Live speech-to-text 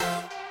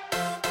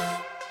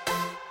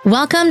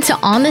Welcome to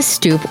On the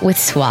Stoop with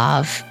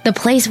Suave, the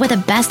place where the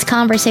best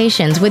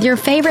conversations with your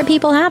favorite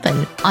people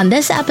happen. On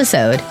this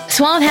episode,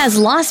 Suave has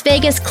Las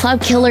Vegas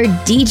club killer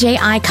DJ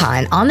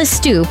Icon on the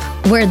stoop,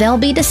 where they'll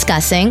be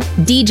discussing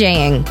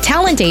DJing,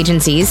 talent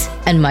agencies,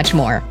 and much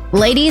more.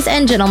 Ladies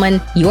and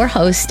gentlemen, your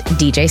host,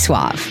 DJ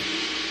Suave.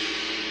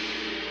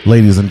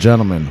 Ladies and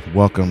gentlemen,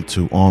 welcome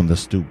to On the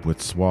Stoop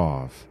with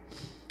Suave.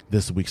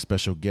 This week's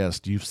special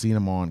guest, you've seen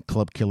him on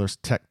Club Killers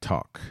Tech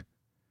Talk.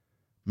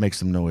 Make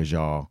some noise,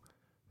 y'all,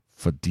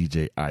 for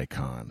DJ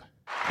Icon.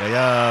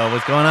 Yo,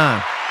 what's going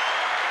on?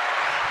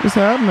 What's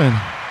happening?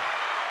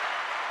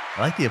 I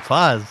like the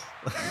applause.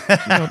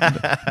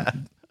 I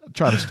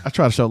try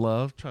to show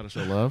love.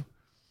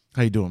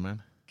 How you doing,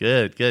 man?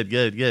 Good.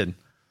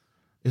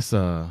 It's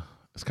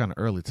kind of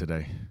early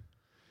today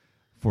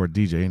for a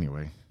DJ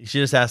anyway. You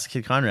should just ask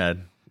Kid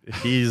Conrad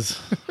if he's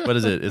what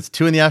is it? It's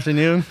 2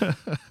 p.m.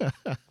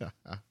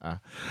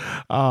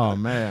 Oh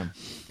man.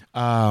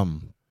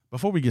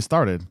 Before we get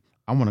started,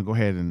 I want to go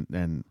ahead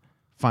and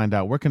find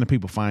out, where can the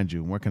people find you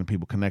and where can the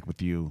people connect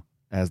with you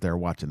as they're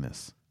watching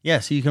this?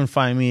 Yeah, so you can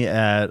find me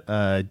at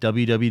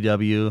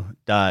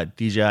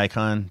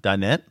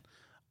www.djicon.net.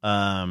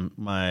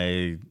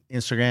 My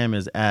Instagram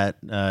is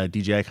at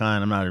DJ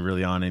Icon. I'm not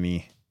really on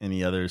any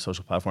other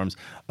social platforms.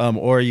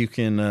 Or you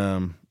can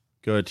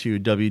go to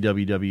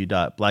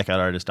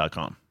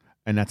www.blackoutartist.com.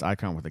 And that's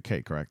Icon with a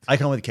K, correct?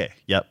 Icon with a K.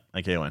 Yep,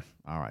 IK1.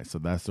 All right,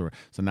 so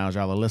so now as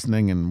y'all are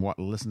listening and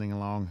listening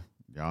along,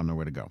 y'all know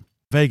where to go.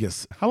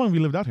 Vegas. How long have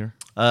you lived out here?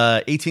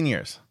 18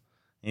 years.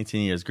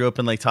 18 years. Grew up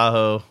in Lake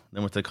Tahoe,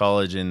 then went to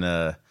college in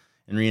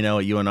Reno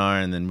at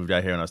UNR, and then moved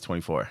out here when I was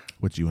 24.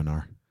 What's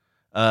UNR?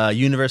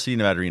 University of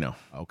Nevada, Reno.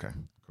 Okay,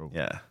 cool.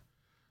 Yeah.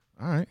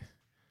 All right.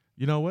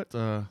 You know what?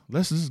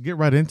 Let's just get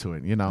right into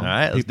it. You know. All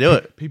right, let's do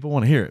it. People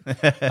want to hear it.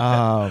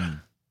 How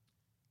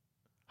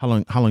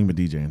long you been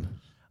DJing?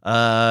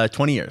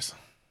 20 years.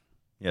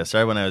 Yeah,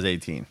 started when I was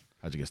 18.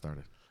 How'd you get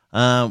started?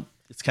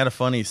 It's kind of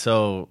funny.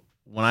 So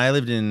when I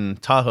lived in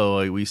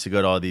Tahoe, we used to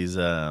go to all these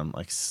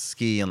like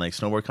ski and like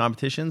snowboard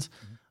competitions.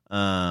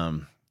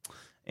 And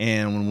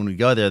when we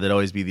go there, there'd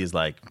always be these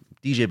like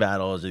DJ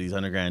battles or these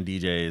underground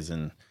DJs.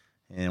 And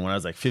when I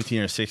was like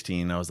 15 or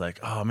 16, I was like,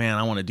 oh man,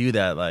 I want to do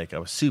that. Like I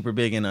was super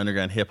big into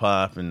underground hip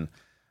hop, and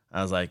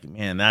I was like,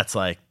 man, that's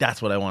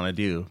what I want to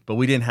do. But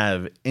we didn't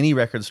have any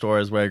record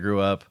stores where I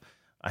grew up.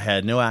 I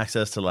had no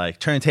access to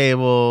like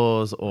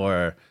turntables,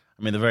 or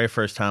I mean, the very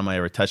first time I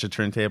ever touched a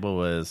turntable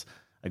was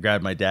I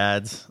grabbed my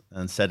dad's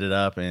and set it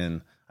up,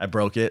 and I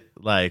broke it.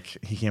 Like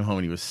he came home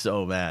and he was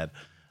so mad.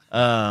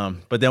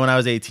 But then when I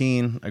was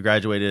 18, I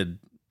graduated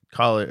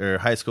college or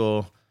high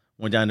school,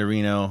 went down to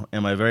Reno,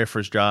 and my very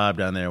first job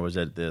down there was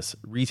at this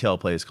retail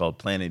place called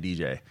Planet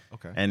DJ.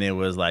 Okay. And it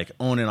was like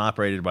owned and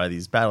operated by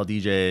these battle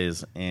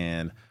DJs,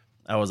 and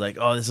I was like,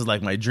 oh, this is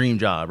like my dream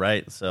job,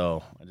 right?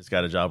 So I just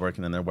got a job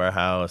working in their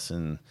warehouse,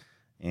 and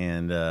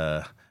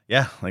yeah,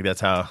 like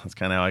that's kind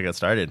of how I got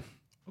started.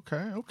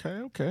 Okay.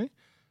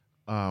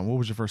 What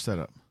was your first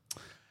setup?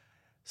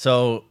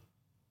 So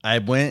I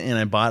went and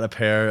I bought a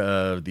pair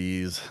of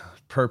these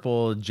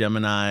purple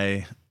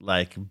Gemini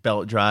like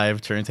belt drive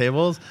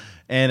turntables,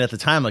 and at the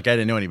time, like I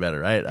didn't know any better,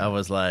 right? I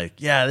was like,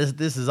 yeah,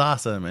 this is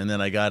awesome. And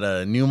then I got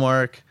a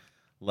Newmark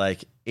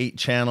like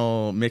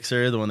 8-channel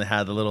mixer, the one that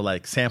had the little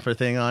like sampler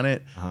thing on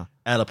it,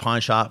 at a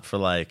pawn shop for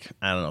like,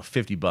 I don't know,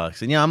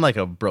 $50. And yeah, I'm like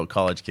a broke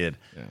college kid.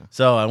 Yeah.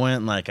 So I went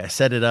and like I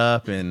set it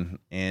up, and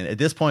at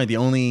this point the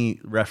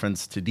only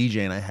reference to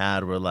DJing I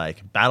had were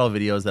like battle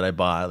videos that I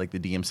bought, like the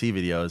DMC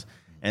videos,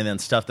 and then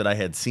stuff that I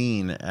had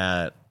seen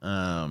at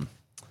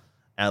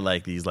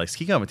like these like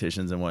ski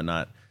competitions and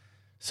whatnot.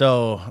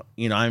 So,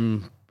 you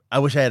know, I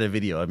wish I had a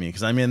video of me,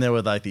 because I'm in there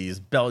with like these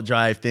belt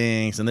drive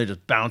things, and they're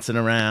just bouncing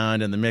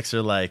around, and the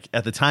mixer like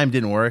at the time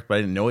didn't work, but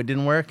I didn't know it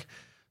didn't work.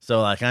 So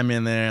like I'm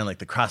in there and like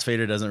the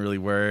crossfader doesn't really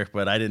work,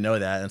 but I didn't know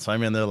that. And so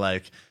I'm in there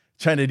like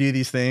trying to do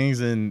these things,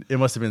 and it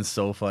must have been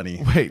so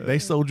funny. Wait, they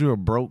sold you a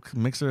broke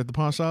mixer at the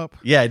pawn shop?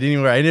 Yeah, it didn't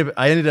even work.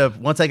 I ended up,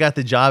 once I got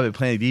the job at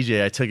Planet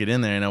DJ, I took it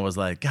in there and I was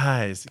like,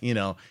 guys, you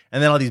know,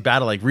 and then all these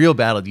real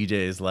battle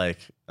DJs, like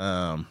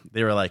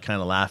they were like kind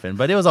of laughing,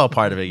 but it was all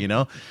part of it, you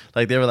know?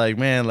 Like they were like,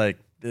 man, like,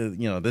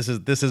 you know, this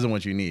isn't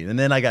what you need. And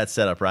then I got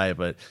set up right,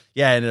 but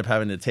yeah, I ended up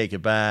having to take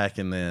it back,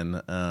 and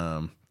then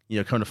you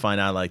know, come to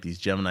find out like these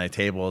Gemini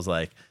tables,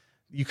 like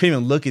you couldn't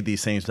even look at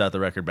these things without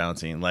the record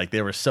bouncing. Like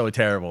they were so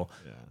terrible.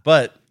 Yeah.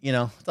 But you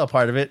know, it's all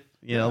part of it.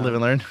 You know, live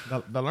and learn.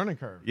 The learning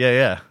curve.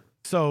 Yeah.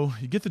 So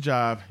you get the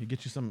job, you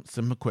get you some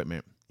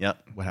equipment.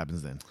 Yep. What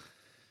happens then?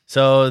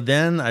 So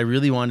then I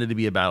really wanted to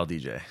be a battle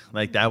DJ.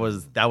 Like that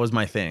was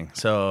my thing.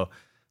 So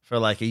for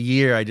like a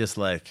year, I just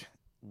like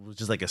was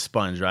just like a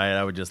sponge, right?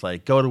 I would just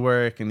like go to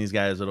work, and these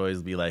guys would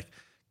always be like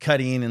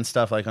cutting and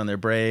stuff like on their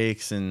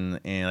breaks, and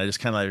I just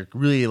kind of like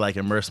really like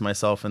immersed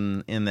myself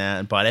in that,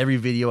 and bought every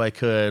video I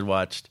could,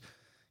 watched,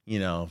 you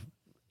know,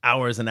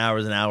 hours and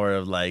hours and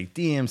hours of like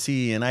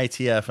DMC and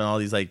ITF and all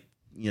these like,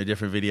 you know,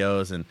 different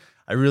videos, and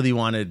I really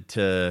wanted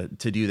to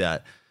do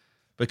that.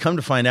 But come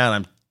to find out,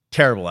 I'm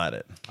terrible at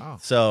it. Oh.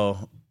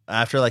 So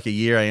after like a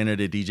year, I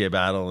entered a DJ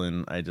battle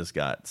and I just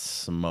got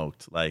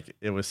smoked. Like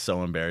it was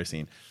so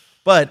embarrassing.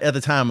 But at the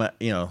time,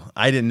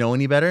 I didn't know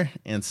any better.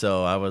 And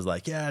so I was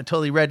like, yeah, I'm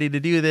totally ready to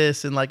do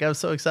this. And like, I was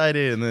so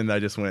excited. And then I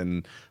just went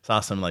and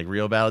saw some like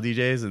real battle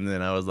DJs. And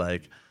then I was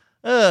like,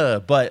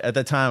 but at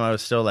the time I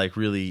was still like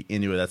really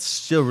into it. That's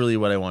still really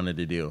what I wanted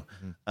to do.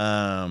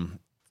 Mm-hmm.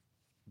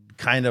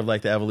 Kind of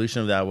like the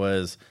evolution of that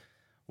was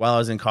while I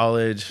was in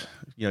college,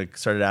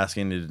 got asked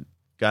to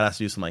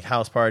do some like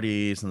house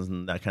parties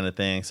and that kind of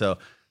thing. So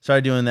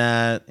started doing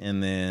that,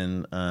 and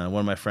then one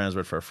of my friends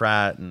worked for a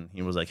frat, and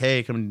he was like,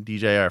 "Hey, come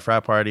DJ our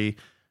frat party."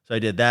 So I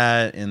did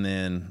that, and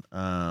then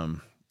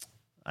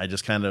I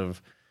just kind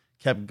of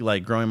kept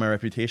like growing my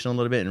reputation a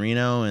little bit in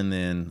Reno. And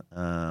then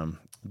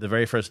the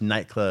very first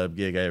nightclub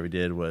gig I ever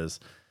did was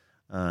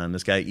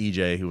this guy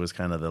EJ, who was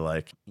kind of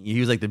he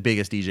was like the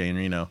biggest DJ in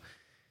Reno.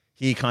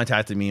 He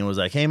contacted me and was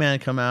like, "Hey man,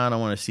 come out. I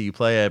want to see you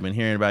play. I've been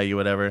hearing about you,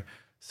 whatever."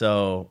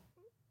 So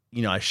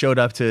I showed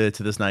up to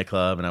this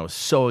nightclub and I was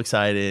so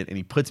excited, and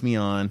he puts me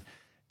on,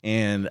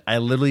 and I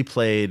literally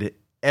played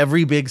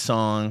every big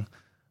song.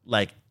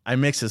 Like I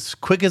mixed as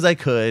quick as I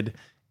could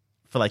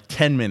for like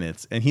 10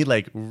 minutes, and he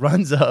like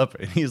runs up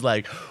and he's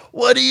like,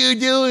 "What are you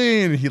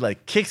doing?" He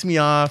like kicks me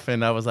off,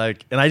 and I was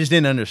like, and I just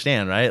didn't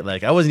understand, right?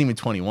 Like I wasn't even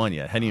 21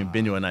 yet. Hadn't even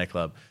been to a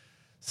nightclub.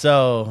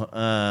 So,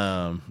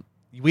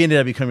 we ended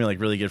up becoming like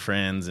really good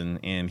friends,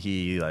 and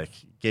he like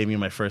gave me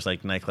my first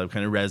like nightclub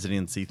kind of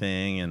residency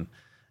thing, and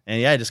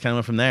yeah, I just kind of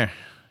went from there.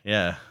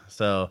 Yeah.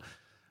 So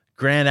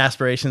grand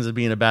aspirations of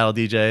being a battle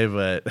DJ,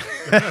 but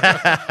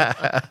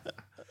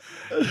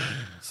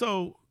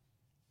So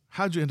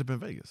how'd you end up in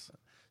Vegas?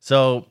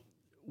 So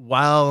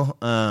while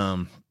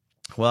I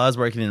was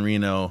working in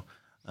Reno,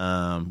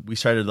 we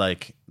started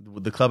like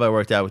the club I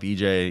worked at with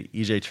EJ.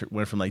 EJ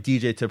went from like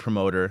DJ to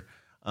promoter.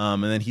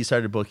 And then he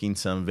started booking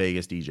some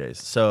Vegas DJs.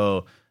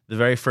 So the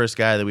very first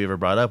guy that we ever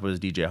brought up was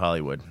DJ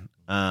Hollywood.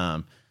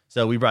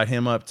 So we brought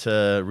him up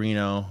to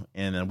Reno,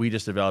 and then we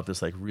just developed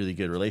this like really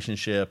good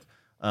relationship.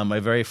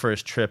 My very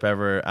first trip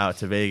ever out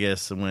to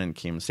Vegas, I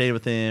came and stayed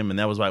with him, and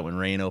that was right when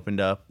Rain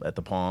opened up at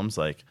the Palms,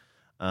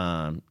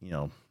 15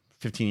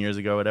 years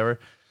ago, whatever.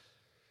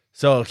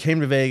 So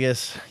came to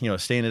Vegas,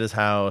 staying at his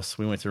house.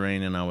 We went to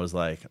Rain, and I was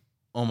like,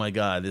 oh my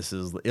God,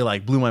 it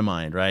like blew my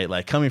mind, right?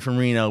 Like coming from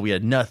Reno, we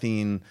had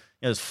nothing.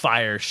 There's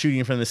fire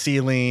shooting from the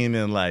ceiling,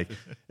 and like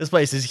this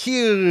place is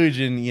huge.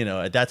 And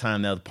at that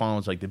time, the Palm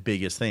was like the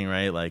biggest thing,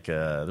 right? Like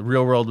the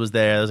Real World was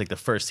there. It was like the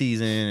first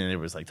season, and it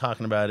was like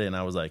talking about it. And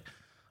I was like,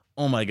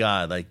 oh my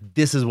God, like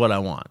this is what I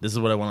want. This is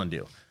what I want to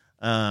do.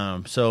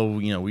 So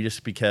we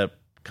just kept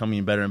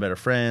becoming better and better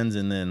friends.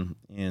 And then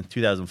in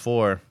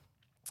 2004,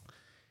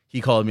 he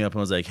called me up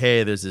and was like,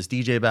 hey, there's this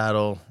DJ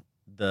battle.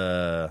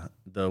 The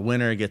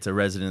winner gets a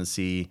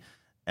residency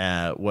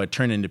at what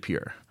turned into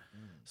Pure.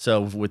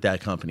 So with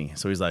that company.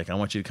 So he's like, I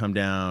want you to come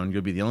down.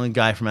 You'll be the only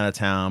guy from out of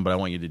town, but I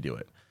want you to do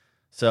it.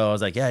 So I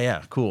was like,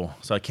 yeah, cool.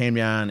 So I came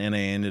down and I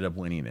ended up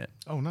winning it.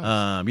 Oh,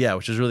 nice. Yeah,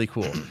 which was really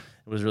cool. It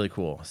was really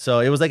cool. So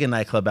it was like a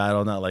nightclub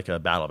battle, not like a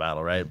battle,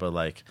 right? But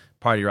like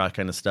party rock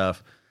kind of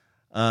stuff.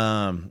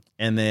 And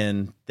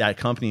then that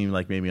company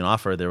like made me an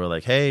offer. They were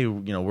like, hey,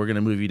 we're going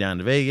to move you down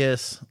to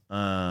Vegas.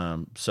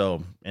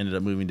 So ended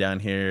up moving down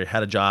here,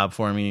 had a job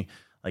for me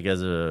like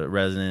as a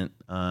resident.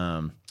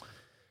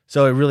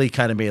 So it really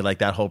kind of made like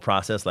that whole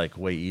process like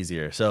way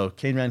easier. So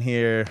came down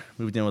here,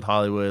 moved in with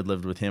Hollywood,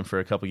 lived with him for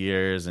a couple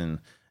years, and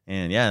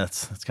yeah,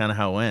 that's kind of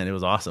how it went. It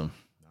was awesome.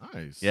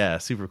 Nice. Yeah,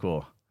 super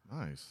cool.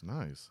 Nice.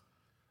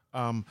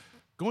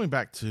 Going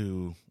back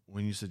to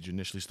when you said you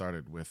initially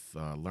started with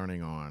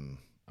learning on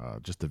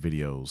just the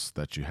videos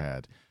that you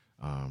had,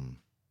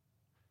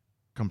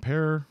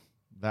 compare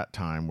that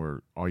time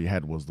where all you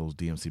had was those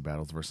DMC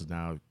battles versus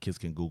now kids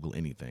can Google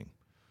anything.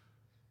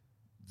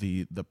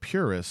 The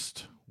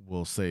purist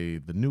will say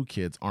the new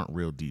kids aren't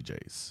real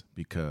DJs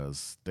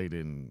because they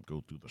didn't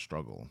go through the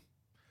struggle.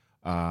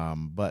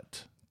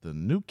 But the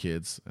new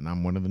kids, and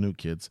I'm one of the new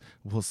kids,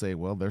 will say,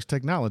 well, there's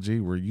technology.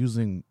 We're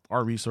using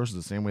our resources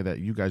the same way that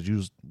you guys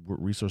used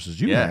resources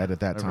you had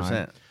at that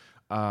 100%.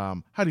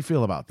 time. How do you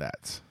feel about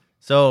that?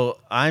 So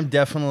I'm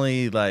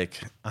definitely like,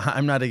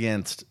 I'm not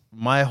against.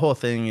 My whole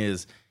thing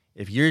is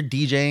if you're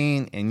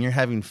DJing and you're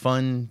having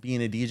fun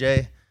being a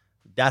DJ,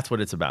 that's what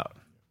it's about.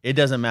 It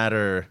doesn't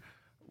matter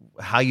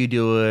how you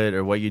do it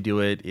or what you do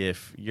it.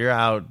 If you're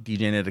out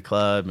DJing at a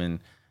club and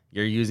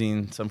you're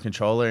using some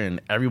controller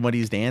and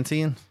everybody's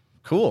dancing,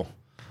 cool,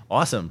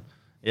 awesome.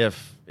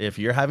 If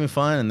you're having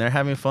fun and they're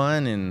having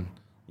fun, and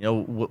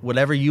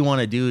whatever you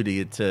want to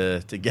do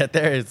to get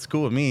there, it's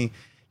cool with me.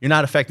 You're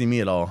not affecting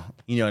me at all.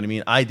 You know what I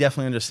mean? I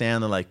definitely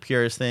understand the like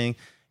purist thing.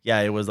 Yeah,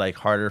 it was like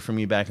harder for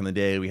me back in the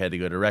day. We had to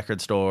go to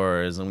record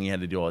stores and we had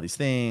to do all these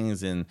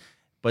things,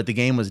 but the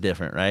game was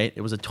different, right?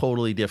 It was a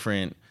totally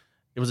different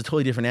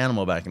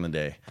animal back in the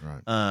day.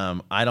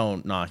 Right. I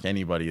don't knock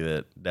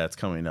anybody that's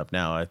coming up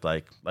now. I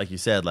like you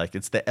said, like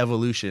it's the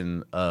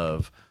evolution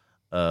of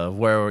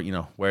where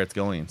it's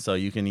going. So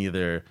you can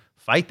either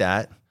fight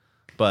that,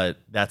 but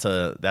that's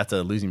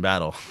a losing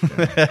battle,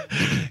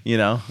 you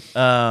know.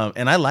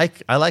 And I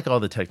like all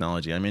the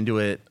technology. I'm into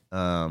it.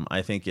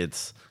 I think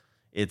it's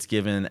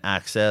given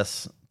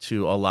access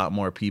to a lot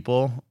more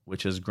people,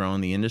 which has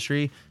grown the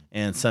industry.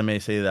 And some may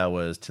say that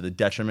was to the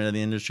detriment of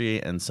the industry,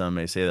 and some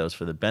may say that was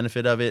for the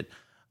benefit of it.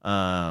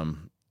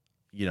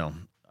 You know,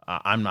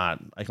 I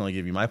can only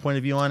give you my point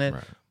of view on it,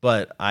 right.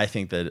 But I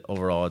think that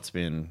overall it's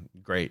been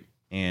great.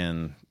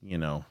 And, you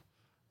know,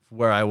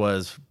 where I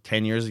was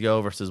 10 years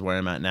ago versus where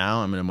I'm at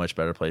now, I'm in a much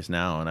better place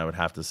now. And I would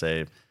have to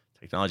say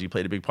technology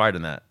played a big part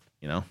in that,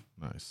 you know?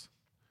 Nice.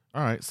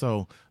 All right.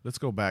 So let's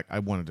go back. I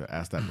wanted to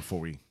ask that before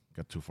we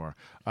got too far.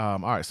 All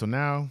right. So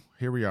now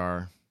here we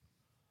are.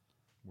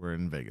 We're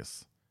in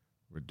Vegas.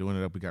 We're doing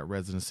it up. We got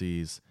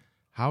residencies.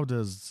 How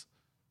do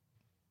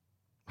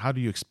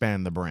you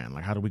expand the brand?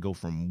 Like, how do we go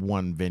from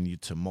one venue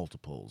to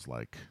multiples?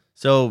 Like,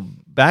 so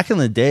back in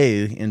the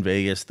day in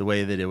Vegas, the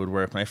way that it would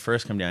work when I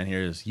first come down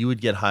here is you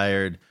would get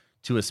hired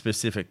to a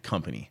specific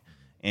company,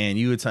 and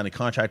you would sign a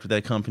contract with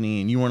that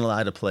company, and you weren't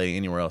allowed to play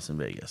anywhere else in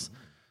Vegas.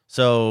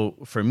 So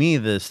for me,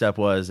 the step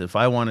was, if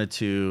I wanted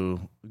to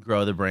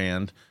grow the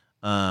brand,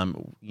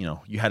 you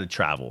know, you had to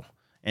travel.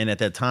 And at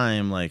that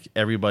time, like,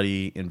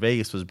 everybody in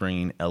Vegas was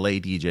bringing LA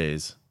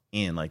DJs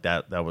in, like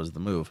that was the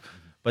move.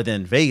 But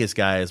then Vegas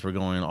guys were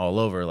going all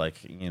over, like,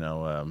 you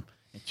know,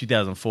 in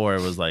 2004,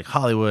 it was like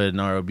Hollywood and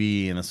ROB,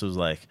 and this was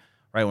like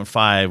right when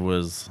Five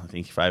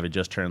had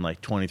just turned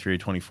like 23 or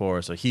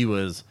 24. So he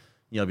was,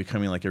 you know,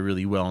 becoming like a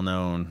really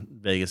well-known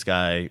Vegas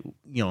guy,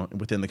 you know,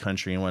 within the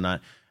country and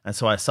whatnot. And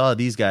so I saw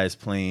these guys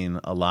playing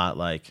a lot,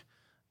 like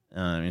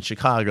in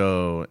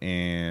Chicago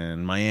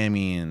and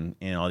Miami and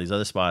all these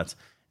other spots.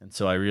 And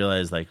so I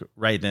realized, like,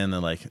 right then that,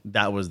 like,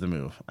 that was the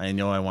move. I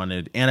know I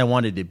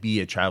wanted to be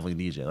a traveling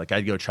DJ. Like,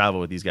 I'd go travel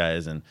with these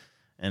guys, and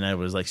I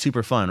was like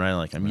super fun, right?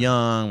 Like, I'm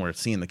young, we're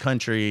seeing the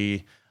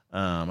country.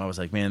 I was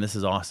like, man, this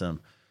is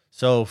awesome.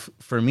 So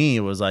for me,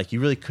 it was like,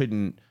 you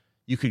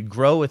could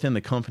grow within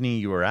the company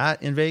you were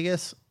at in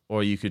Vegas,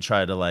 or you could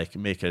try to like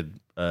make a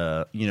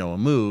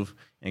move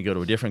and go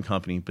to a different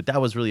company. But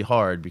that was really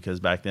hard because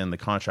back then the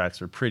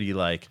contracts were pretty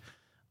like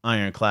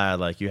ironclad.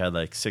 Like, you had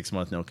like 6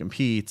 month no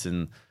competes,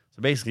 and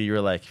so basically you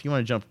were like, if you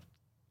want to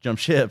jump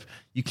ship,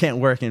 you can't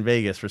work in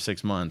Vegas for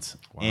 6 months.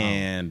 Wow.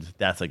 And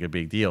that's like a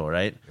big deal,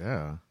 right?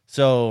 Yeah.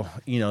 So,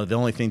 you know, the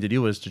only thing to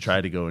do was to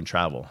try to go and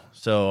travel.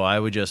 So I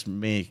would just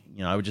meet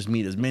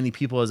as many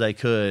people as I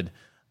could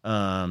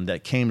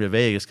that came to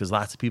Vegas, because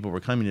lots of people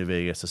were coming to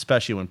Vegas,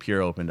 especially when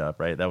Pure opened up,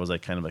 right? That was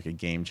like kind of like a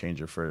game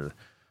changer for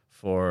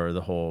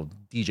the whole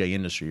DJ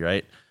industry,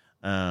 right?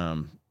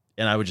 And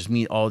I would just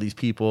meet all these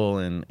people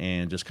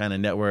and just kind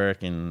of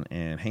network and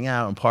hang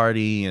out and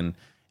party. And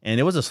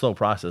it was a slow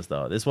process,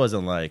 though. This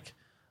wasn't like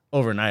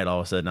overnight all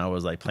of a sudden I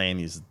was like playing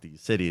these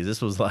cities.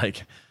 This was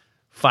like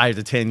 5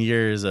 to 10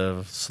 years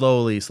of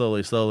slowly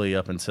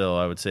up until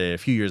I would say a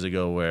few years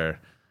ago, where,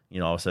 you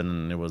know, all of a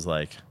sudden it was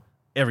like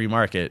every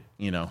market,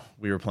 you know,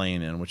 we were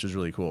playing in, which was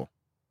really cool.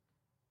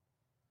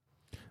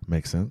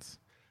 Makes sense.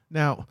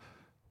 Now,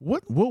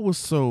 what was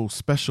so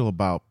special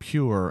about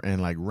Pure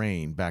and like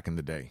Rain back in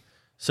the day?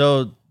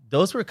 So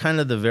those were kind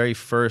of the very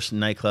first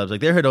nightclubs.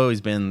 Like, there had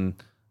always been,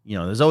 you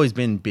know, there's always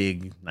been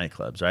big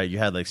nightclubs, right? You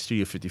had like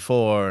Studio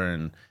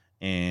 54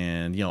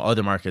 and you know,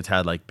 other markets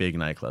had like big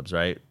nightclubs,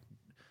 right?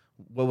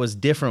 What was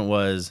different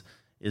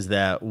is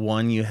that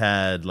one, you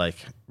had like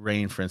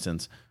Rain, for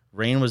instance.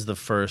 Rain was the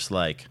first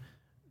like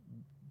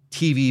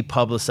TV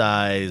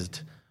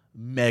publicized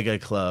mega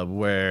club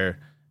where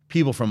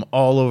people from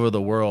all over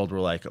the world were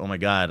like, oh my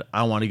God,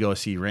 I want to go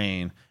see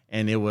Rain.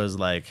 And it was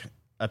like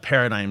a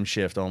paradigm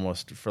shift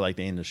almost for like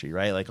the industry,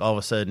 right? Like, all of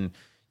a sudden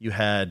you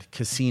had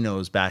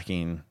casinos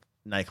backing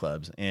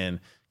nightclubs, and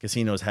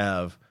casinos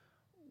have,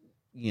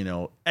 you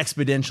know,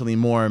 exponentially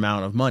more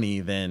amount of money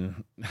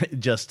than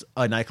just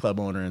a nightclub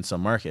owner in some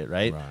market,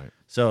 right?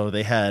 So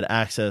they had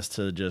access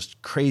to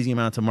just crazy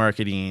amounts of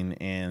marketing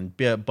and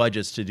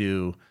budgets to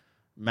do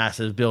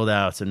massive build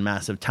outs and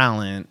massive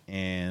talent.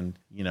 And,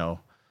 you know,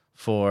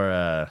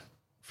 for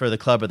the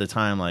club at the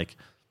time, like,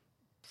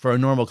 for a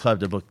normal club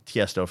to book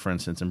Tiesto, for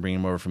instance, and bring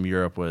him over from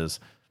Europe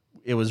was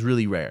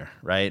really rare,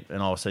 right?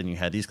 And all of a sudden you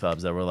had these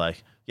clubs that were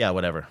like, yeah,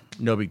 whatever,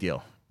 no big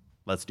deal,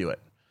 let's do it.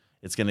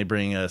 It's going to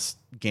bring us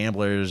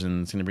gamblers,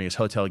 and it's going to bring us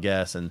hotel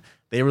guests, and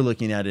they were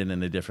looking at it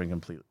in a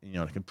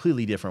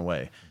completely different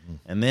way. Mm-hmm.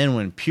 And then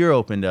when Pure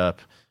opened up,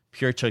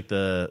 Pure took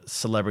the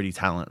celebrity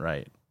talent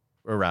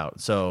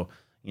route. So,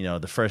 you know,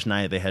 the first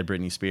night they had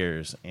Britney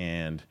Spears,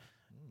 and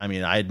I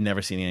mean, I had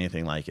never seen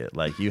anything like it.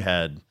 Like, you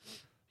had,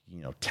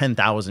 you know,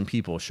 10,000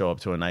 people show up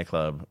to a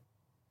nightclub,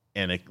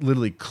 and it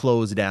literally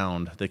closed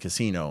down the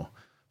casino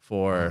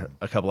for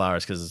a couple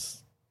hours because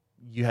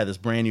you had this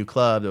brand new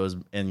club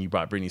and you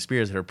brought Britney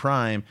Spears at her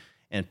prime,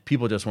 and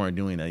people just weren't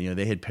doing that. You know,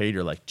 they had paid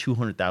her like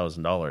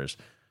 $200,000.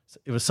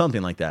 It was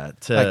something like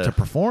that to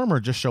perform, or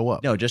just show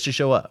up. No, just to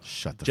show up.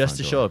 Show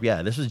up.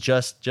 Yeah, this was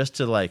just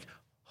to like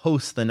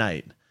host the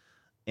night.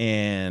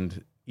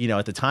 And, you know,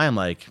 at the time,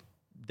 like,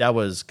 that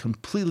was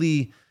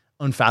completely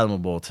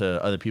unfathomable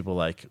to other people.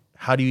 Like,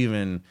 how can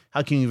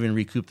you even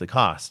recoup the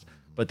cost?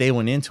 But they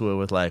went into it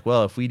with like,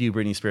 well, if we do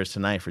Britney Spears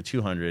tonight for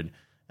 200,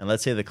 and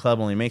let's say the club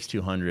only makes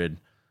 200,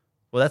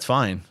 well, that's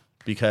fine,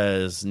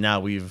 because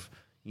now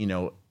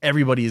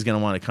everybody is going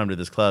to want to come to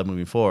this club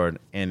moving forward,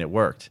 and it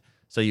worked.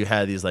 So you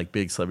had these like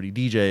big celebrity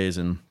DJs,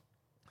 and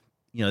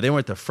they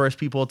weren't the first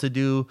people to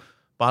do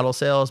bottle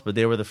sales, but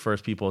they were the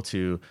first people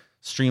to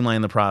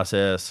streamline the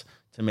process,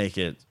 to make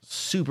it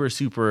super,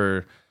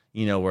 super,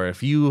 where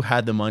if you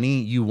had the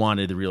money, you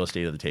wanted the real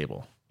estate of the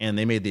table, and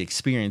they made the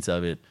experience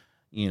of it,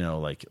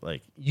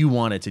 like you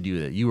wanted to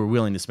do that. You were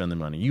willing to spend the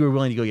money. You were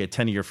willing to go get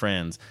 10 of your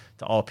friends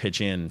to all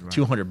pitch in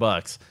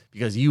 $200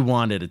 because you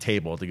wanted a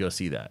table to go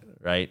see that.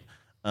 Right.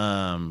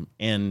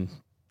 And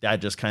that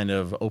just kind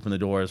of opened the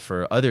doors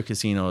for other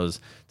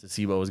casinos to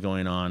see what was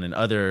going on, and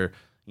other,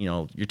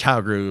 your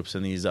Tao groups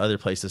and these other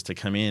places to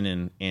come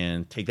in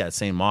and take that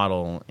same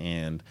model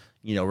and,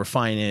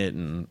 refine it.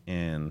 And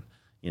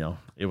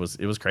it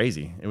was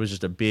crazy. It was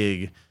just a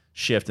big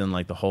shift in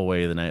like the whole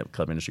way the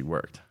nightclub industry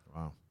worked.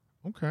 Wow.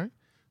 Okay.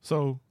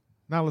 So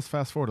now let's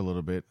fast forward a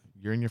little bit.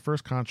 You're in your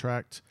first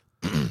contract,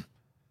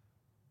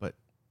 but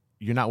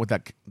you're not with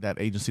that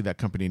agency, that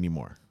company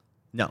anymore.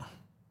 No.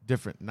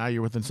 Different. Now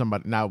you're within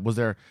somebody. Now, was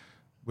there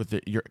with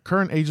your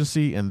current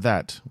agency and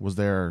that, was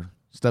there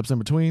steps in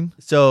between?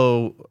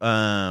 So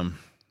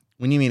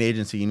when you mean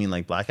agency, you mean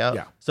like Blackout?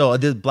 Yeah. So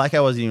the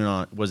Blackout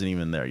wasn't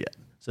even there yet.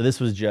 So this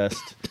was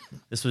just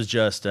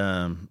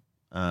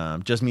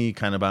just me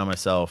kind of by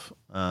myself.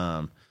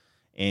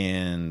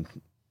 And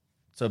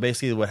so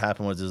basically what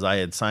happened was I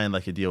had signed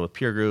like a deal with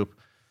Pure Group.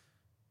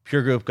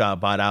 Pure Group got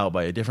bought out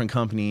by a different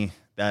company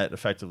that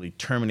effectively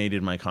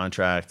terminated my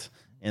contract.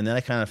 And then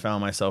I kind of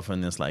found myself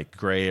in this like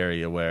gray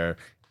area where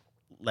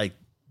like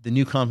the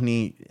new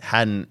company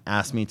hadn't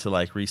asked me to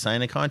like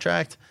re-sign a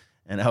contract.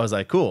 And I was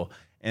like, cool.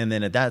 And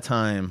then at that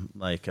time,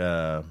 like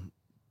the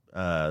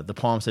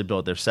Palms had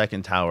built their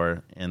second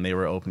tower, and they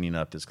were opening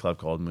up this club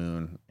called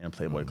Moon and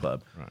Playboy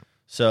Club. Right.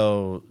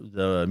 So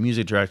the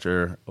music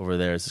director over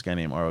there is this guy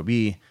named ROB,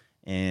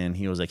 and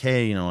he was like,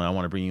 hey, I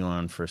want to bring you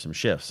on for some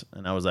shifts.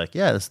 And I was like,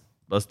 yeah,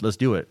 let's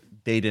do it.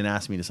 They didn't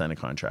ask me to sign a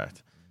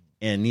contract,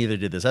 and neither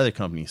did this other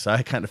company. So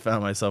I kind of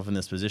found myself in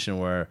this position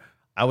where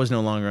I was no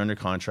longer under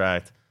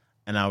contract,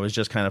 and I was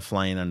just kind of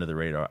flying under the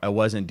radar. I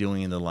wasn't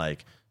doing the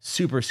like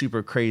super,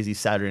 super crazy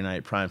Saturday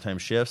night primetime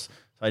shifts.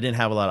 So I didn't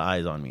have a lot of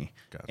eyes on me.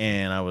 Gotcha.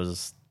 And I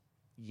was,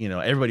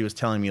 everybody was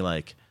telling me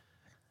like,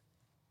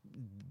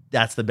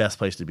 that's the best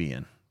place to be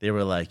in. They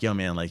were like, yo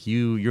man, like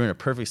you're in a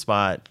perfect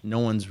spot. No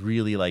one's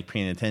really like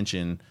paying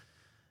attention.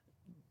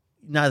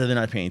 Not that they're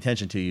not paying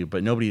attention to you,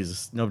 but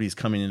nobody's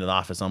coming into the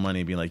office on Monday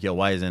and being like, yo,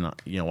 why isn't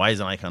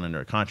Icon under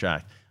a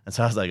contract? And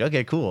so I was like,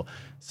 okay, cool.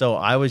 So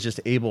I was just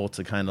able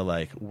to kind of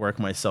like work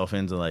myself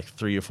into like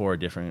 3 or 4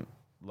 different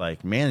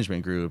like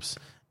management groups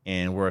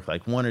and work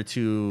like 1 or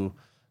 2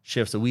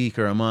 shifts a week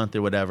or a month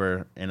or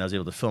whatever. And I was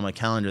able to fill my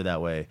calendar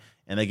that way.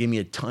 And that gave me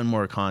a ton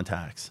more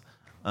contacts.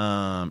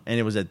 And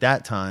it was at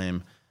that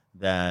time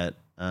that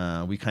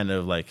we kind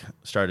of like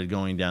started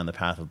going down the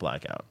path of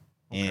Blackout.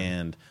 Okay.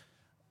 And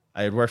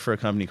I had worked for a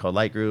company called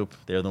Light Group.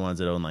 They're the ones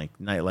that own like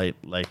Light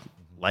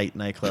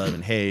Nightclub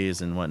and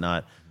Hayes and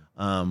whatnot.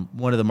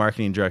 One of the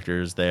marketing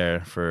directors there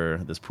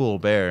for this pool,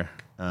 Bear,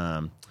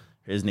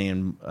 is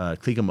named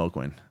Klika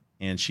Moquin,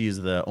 and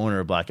she's the owner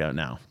of Blackout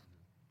now.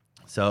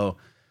 So,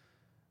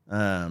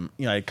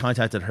 I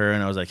contacted her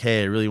and I was like,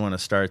 hey, I really want to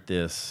start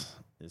this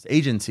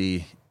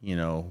agency.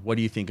 What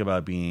do you think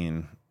about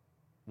running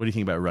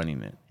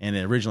it? And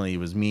originally it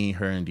was me,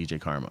 her, and DJ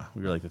Karma.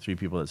 We were like the 3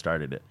 people that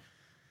started it.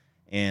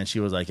 And she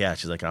was like, yeah,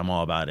 she's like, I'm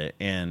all about it.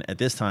 And at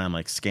this time,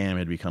 like Scam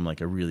had become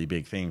like a really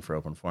big thing for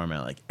open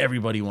format. Like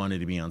everybody wanted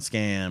to be on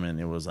Scam, and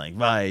it was like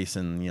Vice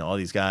and, all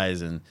these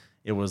guys. And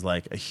it was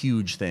like a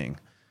huge thing.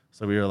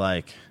 So we were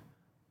like,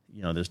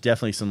 there's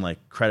definitely some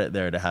like credit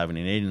there to having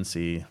an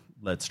agency.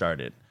 Let's start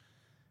it.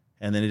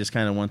 And then it just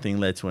kind of one thing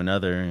led to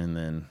another. And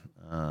then,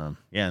 and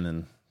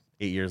then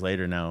 8 years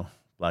later now,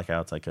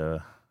 Blackout's like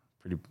a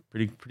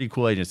pretty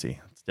cool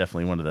agency. It's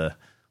definitely one of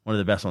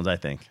the best ones, I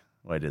think.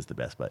 Well, it is the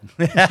best, but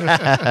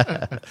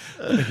I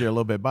think you're a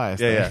little bit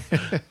biased. Yeah.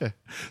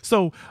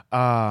 So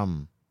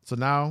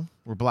now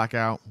we're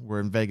Blackout. We're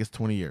in Vegas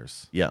 20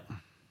 years. Yeah.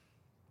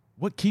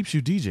 What keeps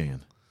you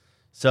DJing?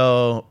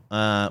 So,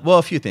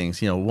 a few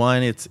things.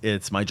 One,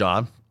 it's my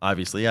job.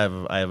 Obviously, I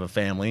have a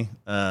family.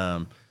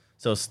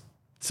 So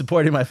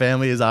supporting my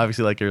family is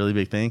obviously like a really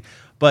big thing.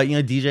 But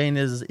DJing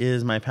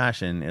is my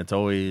passion. It's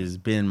always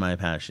been my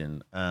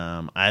passion.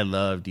 I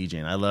love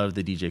DJing. I love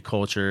the DJ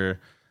culture.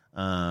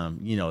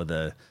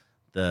 The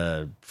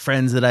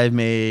friends that I've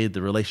made,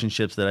 the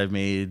relationships that I've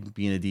made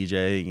being a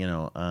DJ.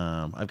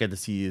 I've got to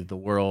see the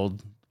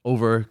world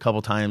over a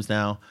couple times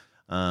now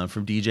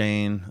from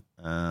DJing.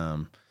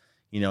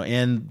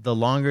 And the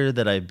longer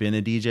that I've been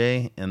a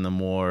DJ, and the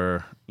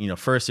more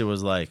first it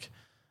was like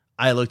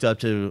I looked up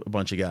to a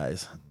bunch of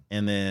guys,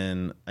 and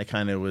then I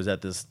kind of was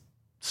at this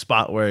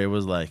spot where it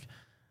was like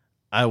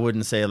I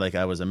wouldn't say like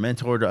I was a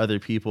mentor to other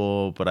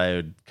people, but I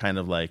would kind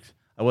of like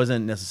I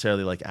wasn't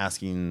necessarily like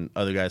asking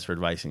other guys for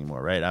advice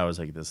anymore, right? I was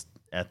like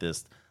at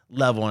this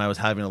level, and I was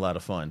having a lot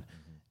of fun.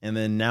 And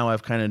then now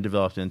I've kind of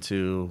developed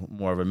into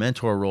more of a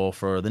mentor role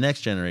for the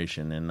next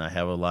generation, and I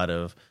have a lot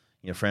of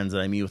friends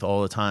that I meet with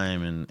all the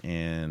time,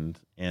 and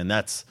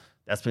that's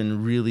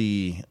been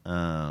really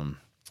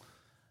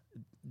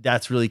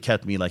that's really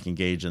kept me like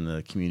engaged in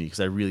the community, because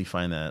I really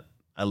find that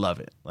I love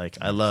it. Like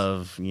I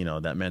love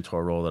that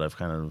mentor role that I've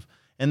kind of,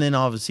 and then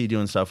obviously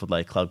doing stuff with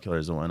like Club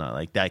Killers and whatnot,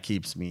 like that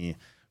keeps me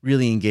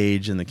really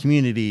engaged in the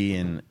community,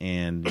 and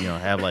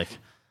have like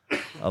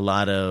a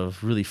lot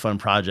of really fun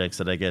projects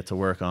that I get to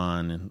work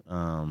on,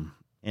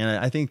 and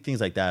I think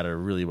things like that are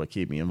really what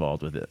keep me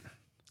involved with it.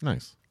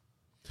 Nice.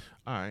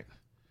 All right,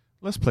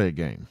 let's play a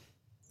game.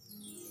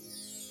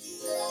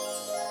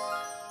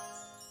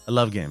 I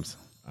love games.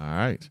 All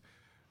right.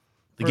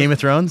 The Game of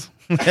Thrones?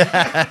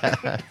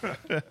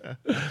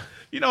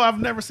 I've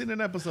never seen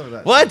an episode of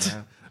that. What? Shit,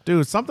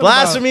 dude, something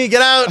Blasphemy,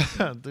 get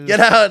out. Dude, get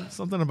out.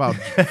 Something about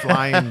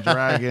flying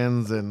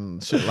dragons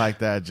and shit like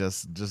that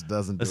just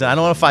doesn't do Listen, I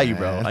don't want to fight you,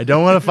 bro. I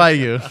don't want to fight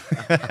you.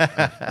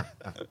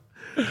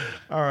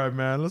 All right,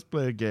 man, let's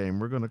play a game.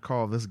 We're going to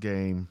call this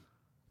game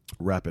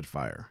Rapid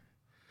Fire.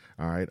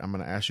 All right, I'm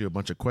going to ask you a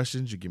bunch of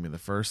questions. You give me the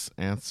first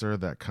answer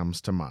that comes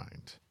to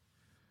mind.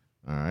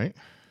 All right.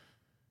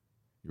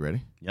 You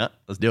ready? Yeah,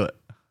 let's do it.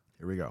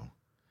 Here we go.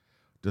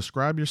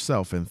 Describe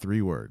yourself in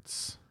 3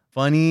 words.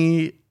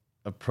 Funny,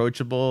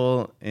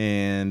 approachable,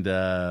 and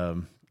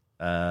oh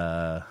man,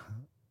 I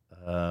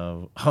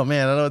don't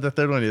know what the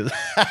third one is.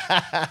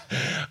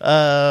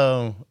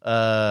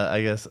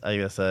 I guess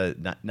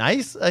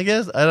nice. I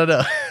guess I don't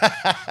know.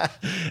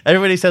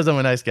 Everybody says I'm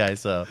a nice guy.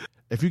 So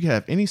if you could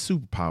have any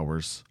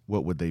superpowers,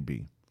 what would they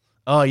be?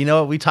 Oh, you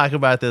know what? We talk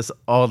about this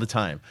all the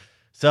time.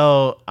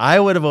 So I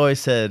would have always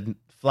said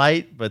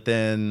flight, but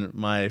then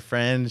my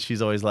friend,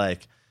 she's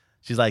like,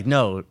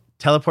 no,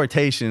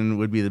 teleportation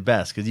would be the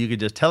best, because you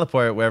could just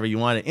teleport wherever you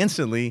want it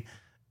instantly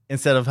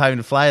instead of having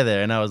to fly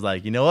there. And I was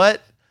like, you know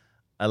what?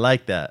 I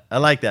like that.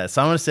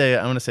 So I'm gonna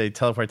say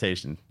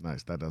teleportation.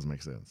 Nice. That does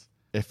make sense.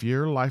 If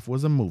your life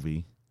was a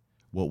movie,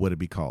 what would it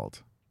be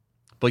called?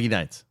 Boogie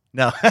Nights.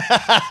 No,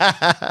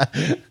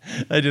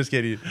 I'm just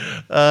kidding.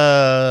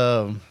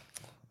 Man,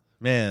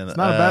 it's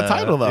not a bad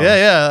title though.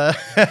 Yeah.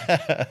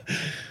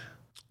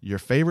 Your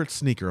favorite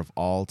sneaker of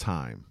all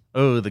time?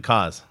 Oh, the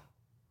Cause,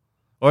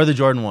 or the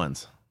Jordan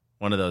 1s.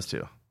 One of those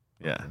two.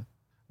 Yeah. Okay.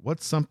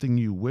 What's something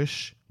you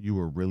wish you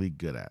were really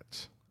good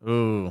at?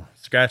 Ooh,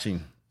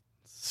 scratching.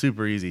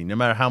 Super easy. No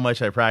matter how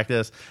much I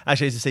practice.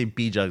 Actually, I used to say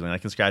bee juggling. I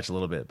can scratch a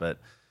little bit, but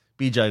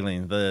bee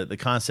juggling, the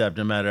concept,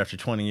 no matter after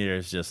 20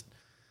 years,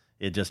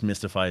 it just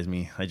mystifies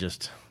me.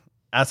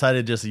 Outside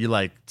of just you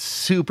like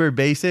super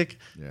basic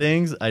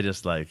things, I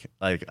just like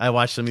I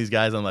watch some of these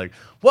guys. I'm like,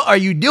 what are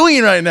you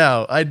doing right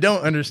now? I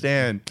don't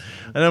understand.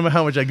 I don't know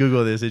how much I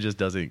Google this. It just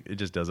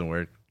doesn't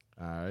work.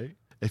 All right.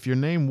 If your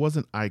name was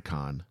an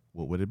icon,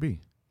 what would it be?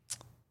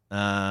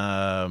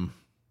 Oh,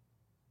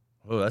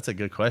 that's a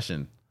good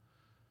question.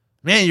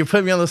 Man, you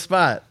put me on the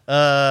spot.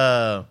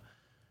 Yeah,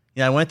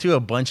 I went through a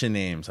bunch of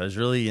names. I was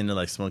really into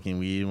like smoking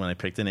weed when I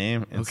picked a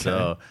name, and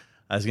so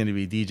I was going to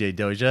be DJ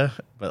Doja,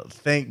 but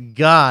thank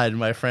God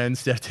my friend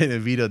stepped in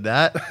and vetoed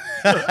that,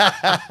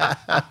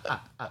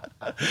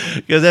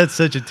 because that's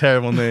such a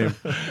terrible name.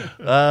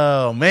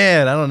 Oh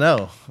man, I don't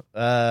know.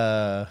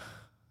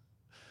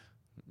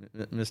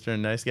 Mr.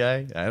 Nice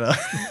Guy? I don't know.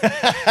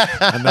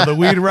 Another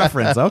weed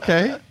reference.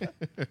 Okay.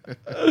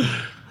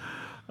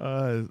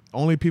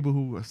 Only people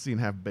who have seen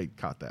Half Baked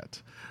caught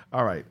that.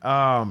 All right.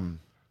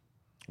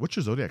 What's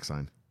your zodiac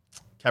sign?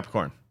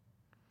 Capricorn.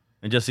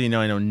 And just so you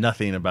know, I know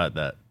nothing about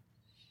that.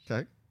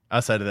 Okay.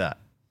 Outside of that.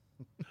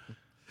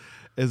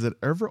 Is it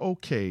ever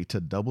okay to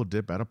double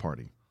dip at a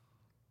party?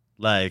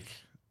 Like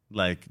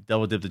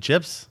double dip the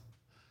chips?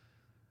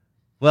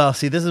 Well,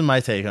 see, this is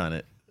my take on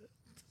it.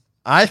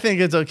 I think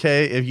it's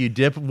okay if you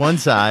dip one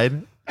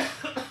side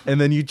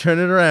and then you turn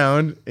it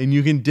around and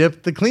you can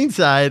dip the clean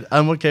side.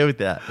 I'm okay with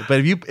that.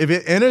 But if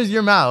it enters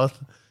your mouth,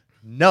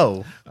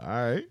 no. All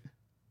right.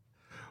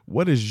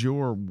 What is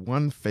your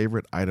one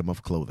favorite item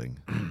of clothing?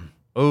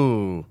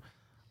 Oh,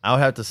 I would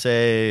have to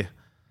say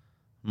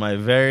my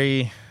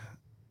the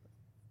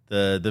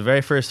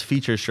very first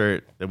feature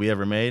shirt that we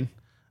ever made.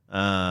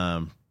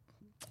 That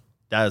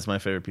is my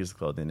favorite piece of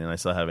clothing, and I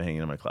still have it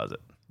hanging in my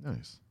closet.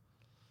 Nice.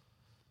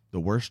 The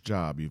worst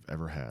job you've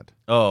ever had?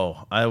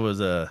 Oh, I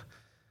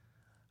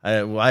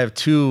have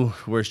 2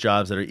 worst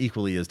jobs that are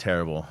equally as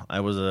terrible.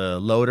 I was a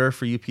loader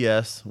for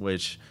UPS,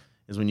 which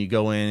is when you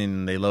go in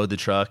and they load the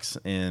trucks,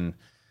 and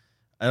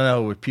I don't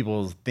know what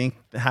people think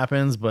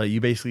happens, but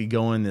you basically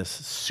go in this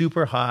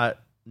super hot,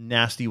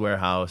 nasty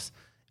warehouse,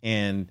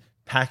 and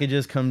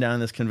packages come down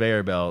this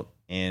conveyor belt,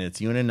 and it's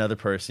you and another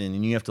person,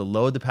 and you have to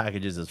load the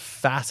packages as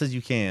fast as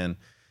you can,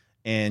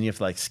 and you have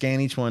to like scan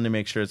each one to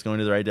make sure it's going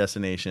to the right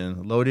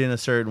destination, load it in a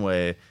certain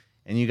way,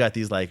 and you got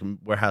these like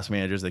warehouse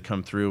managers that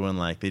come through and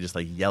like they just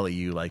like yell at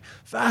you like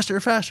faster,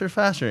 faster,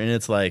 faster, and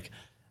it's like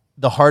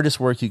the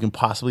hardest work you can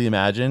possibly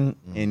imagine,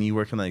 and you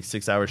work in like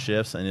 6-hour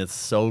shifts, and it's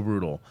so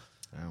brutal.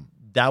 Damn.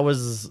 that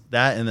was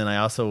that. And then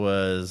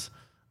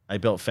I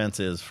built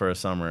fences for a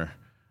summer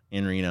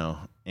in Reno,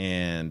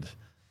 and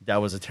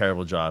that was a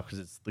terrible job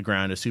because the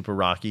ground is super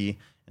rocky.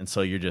 And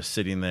so you're just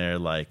sitting there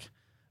like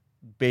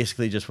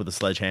basically just with a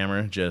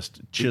sledgehammer,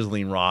 just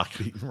chiseling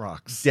Beating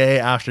rocks. day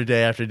after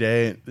day after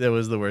day. That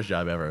was the worst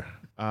job ever.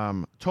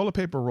 Toilet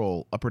paper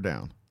roll, up or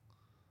down?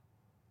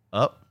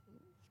 Up.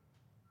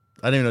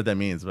 I don't even know what that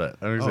means, but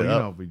I'm gonna say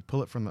up. We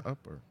pull it from the up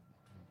or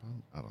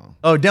I don't know.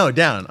 Oh,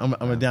 down.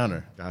 I'm a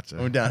downer. Gotcha.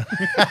 I'm a downer.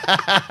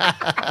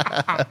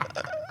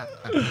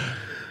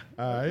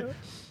 All right.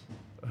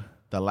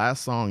 The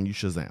last song you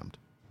Shazammed.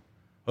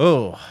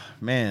 Oh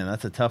man,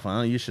 that's a tough one.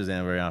 I don't use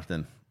Shazam very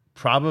often.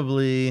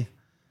 Probably.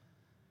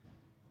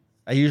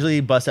 I usually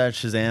bust out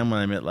Shazam when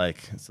I'm at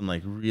like some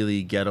like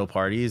really ghetto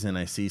parties and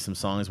I see some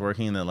songs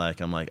working and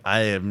I'm like, I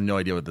have no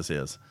idea what this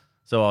is.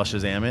 So I'll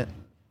Shazam it.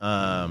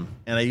 And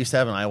I used to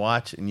have an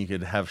iWatch and you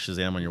could have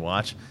Shazam on your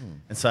watch.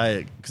 And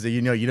so because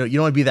you don't want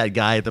to be that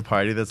guy at the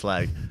party that's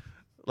like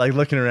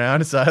looking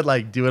around. So I'd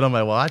like do it on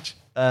my watch.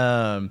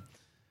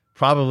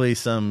 Probably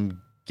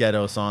some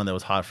ghetto song that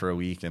was hot for a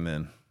week and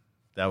then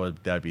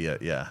that'd be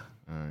it. Yeah.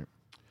 All right.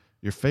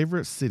 Your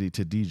favorite city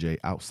to DJ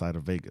outside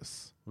of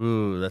Vegas?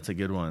 Ooh, that's a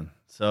good one.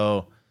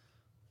 So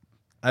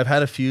I've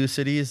had a few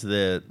cities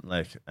that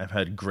like I've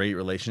had great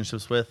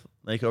relationships with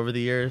like over the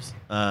years.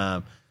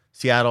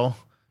 Seattle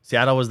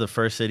was the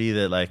first city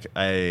that like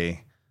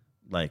I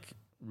like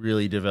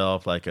really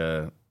developed like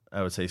I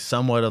would say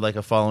somewhat of like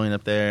a following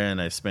up there,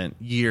 and I spent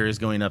years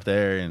going up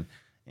there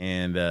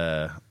and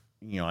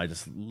I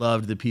just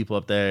loved the people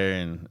up there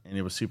and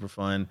it was super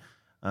fun.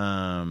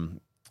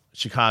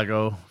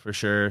 Chicago for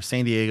sure.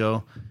 San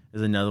Diego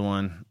is another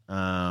one.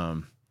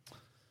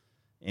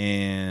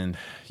 And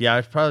yeah,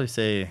 I'd probably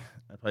say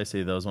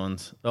those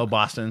ones. Oh,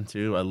 Boston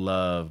too. I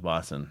love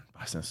Boston.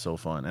 Boston's so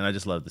fun, and I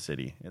just love the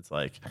city. It's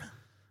like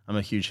I'm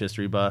a huge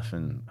history buff,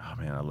 and oh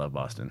man, I love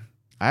Boston.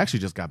 I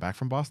actually just got back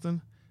from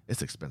Boston.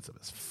 It's expensive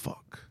as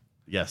fuck.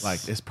 Yes,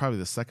 like it's probably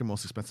the second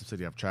most expensive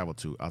city I've traveled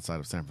to outside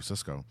of San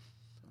Francisco.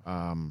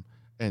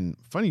 And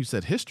funny you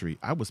said history.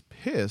 I was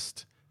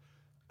pissed.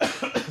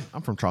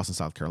 I'm from Charleston,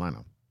 South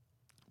Carolina.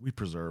 We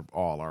preserve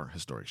all our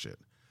historic shit.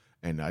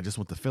 And I just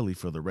went to Philly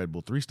for the Red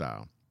Bull 3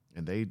 style.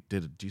 And they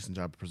did a decent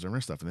job of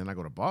preserving stuff. And then I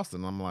go to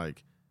Boston and I'm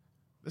like,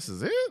 this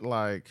is it?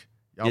 Like,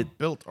 y'all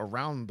built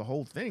around the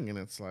whole thing. And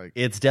it's like...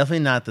 It's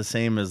definitely not the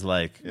same as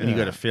like when you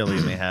go to Philly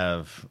and they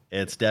have...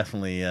 It's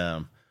definitely...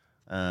 but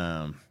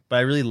I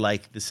really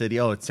like the city.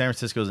 Oh, San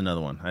Francisco is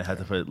another one. I had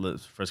to put it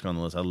first on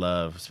the list.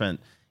 Spent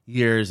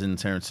years in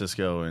San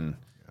Francisco and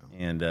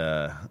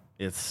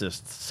it's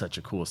just such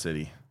a cool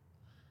city.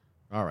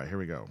 All right, here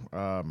we go.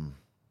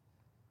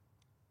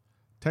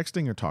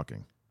 Texting or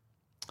talking?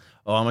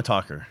 Oh, I'm a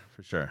talker,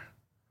 for sure.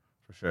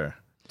 For sure.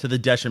 To the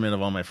detriment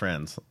of all my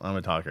friends, I'm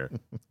a talker.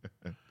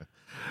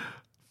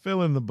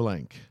 Fill in the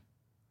blank.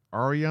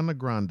 Ariana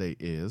Grande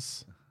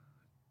is...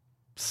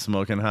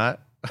 Smoking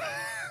hot.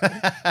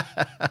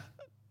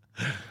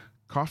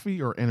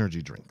 Coffee or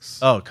energy drinks?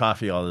 Oh,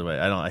 coffee all the way.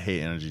 I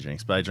hate energy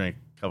drinks, but I drink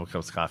a couple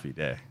cups of coffee a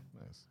day.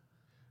 Nice.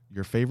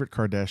 Your favorite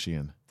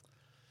Kardashian?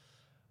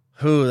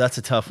 Ooh, that's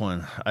a tough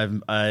one.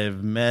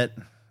 I've met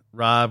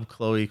Rob,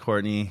 Khloe,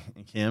 Courtney,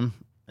 and Kim,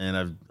 and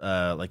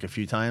I've like a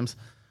few times.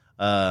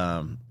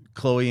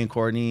 Khloe and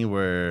Courtney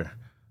were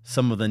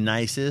some of the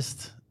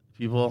nicest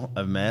people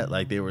I've met.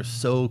 Like they were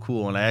so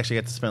cool, and I actually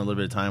got to spend a little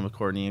bit of time with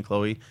Courtney and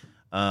Khloe,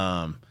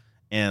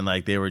 and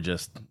like they were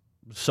just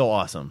so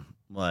awesome.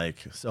 Like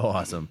so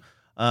awesome.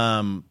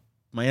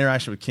 My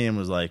interaction with Kim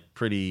was like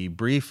pretty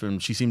brief,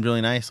 and she seemed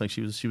really nice. Like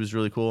she was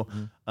really cool.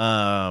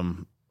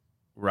 Mm-hmm.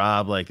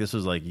 Rob, like this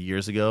was like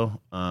years ago,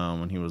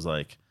 when he was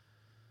like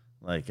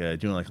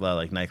doing like a lot of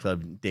like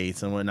nightclub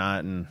dates and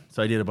whatnot, and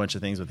so I did a bunch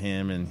of things with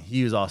him, and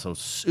he was also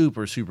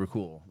super super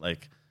cool.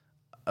 Like,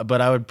 but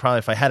I would probably,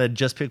 if I had to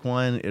just pick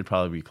one, it'd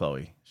probably be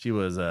Khloe. She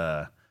was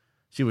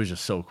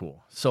just so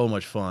cool, so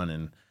much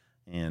fun,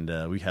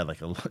 and we had like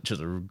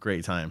just a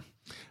great time.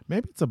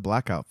 Maybe it's a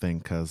blackout thing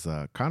because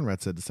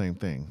Conrad said the same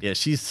thing. Yeah,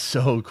 she's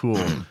so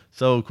cool,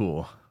 so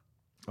cool.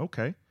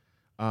 Okay.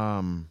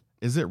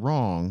 Is it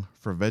wrong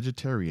for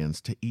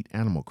vegetarians to eat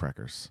animal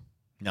crackers?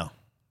 No.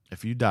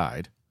 If you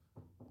died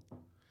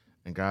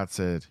and God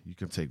said you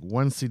can take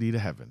one CD to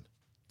heaven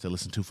to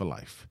listen to for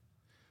life,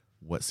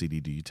 what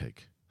CD do you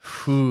take?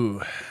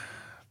 Pulp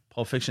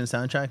Fiction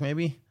soundtrack,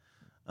 maybe.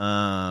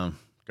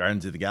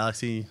 Guardians of the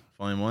Galaxy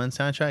Volume 1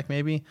 soundtrack,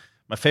 maybe.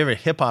 My favorite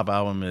hip hop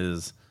album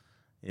is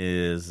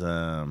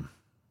Rakim,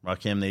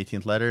 the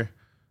 18th Letter.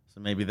 So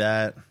maybe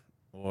that,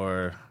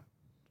 or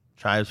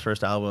Tribe's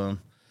first album.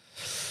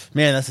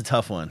 Man, that's a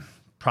tough one.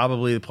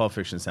 Probably the Pulp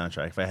Fiction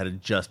soundtrack if I had to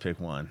just pick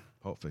one.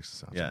 Pulp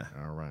Fiction soundtrack. Yeah.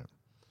 All right.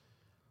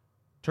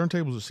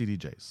 Turntables or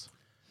CDJs?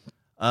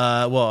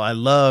 Well, I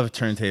love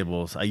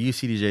turntables. I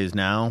use CDJs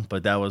now,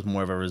 but that was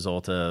more of a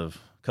result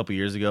of a couple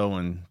years ago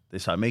when they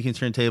stopped making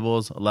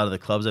turntables. A lot of the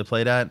clubs I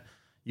played at,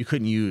 you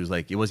couldn't use,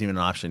 like, it wasn't even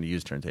an option to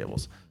use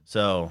turntables.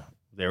 So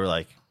they were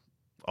like,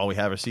 all we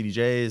have are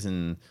CDJs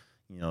and,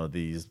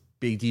 these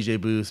big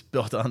DJ booths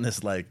built on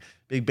this like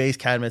big bass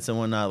cabinets and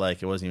whatnot.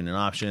 Like it wasn't even an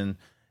option.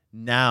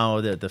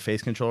 Now that the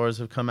Phase controllers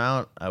have come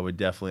out, I would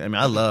definitely. I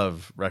mean, I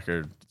love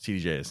record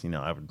CDJs.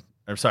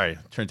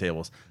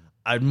 Turntables.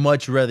 I'd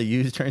much rather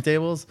use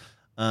turntables.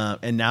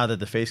 And now that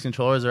the Phase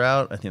controllers are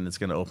out, I think that's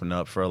going to open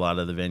up for a lot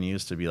of the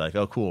venues to be like,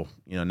 oh, cool.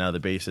 Now the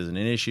bass isn't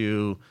an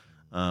issue,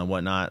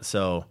 whatnot.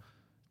 So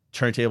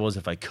turntables,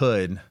 if I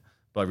could,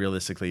 but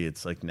realistically,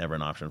 it's like never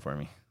an option for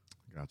me.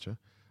 Gotcha.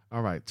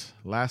 All right.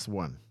 Last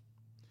one.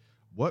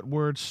 What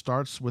word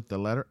starts with the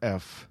letter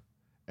F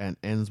and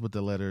ends with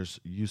the letters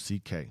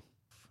UCK?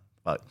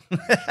 Fuck.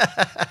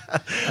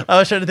 I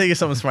was trying to think of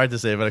something smart to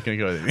say, but I couldn't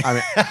go with it. I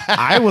mean,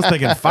 I was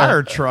thinking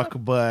fire truck,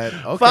 but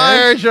okay.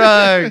 Fire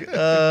truck.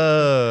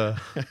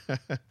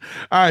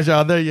 All right,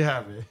 y'all. There you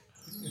have it.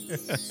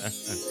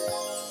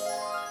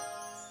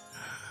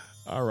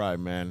 All right,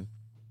 man.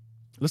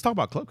 Let's talk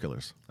about Club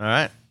Killers. All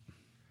right.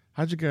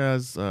 How'd you get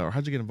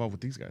involved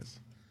with these guys?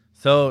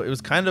 So it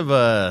was kind of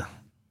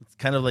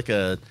like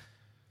a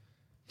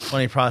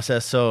funny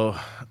process. So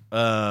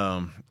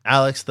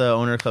Alex, the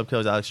owner of Club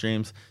Killers, Alex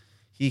Dreams,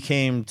 he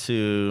came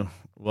to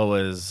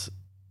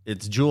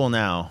it's Jewel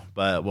now,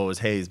 but what was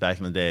Hayes back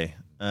in the day.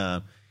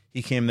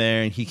 He came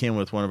there, and he came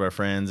with one of our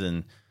friends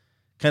and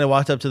kind of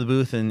walked up to the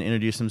booth and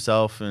introduced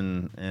himself,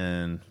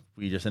 and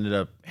we just ended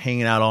up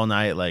hanging out all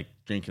night, like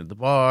drinking at the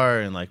bar,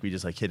 and like we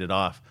just like hit it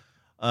off.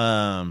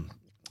 And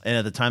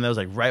at the time, that was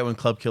like right when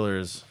Club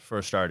Killers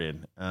first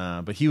started.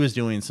 But he was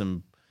doing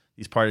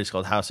these parties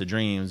called House of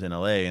Dreams in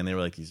LA, and they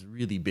were like these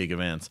really big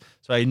events.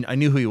 So I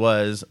knew who he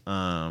was,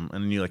 and I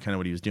knew like kind of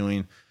what he was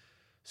doing.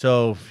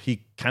 So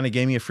he kind of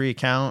gave me a free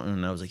account,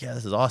 and I was like, yeah,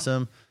 this is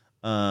awesome.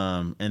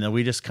 And then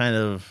we just kind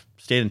of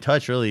stayed in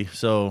touch, really.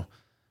 So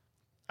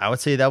I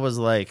would say that was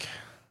like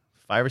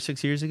 5 or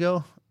 6 years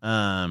ago.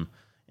 And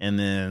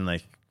then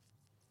like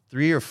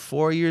 3 or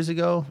 4 years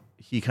ago,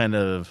 he kind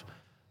of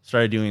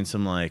started doing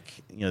some like,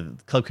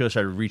 Club Killers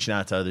started reaching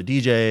out to other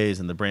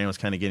DJs, and the brand was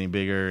kind of getting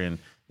bigger, and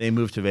they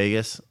moved to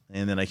Vegas.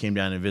 And then I came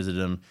down and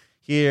visited him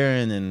here.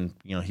 And then,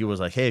 he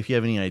was like, hey, if you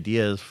have any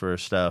ideas for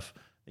stuff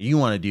that you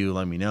want to do,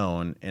 let me know.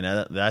 And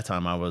at that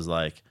time I was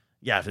like,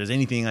 yeah, if there's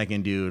anything I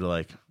can do to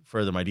like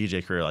further my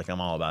DJ career, like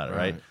I'm all about it.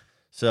 Right.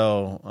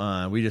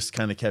 So we just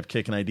kind of kept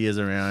kicking ideas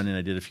around, and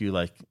I did a few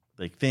like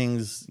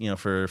things,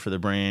 for the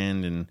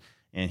brand,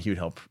 and he would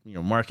help,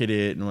 market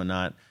it and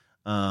whatnot.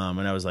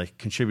 And I was like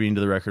contributing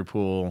to the record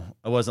pool.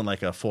 I wasn't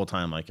like a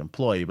full-time like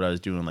employee, but I was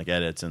doing like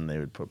edits, and they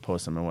would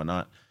post them and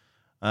whatnot.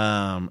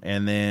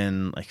 And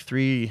then like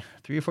 3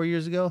 or 4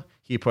 years ago,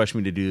 he approached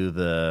me to do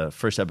the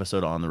first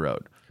episode On the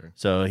Road. Okay.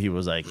 So he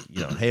was like,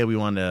 hey, we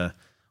want to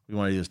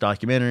do this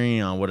documentary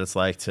on what it's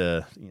like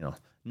to,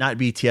 not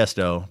be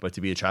Tiesto, but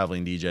to be a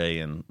traveling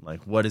DJ, and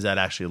like, what does that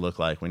actually look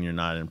like when you're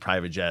not in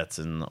private jets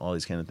and all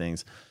these kind of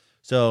things.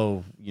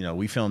 So,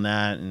 we filmed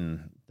that,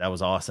 and that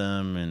was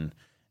awesome.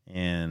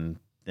 And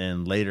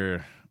then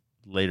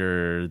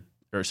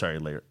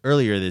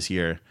earlier this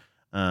year,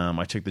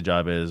 I took the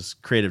job as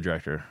creative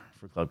director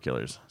for Club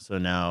Killers. So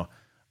now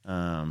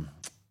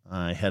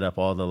I head up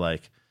all the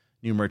like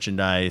new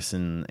merchandise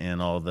and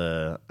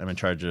I'm in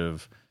charge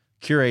of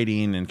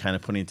curating and kind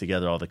of putting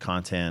together all the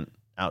content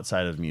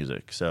outside of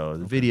music. So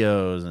the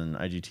videos and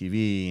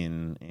IGTV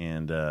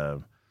and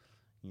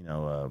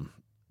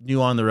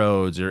new on the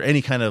roads or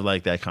any kind of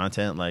like that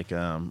content. Like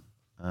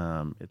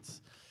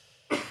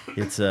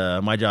it's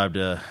my job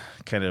to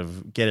kind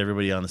of get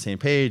everybody on the same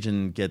page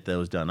and get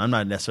those done. I'm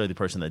not necessarily the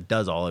person that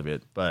does all of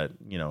it, but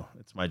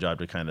it's my job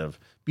to kind of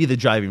be the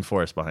driving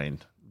force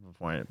behind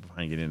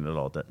getting it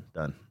all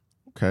done.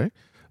 Okay,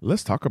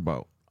 let's talk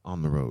about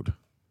On the Road.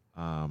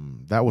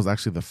 That was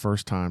actually the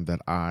first time that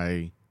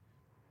I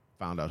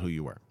found out who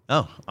you were.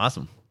 Oh,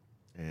 awesome.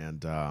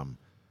 And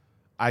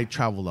I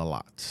traveled a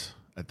lot.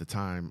 At the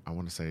time, I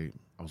want to say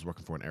I was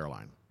working for an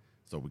airline,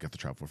 so we got to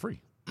travel for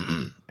free.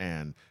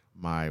 And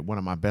one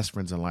of my best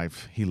friends in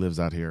life, he lives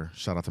out here.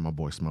 Shout out to my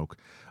boy Smoke.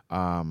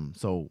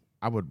 So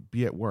I would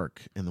be at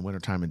work in the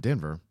wintertime in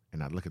Denver,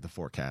 and I'd look at the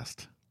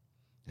forecast,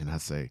 and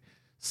I'd say,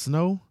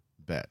 snow,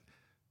 bet.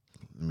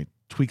 Let me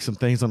tweak some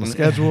things on the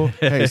schedule.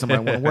 Hey,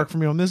 somebody want to work for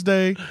me on this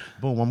day?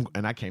 Boom.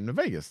 And I came to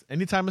Vegas.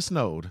 Anytime it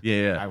snowed,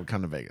 I would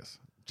come to Vegas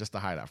just to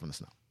hide out from the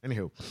snow.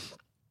 Anywho,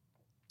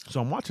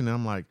 so I'm watching it.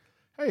 I'm like,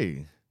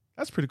 hey,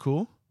 that's pretty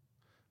cool.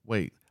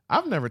 Wait,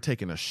 I've never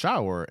taken a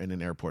shower in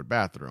an airport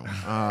bathroom.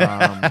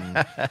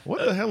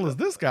 What the hell is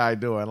this guy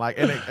doing? Like,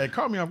 and it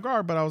caught me off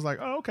guard, but I was like,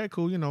 oh, okay,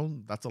 cool.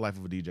 That's the life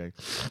of a DJ.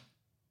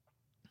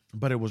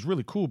 But it was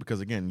really cool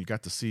because, again, you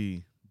got to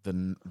see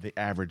the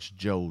average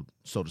Joe,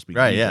 so to speak.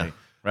 Right, DJ. yeah.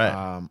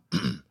 Right.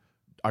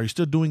 Are you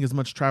still doing as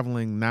much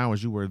traveling now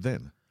as you were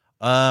then?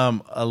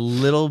 A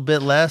little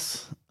bit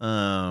less,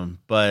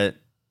 but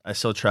I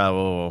still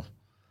travel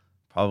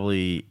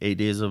probably 8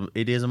 days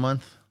a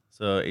month,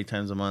 so 8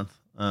 times a month.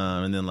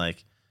 And then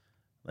like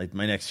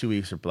my next 2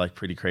 weeks are like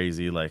pretty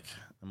crazy. Like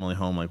I'm only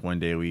home like 1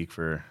 day a week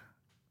for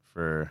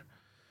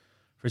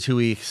 2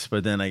 weeks,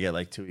 but then I get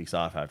like 2 weeks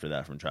off after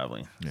that from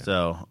traveling. Yeah.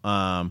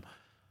 So,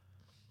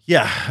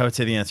 Yeah, I would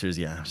say the answer is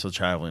yeah. I'm still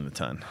traveling a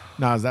ton.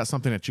 Now, is that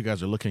something that you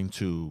guys are looking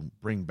to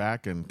bring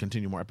back and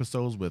continue more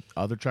episodes with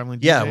other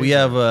traveling DJs? Yeah, we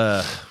have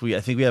I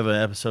think we have an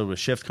episode with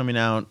Shift coming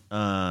out.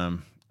 I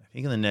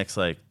think in the next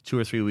like 2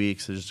 or 3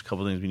 weeks. There's just a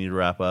couple things we need to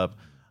wrap up,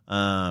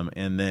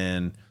 and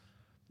then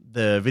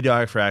the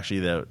videographer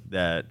actually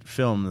that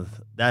filmed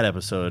that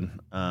episode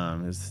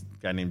is a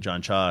guy named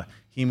John Cha.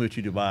 He moved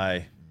to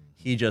Dubai.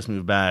 He just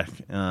moved back.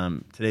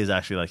 Today's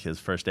actually like his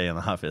first day in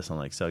the office. I'm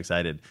like so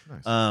excited.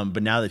 Nice.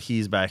 But now that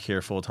he's back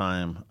here full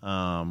time, we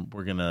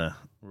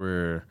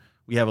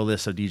have a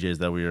list of DJs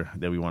that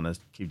we want to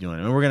keep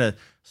doing, and we're gonna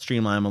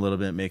streamline them a little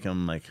bit, make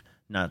them like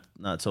not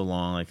so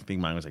long. Like I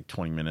think mine was like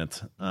 20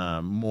 minutes,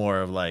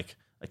 more of like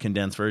a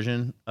condensed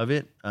version of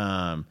it.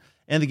 And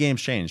the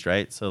game's changed,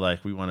 right? So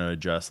like we want to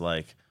adjust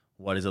like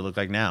what does it look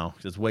like now?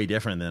 Because it's way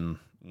different than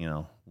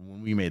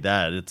when we made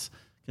that. It's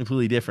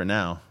completely different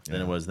now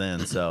than it was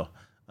then. So,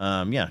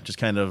 just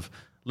kind of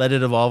let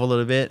it evolve a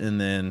little bit.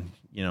 And then,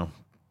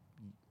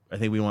 I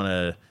think we want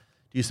to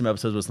do some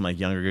episodes with some like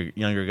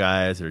younger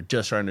guys that are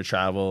just starting to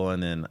travel.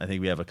 And then I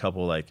think we have a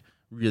couple like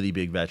really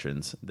big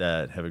veterans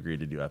that have agreed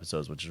to do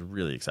episodes, which is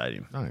really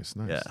exciting. Nice.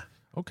 Yeah.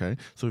 Okay.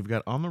 So we've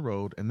got On the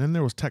Road, and then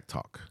there was Tech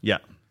Talk. Yeah.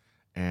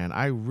 And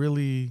I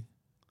really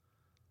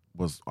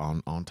was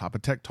on top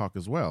of Tech Talk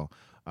as well.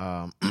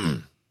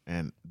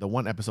 And the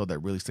one episode that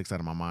really sticks out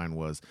of my mind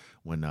was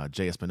when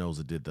Jay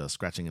Espinoza did the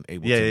scratching and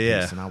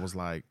Ableton piece, and I was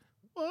like,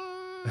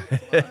 what?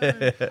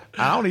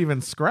 I don't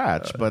even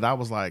scratch, but I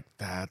was like,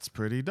 that's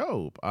pretty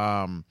dope.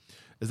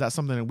 Is that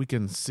something that we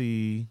can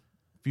see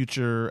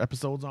future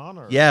episodes on?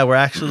 Or? Yeah, we're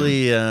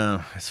actually,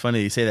 it's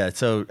funny you say that.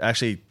 So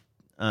actually,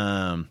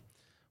 we're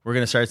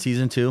going to start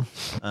season 2,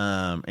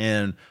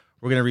 and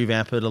we're going to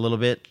revamp it a little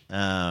bit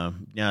now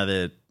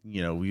that,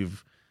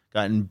 we've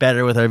gotten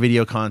better with our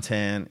video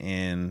content,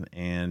 and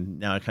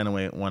now I kind of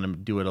want to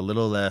do it a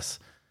little less.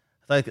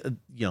 Like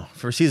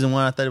for season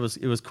 1, I thought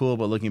it was cool,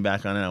 but looking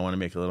back on it, I want to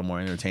make it a little more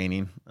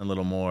entertaining, a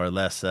little more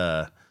less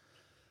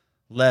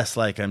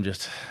like I'm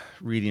just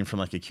reading from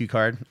like a cue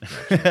card,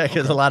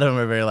 because a lot of them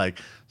are very like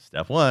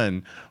step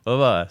 1, blah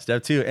blah,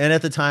 step 2, and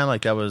at the time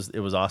like it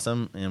was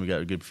awesome, and we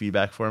got good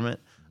feedback from it.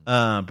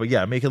 But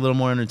yeah, make it a little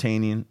more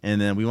entertaining,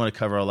 and then we want to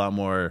cover a lot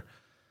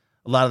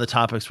of the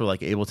topics were like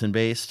Ableton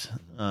based,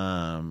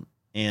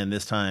 and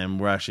this time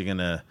we're actually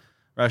gonna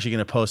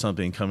post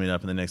something coming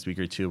up in the next week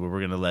or 2, where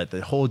we're gonna let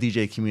the whole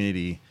DJ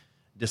community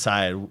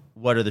decide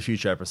what are the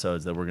future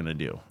episodes that we're gonna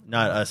do.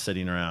 Not us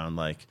sitting around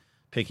like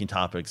picking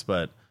topics,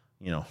 but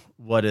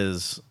what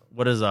does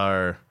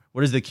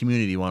the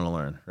community want to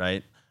learn,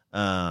 right?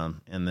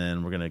 And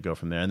then we're gonna go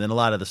from there. And then a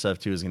lot of the stuff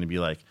too is gonna be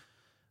like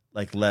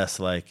less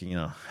like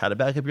how to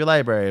back up your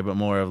library, but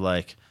more of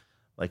like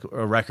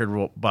a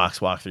record box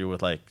walkthrough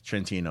with like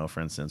Trentino, for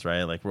instance,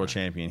 right? Like world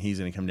champion, he's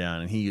going to come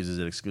down and he uses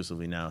it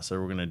exclusively now.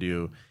 So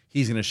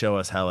he's going to show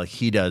us how like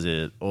he does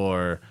it,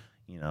 or,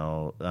 we get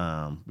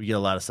a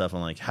lot of stuff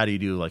on like, how do you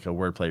do like a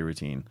wordplay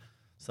routine,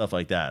 stuff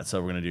like that.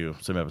 So we're going to do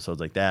some episodes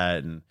like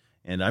that. And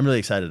I'm really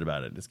excited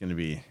about it. It's going to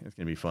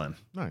be fun.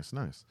 Nice.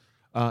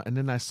 And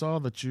then I saw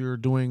that you're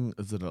doing,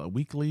 is it a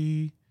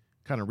weekly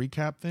kind of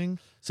recap thing?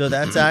 So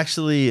that's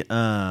actually,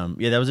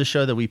 that was a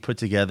show that we put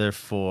together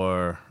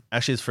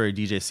actually it's for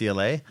DJ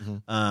CLA.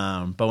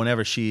 Mm-hmm. But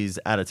whenever she's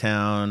out of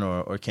town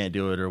or can't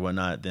do it or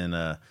whatnot, then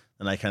I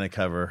kind of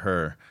cover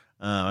her.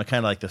 I kind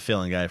of like the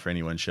fill-in guy for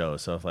any one show.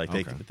 So if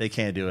if they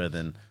can't do it,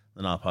 then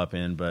I'll pop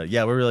in. But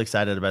yeah, we're really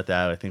excited about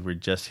that. I think we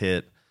just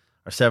hit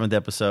our 7th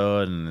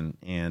episode,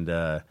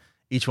 and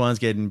each one's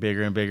getting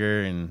bigger and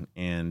bigger.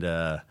 And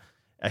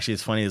actually,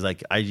 it's funny is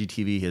like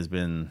IGTV has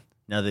been,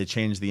 now they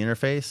changed the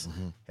interface,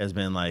 has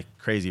been like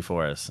crazy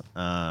for us.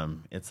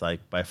 It's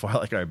like by far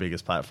like our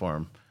biggest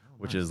platform,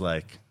 which is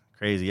like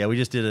crazy. Yeah, we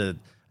just did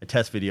a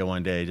test video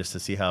one day just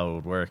to see how it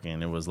would work,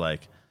 and it was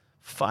like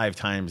 5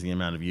 times the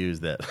amount of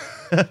views that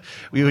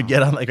we would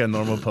get on like a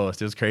normal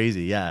post. It was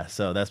crazy. Yeah,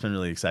 so that's been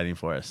really exciting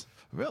for us.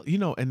 Well,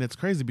 and it's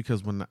crazy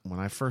because when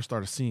I first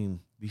started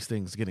seeing these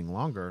things getting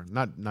longer,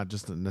 not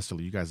just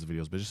necessarily you guys'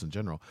 videos, but just in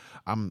general,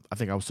 I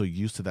think I was so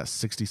used to that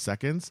 60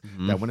 seconds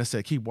that when it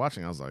said keep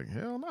watching, I was like,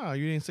 hell no,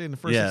 you didn't say it in the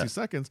first 60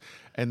 seconds.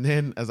 And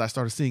then as I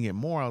started seeing it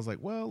more, I was like,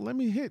 well, let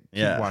me hit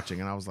keep watching.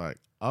 And I was like,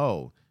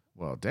 oh,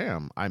 well,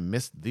 damn, I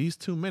missed these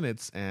 2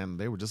 minutes and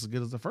they were just as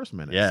good as the first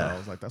minute. Yeah. So I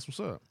was like, that's what's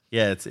up.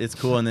 Yeah, it's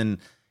cool. And then,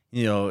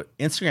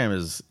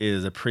 Instagram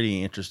is a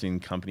pretty interesting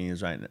company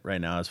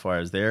right now, as far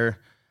as they're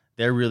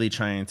really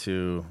trying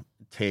to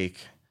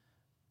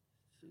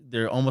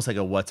they're almost like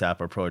a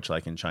WhatsApp approach,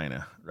 like in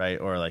China, right?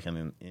 Or like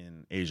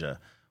in Asia,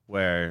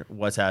 where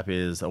WhatsApp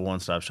is a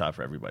one-stop shop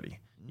for everybody.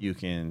 You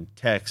can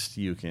text,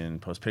 you can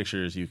post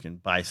pictures, you can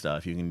buy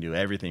stuff, you can do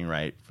everything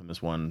right from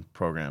this one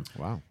program.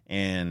 Wow.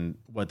 And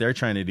what they're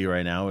trying to do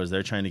right now is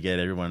they're trying to get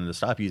everyone to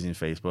stop using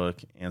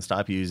Facebook and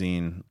stop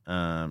using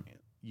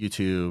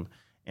YouTube,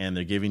 and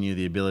they're giving you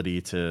the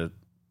ability to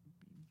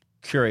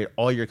curate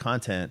all your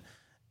content.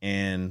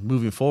 And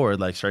moving forward,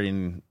 like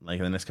starting like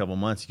in the next couple of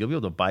months, you'll be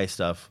able to buy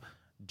stuff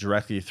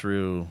directly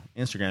through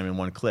Instagram in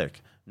one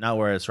click, not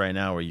where it's right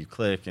now, where you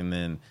click and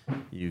then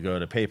you go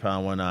to PayPal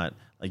and whatnot.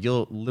 Like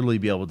you'll literally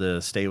be able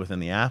to stay within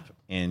the app,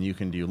 and you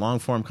can do long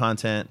form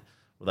content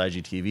with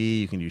IGTV.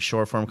 You can do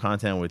short form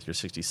content with your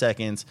 60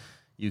 seconds.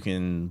 You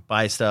can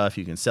buy stuff.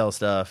 You can sell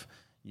stuff.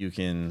 You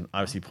can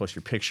obviously post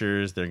your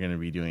pictures. They're going to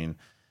be doing.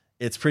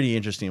 It's pretty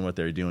interesting what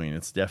they're doing.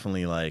 It's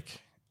definitely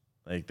like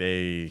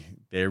they're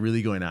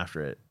really going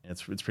after it.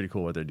 It's pretty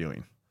cool what they're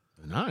doing.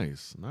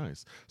 Nice.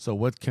 So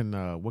what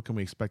can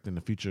we expect in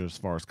the future as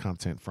far as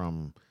content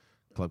from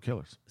Club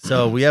Killers?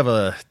 So we have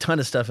a ton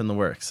of stuff in the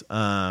works.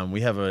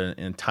 We have an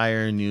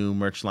entire new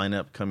merch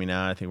lineup coming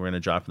out. I think we're going to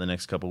drop in the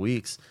next couple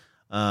weeks.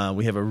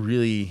 We have a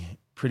really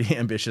pretty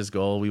ambitious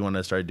goal. We want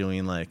to start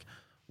doing like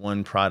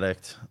one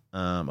product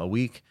a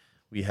week.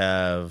 We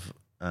have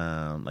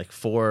like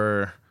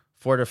four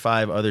to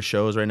five other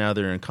shows right now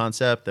that are in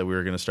concept that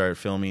we're going to start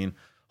filming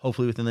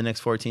hopefully within the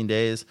next 14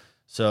 days.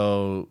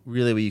 So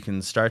really what you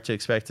can start to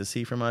expect to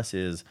see from us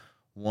is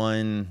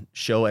one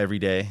show every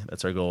day.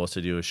 That's our goal, is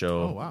to do a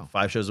show,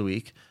 5 shows a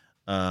week.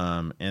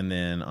 And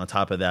then on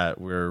top of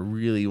that, we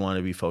really want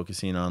to be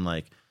focusing on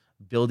like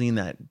building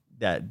that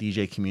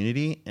DJ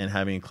community and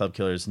having Club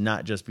Killers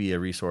not just be a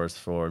resource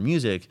for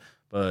music,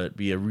 but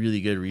be a really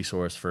good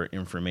resource for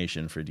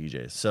information for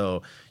DJs.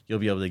 So you'll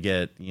be able to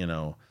get,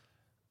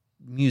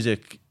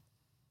 music,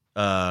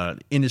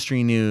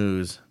 industry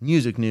news,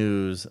 music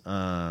news,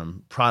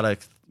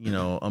 product,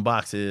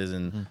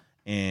 unboxes,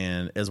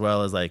 and as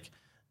well as like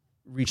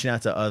reaching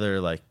out to other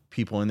like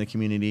people in the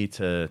community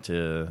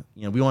to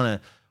we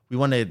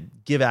want to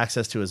give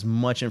access to as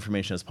much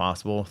information as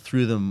possible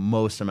through the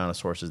most amount of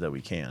sources that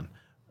we can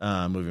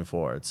moving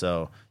forward.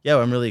 So yeah,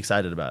 I'm really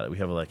excited about it. We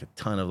have like a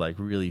ton of like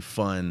really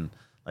fun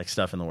like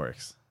stuff in the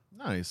works.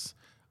 Nice.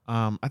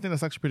 I think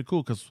that's actually pretty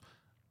cool because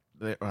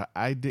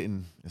I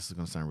didn't. This is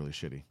gonna sound really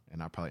shitty,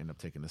 and I'll probably end up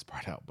taking this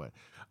part out. But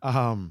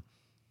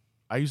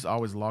I used to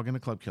always log into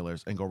Club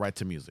Killers and go right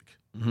to music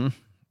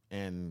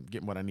and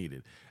get what I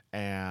needed.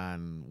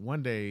 And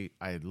one day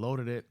I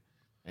loaded it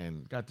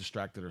and got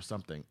distracted or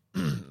something.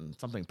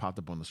 Something popped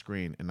up on the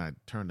screen, and I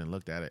turned and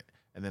looked at it.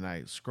 And then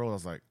I scrolled. I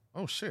was like,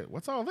 "Oh shit,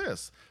 what's all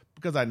this?"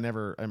 Because I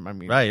never. I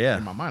mean, right? Yeah.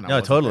 In my mind, no,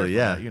 totally.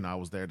 Yeah. I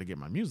was there to get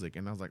my music,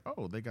 and I was like,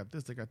 "Oh, they got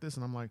this,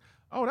 and I'm like,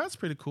 "Oh, that's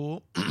pretty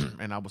cool."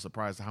 And I was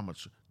surprised at how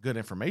much good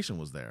information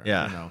was there.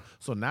 Yeah.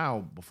 So now,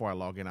 before I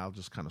log in, I'll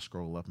just kind of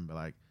scroll up and be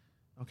like,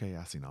 "Okay,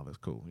 I seen all this.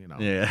 Cool."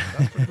 Yeah.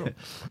 That's pretty cool.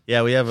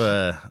 Yeah, we have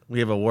a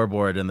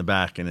warboard in the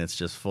back, and it's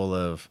just full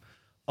of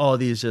all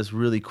these just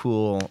really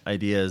cool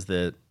ideas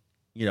that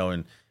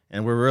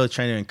and we're really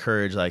trying to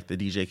encourage like the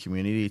DJ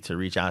community to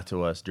reach out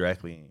to us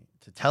directly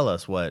to tell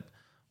us what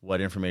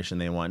information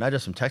they want, not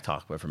just from Tech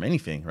Talk, but from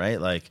anything, right?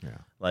 Like,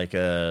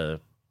 I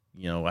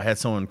had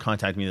someone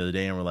contact me the other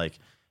day and were like,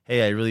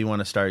 "Hey, I really want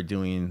to start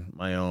doing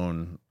my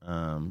own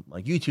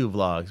like YouTube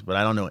vlogs, but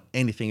I don't know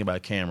anything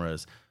about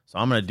cameras, so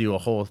I'm gonna do a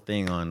whole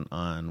thing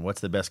on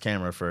what's the best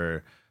camera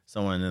for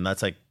someone," and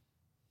that's like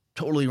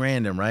totally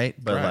random, right?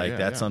 But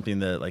that's something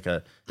that like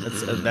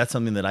that's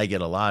something that I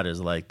get a lot is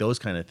like those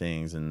kind of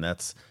things, and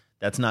that's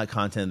not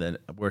content that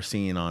we're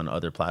seeing on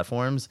other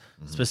platforms,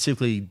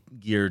 specifically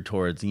geared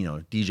towards,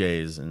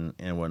 DJs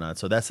and whatnot.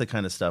 So that's the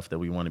kind of stuff that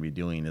we want to be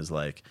doing is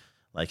like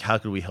how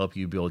could we help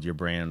you build your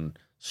brand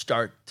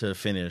start to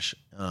finish,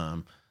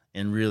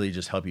 and really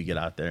just help you get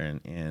out there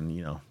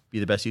and be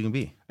the best you can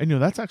be. And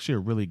that's actually a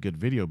really good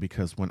video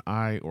because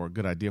or a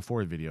good idea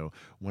for a video,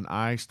 when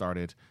I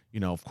started,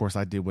 of course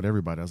I did what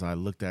everybody does. I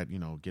looked at,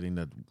 getting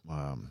the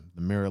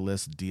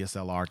mirrorless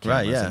DSLR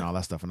cameras and all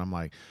that stuff. And I'm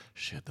like,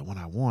 shit, the one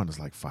I want is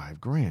like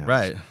 $5,000.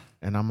 Right.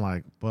 And I'm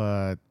like,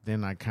 but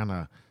then I kind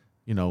of,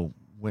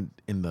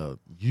 went in the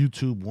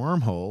YouTube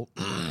wormhole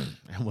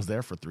and was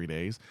there for 3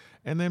 days.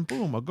 And then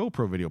boom, a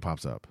GoPro video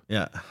pops up.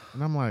 Yeah.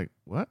 And I'm like,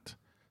 what?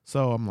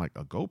 So I'm like,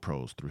 a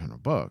GoPro's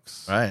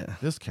 $300. Right.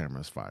 This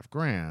camera's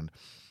 $5,000.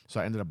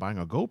 So I ended up buying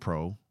a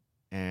GoPro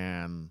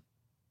and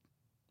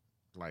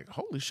like,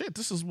 holy shit,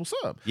 this is what's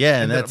up.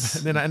 Yeah. And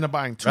then I ended up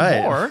buying 2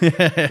 right. more.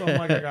 So I'm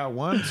like, I got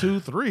 1, 2,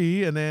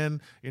 3. And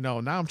then, now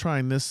I'm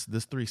trying this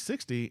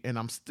 360 and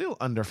I'm still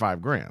under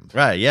 $5,000.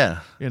 Right. Yeah.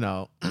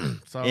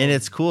 So, and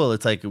it's cool.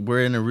 It's like,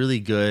 we're in a really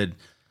good,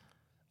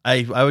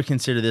 I would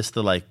consider this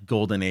the like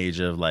golden age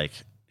of like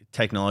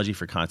technology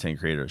for content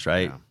creators,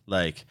 right? Yeah.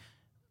 Like,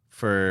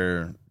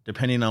 for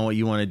depending on what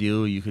you want to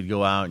do, you could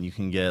go out and you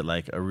can get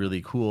like a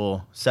really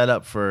cool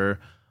setup for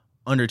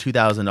under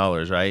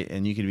 $2,000, right?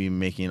 And you could be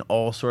making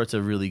all sorts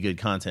of really good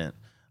content.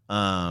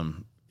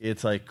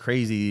 It's like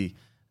crazy,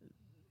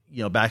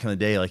 back in the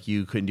day, like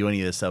you couldn't do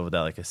any of this stuff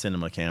without like a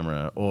cinema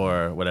camera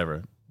or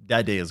whatever.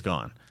 That day is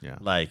gone. Yeah.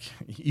 Like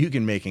you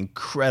can make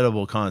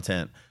incredible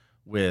content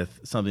with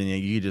something that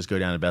you could just go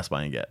down to Best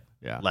Buy and get.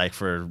 Yeah. Like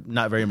for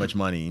not very much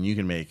money, and you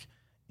can make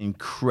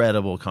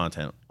incredible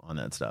content on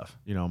that stuff.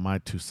 My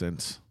 2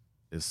 cents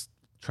is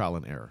trial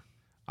and error.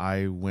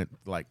 I went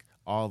like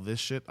all this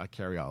shit. I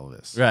carry all of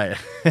this. Right.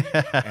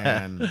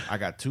 And I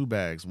got 2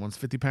 bags. One's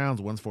 50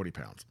 pounds. One's 40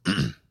 pounds.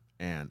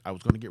 And I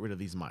was going to get rid of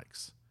these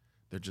mics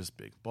they're just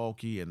big,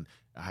 bulky, and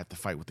I had to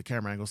fight with the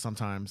camera angle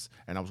sometimes.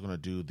 And I was going to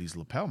do these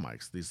lapel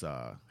mics, these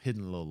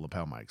hidden little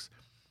lapel mics.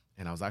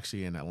 And I was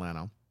actually in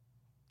Atlanta,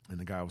 and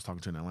the guy I was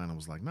talking to in Atlanta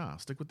was like, nah,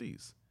 stick with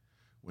these.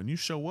 When you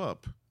show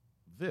up,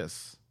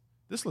 this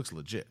looks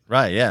legit.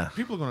 Right, yeah.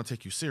 People are going to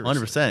take you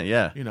seriously. 100%,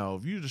 yeah. You know,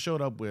 if you just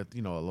showed up with,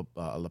 you know,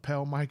 a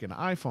lapel mic and an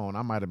iPhone,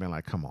 I might have been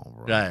like, come on,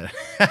 bro. Right.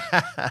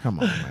 Come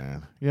on,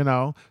 man. You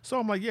know? So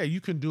I'm like, yeah, you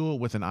can do it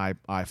with an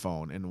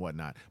iPhone and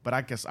whatnot. But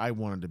I guess I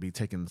wanted to be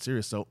taken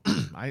serious. So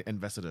I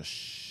invested a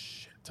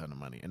shit ton of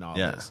money in all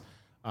this.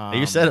 Hey,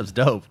 your setup's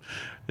dope.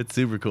 It's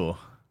super cool.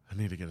 I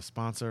need to get a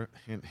sponsor.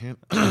 Hint, hint.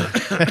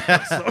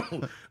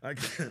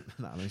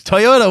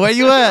 Toyota, where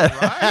you at?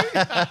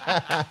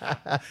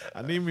 Right?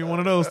 I need me one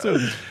of those too.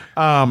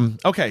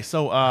 Okay,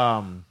 so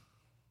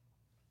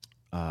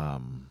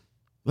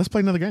let's play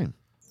another game.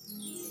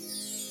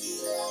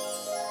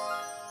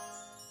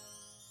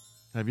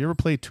 Have you ever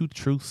played Two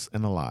Truths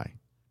and a Lie?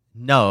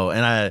 No,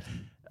 and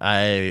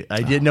I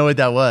didn't know what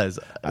that was.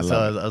 I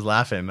was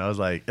laughing. I was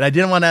like, and I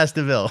didn't want to ask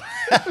DeVille.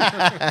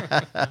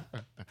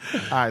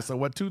 All right, so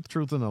what Two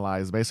Truths and a Lie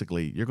is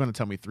basically, you're going to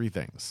tell me three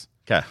things.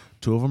 Okay.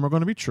 Two of them are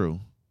going to be true.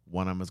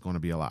 One of them is going to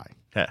be a lie.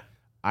 Okay.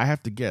 I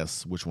have to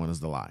guess which one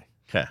is the lie.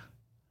 Okay.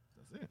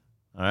 That's it.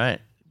 All right.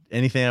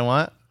 Anything I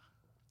want?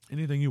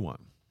 Anything you want.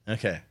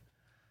 Okay.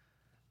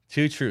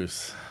 Two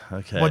truths.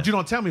 Okay. Well, you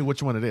don't tell me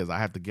which one it is. I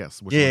have to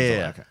guess which one Yeah, is yeah, the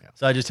yeah. lie. Okay, yeah.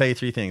 So I just tell you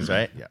three things,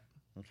 right? Yeah.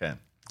 Okay.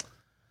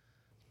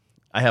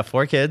 I have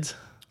 4 kids.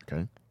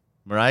 Okay.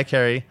 Mariah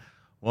Carey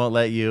won't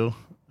let you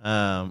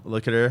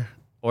look at her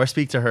or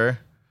speak to her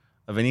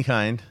of any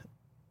kind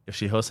if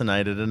she hosts a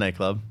night at a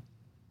nightclub.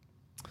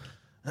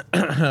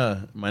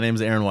 My name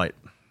is Aaron White.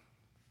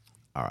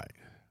 All right.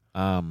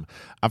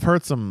 I've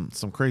heard some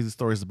crazy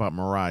stories about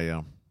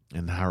Mariah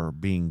and her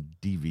being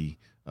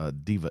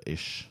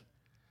diva-ish.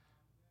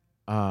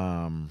 So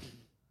I'm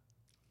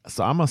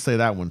gonna say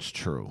that one's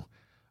true.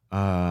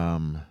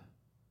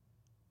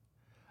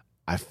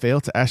 I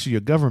failed to ask you your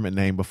government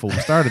name before we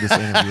started this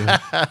interview,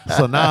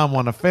 so now I'm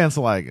on the fence.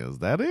 Like, is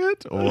that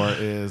it, or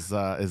is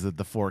it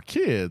the 4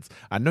 kids?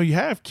 I know you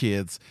have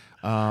kids,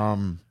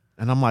 and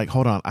I'm like,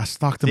 hold on, I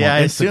stalked them on Instagram. I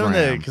assume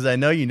that because I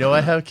know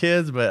I have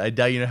kids, but I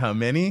doubt you know how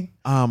many.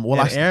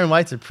 Aaron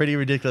White's a pretty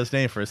ridiculous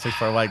name for a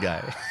 6'4" white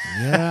guy.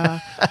 Yeah.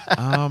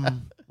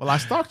 Well, I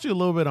stalked you a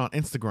little bit on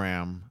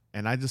Instagram,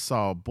 and I just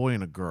saw a boy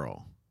and a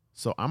girl.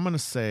 So I'm gonna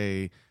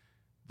say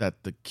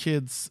that the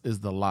kids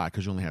is the lie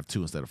because you only have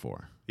 2 instead of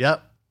 4.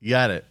 Yep, you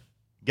got it.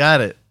 Got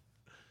it.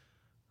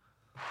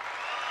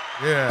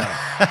 Yeah,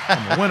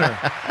 I'm a winner.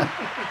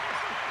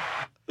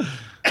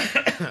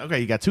 Okay,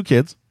 you got 2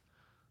 kids.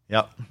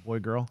 Yep. Boy,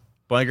 girl.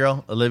 Boy,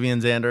 girl, Olivia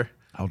and Xander.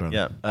 How old are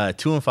they? Yeah,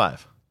 2 and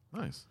 5.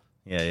 Nice.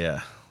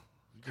 Yeah.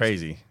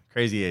 Crazy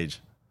age.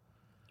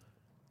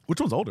 Which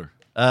one's older?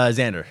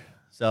 Xander.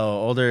 So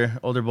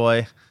older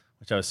boy,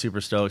 which I was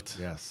super stoked.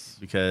 Yes.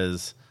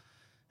 Because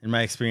in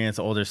my experience,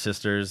 older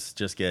sisters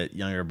just get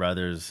younger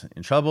brothers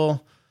in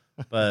trouble,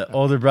 but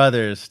older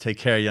brothers take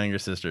care of younger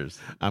sisters.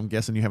 I'm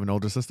guessing you have an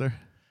older sister?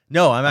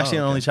 No, I'm actually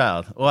an okay. only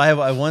child. Well, I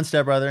have one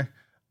stepbrother,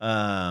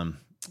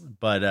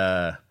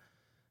 but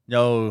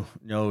no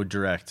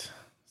direct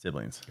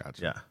siblings.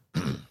 Gotcha.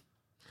 Yeah.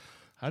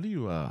 How do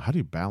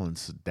you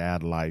balance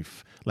dad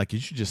life? Like you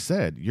just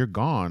said, you're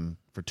gone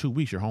for 2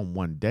 weeks. You're home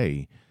one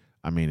day.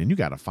 I mean, and you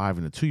got a 5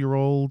 and a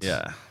 2-year-old.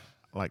 Yeah.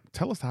 Like,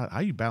 tell us how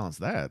you balance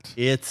that.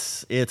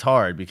 It's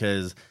hard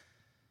because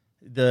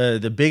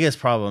the biggest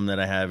problem that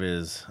I have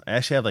is I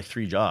actually have like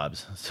 3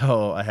 jobs.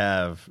 So I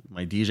have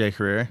my DJ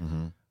career,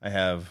 I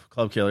have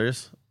Club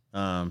Killers. So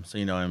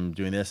I'm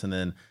doing this, and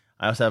then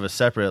I also have a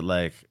separate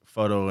like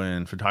photo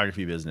and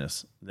photography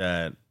business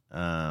that.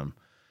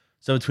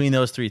 So between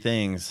those 3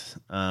 things,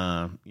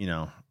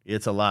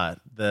 it's a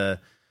lot. The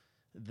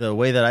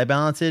way that I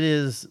balance it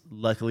is,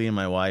 luckily,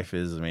 my wife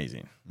is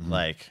amazing.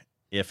 Like,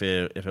 if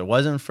it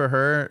wasn't for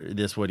her,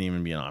 this wouldn't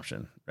even be an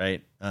option,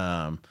 right?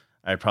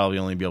 I'd probably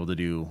only be able to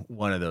do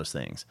one of those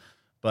things.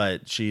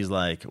 But she's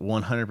like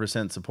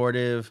 100%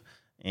 supportive,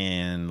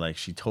 and like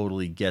she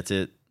totally gets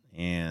it.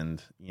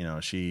 And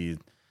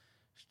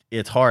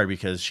it's hard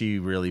because she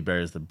really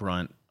bears the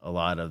brunt a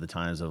lot of the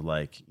times of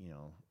like,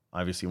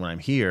 obviously when I'm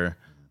here,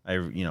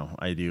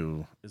 I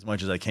do as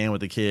much as I can with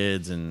the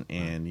kids, and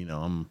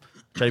I'm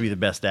try to be the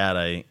best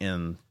dad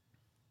and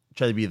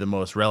try to be the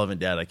most relevant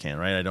dad I can,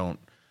 right?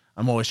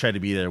 I'm always trying to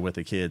be there with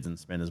the kids and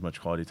spend as much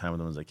quality time with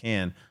them as I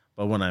can.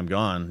 But when I'm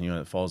gone,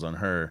 it falls on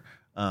her.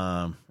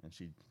 And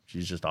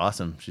she's just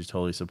awesome. She's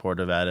totally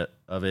supportive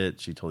of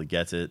it. She totally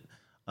gets it.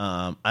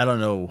 I don't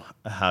know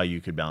how you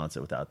could balance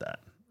it without that.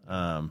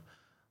 I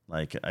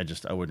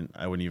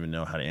wouldn't even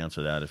know how to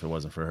answer that if it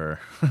wasn't for her.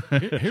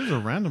 Here's a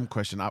random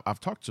question. I've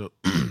talked to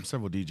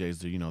several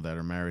DJs that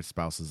are married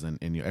spouses, and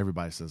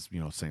everybody says,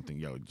 same thing.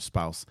 Your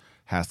spouse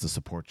has to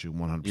support you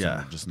 100%.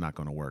 Yeah. Just not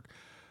going to work.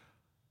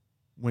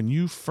 When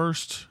you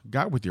first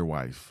got with your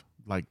wife,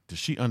 like, does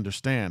she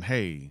understand,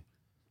 hey,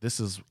 this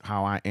is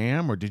how I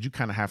am? Or did you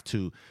kind of have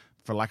to,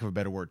 for lack of a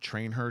better word,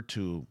 train her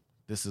to,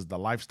 this is the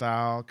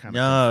lifestyle kind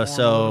No, of?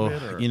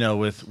 so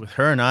with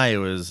her and I, it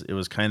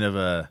was kind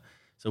of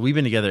so we've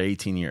been together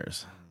 18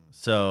 years.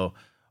 So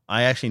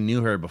I actually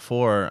knew her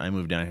before I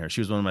moved down here.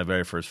 She was one of my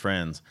very first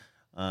friends.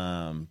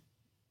 So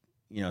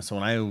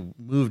when I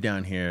moved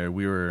down here,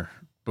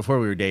 before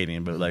we were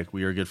dating, but like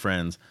we were good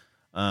friends.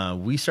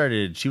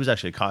 She was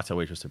actually a cocktail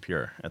waitress at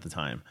Pure at the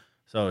time.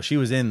 So she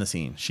was in the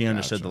scene. She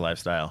understood the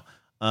lifestyle.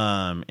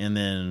 And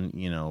then,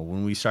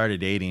 when we started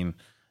dating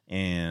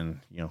and,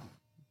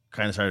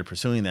 kind of started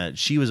pursuing that,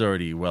 she was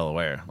already well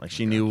aware. Like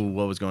she knew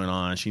what was going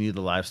on. She knew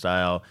the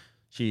lifestyle.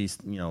 She's,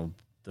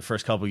 the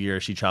first couple of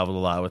years she traveled a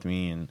lot with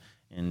me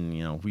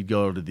and we'd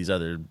go to these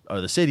other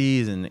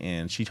cities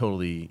and she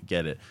totally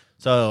get it.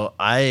 So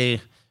I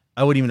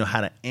wouldn't even know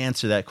how to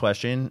answer that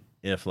question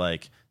if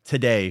like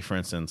today, for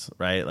instance,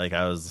 right? Like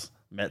I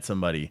met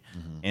somebody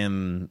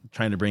and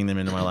trying to bring them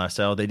into my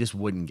lifestyle, they just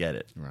wouldn't get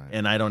it. Right.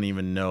 And I don't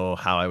even know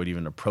how I would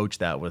even approach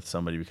that with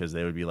somebody because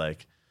they would be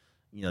like,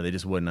 they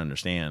just wouldn't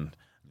understand.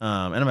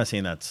 And I'm not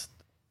saying that's,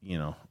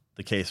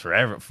 the case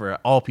for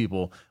all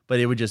people, but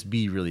it would just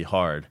be really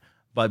hard.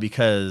 But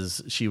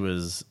because she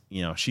was,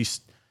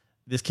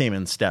 this came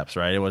in steps,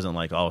 right? It wasn't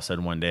like all of a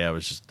sudden one day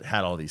I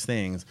had all these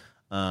things.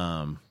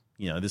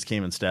 This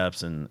came in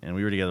steps and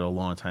we were together a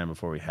long time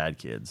before we had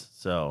kids.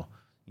 So,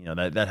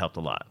 that helped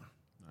a lot.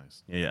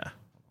 Nice. Yeah.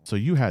 So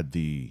you had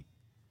the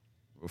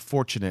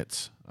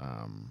fortunate,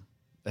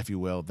 if you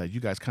will, that you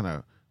guys kind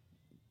of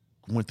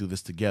went through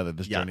this together,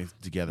 journey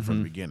together from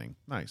the beginning.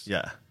 Nice.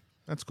 Yeah.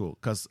 That's cool.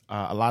 Because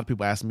a lot of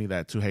people ask me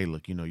that too. Hey,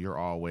 look, you're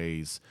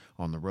always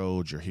on the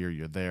road. You're here,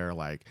 you're there.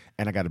 Like,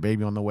 and I got a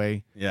baby on the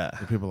way. Yeah.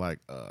 And people are like,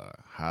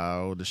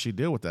 how does she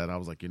deal with that? And I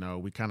was like,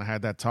 we kind of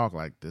had that talk.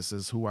 Like, this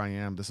is who I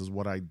am. This is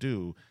what I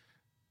do.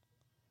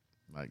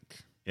 Like,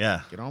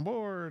 yeah, get on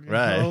board.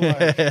 Right.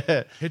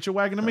 Like, hit your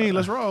wagon to me.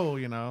 Let's roll,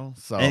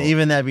 So, and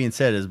even that being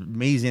said, as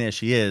amazing as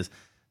she is,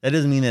 that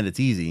doesn't mean that it's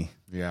easy.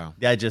 Yeah.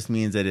 That just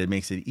means that it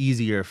makes it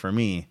easier for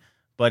me.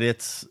 But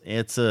it's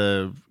there's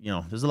a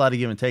lot of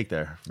give and take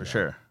there for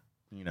sure.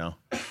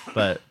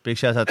 But big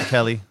shout out to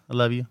Kelly. I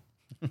love you.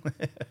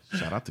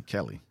 Shout out to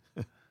Kelly.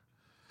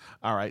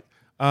 All right.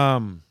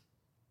 So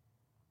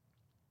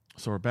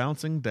we're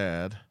balancing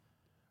dad.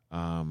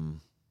 But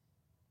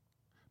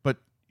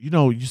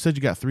you said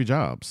you got 3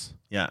 jobs.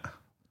 Yeah.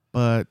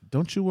 But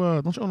don't you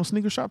own a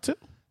sneaker shop too?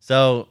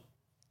 So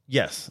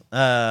yes.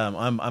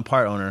 I'm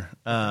part owner.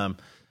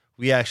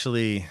 We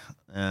actually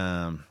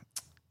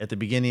at the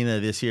beginning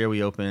of this year,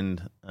 we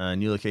opened a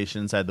new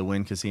location inside the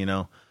Wynn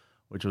Casino,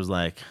 which was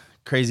like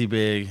crazy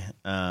big.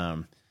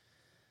 At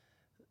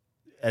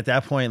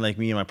that point, like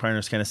me and my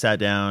partners kind of sat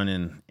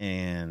down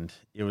and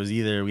it was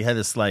either we had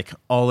this like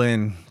all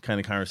in kind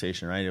of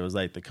conversation, right? It was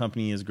like the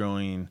company is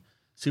growing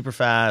super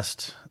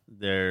fast.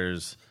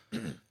 There's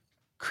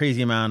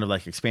crazy amount of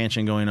like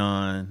expansion going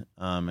on.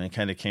 And it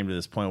kind of came to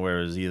this point where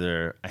it was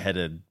either I had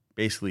to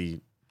basically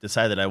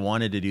decide that I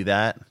wanted to do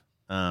that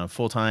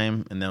full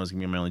time, and that was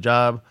gonna be my only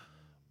job,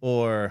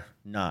 or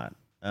not.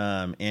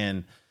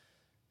 And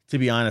to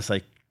be honest,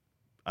 like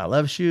I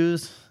love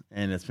shoes,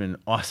 and it's been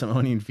awesome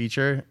owning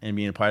Feature and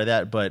being a part of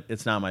that, but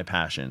it's not my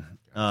passion.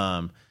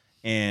 And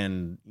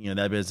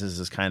that business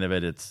is kind of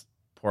at it's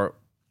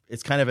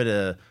kind of at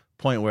a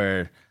point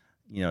where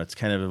it's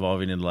kind of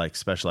evolving into like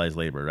specialized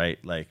labor, right?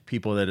 Like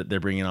people that they're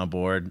bringing on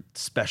board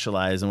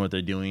specialize in what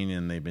they're doing,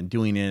 and they've been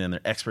doing it, and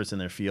they're experts in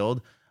their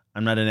field.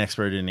 I'm not an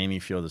expert in any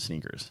field of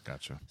sneakers.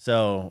 Gotcha.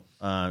 So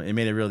it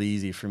made it really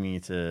easy for me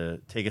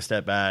to take a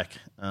step back.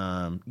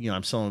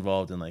 I'm still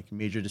involved in like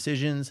major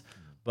decisions,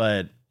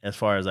 but as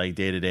far as like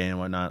day to day and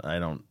whatnot, I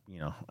don't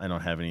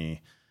have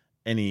any.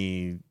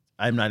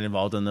 I'm not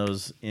involved in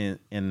those,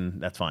 and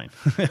that's fine.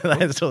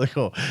 That's totally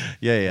cool.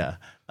 Yeah.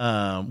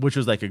 Which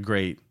was like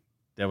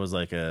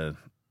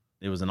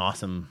it was an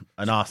awesome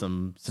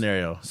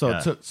scenario. So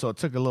yeah. it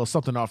took a little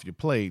something off your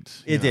plate.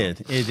 It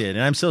did,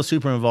 and I'm still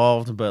super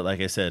involved. But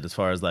like I said, as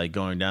far as like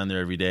going down there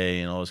every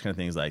day and all those kind of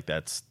things, like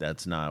that's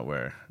not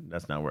where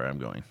I'm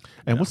going.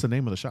 And what's the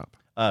name of the shop?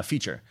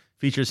 Feature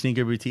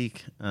Sneaker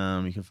Boutique.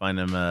 You can find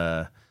them.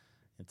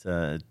 It's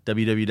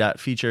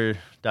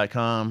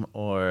www.feature.com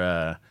or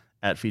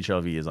at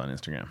FeatureLV is on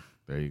Instagram.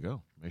 There you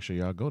go. Make sure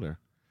y'all go there.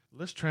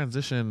 Let's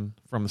transition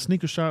from the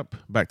sneaker shop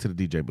back to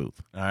the DJ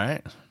booth. All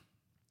right.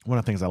 One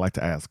of the things I like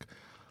to ask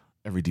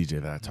every DJ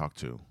that I talk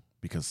to,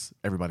 because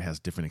everybody has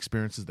different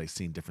experiences, they've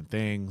seen different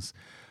things,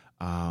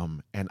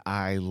 and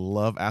I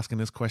love asking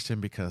this question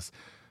because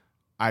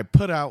I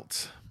put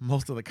out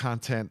most of the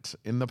content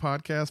in the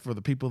podcast for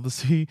the people to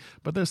see,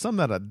 but there's some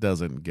that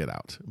doesn't get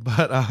out.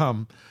 But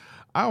I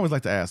always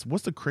like to ask,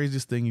 what's the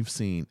craziest thing you've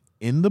seen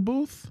in the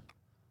booth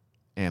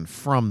and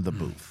from the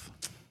booth?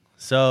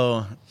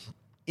 So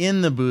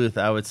in the booth,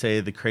 I would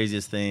say the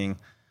craziest thing.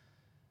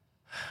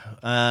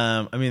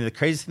 One of the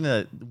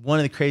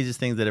craziest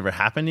things that ever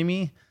happened to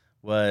me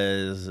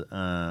was,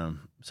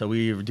 so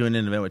we were doing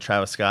an event with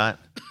Travis Scott,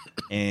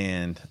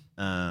 and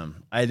I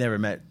had never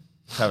met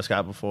Travis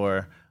Scott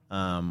before.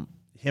 Him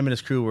and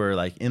his crew were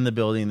like in the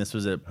building. This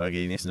was at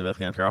Huggy Nation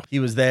of Apparel. He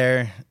was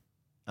there.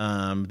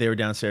 They were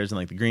downstairs in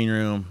like the green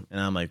room, and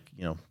I'm like,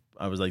 you know,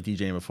 I was like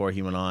DJing before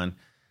he went on,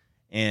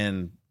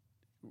 and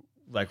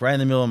like right in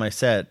the middle of my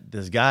set,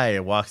 this guy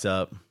walks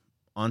up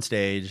on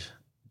stage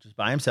just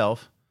by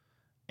himself,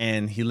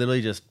 and he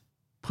literally just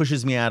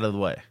pushes me out of the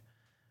way.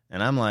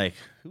 And I'm like,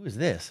 who is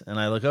this? And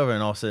I look over,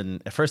 and all of a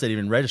sudden, at first I didn't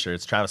even register.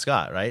 It's Travis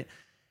Scott, right?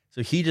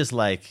 So he just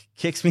like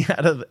kicks me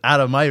out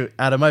of my booth.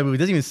 He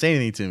doesn't even say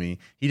anything to me.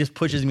 He just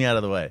pushes me out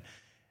of the way,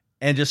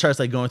 and just starts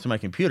like going through my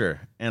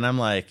computer. And I'm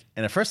like,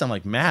 and at first I'm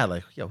like mad,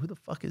 like, yo, who the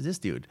fuck is this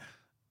dude?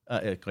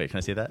 Wait, can I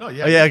say that? Oh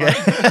yeah. Oh yeah,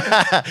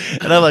 okay.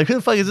 And I'm like, who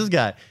the fuck is this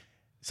guy?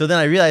 So then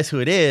I realize who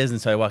it is, and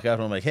so I walk up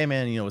and I'm like, hey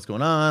man, you know what's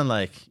going on?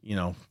 Like, you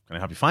know, can I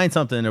help you find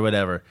something or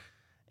whatever?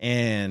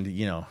 And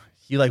you know,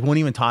 he like won't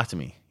even talk to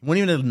me. He won't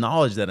even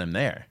acknowledge that I'm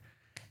there.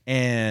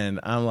 And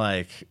I'm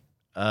like,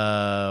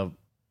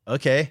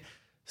 okay.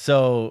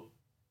 So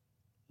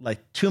like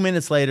 2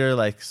 minutes later,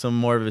 like some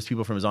more of his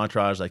people from his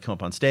entourage like come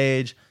up on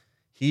stage.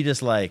 He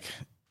just like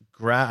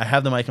I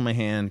have the mic in my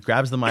hand,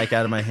 grabs the mic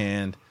out of my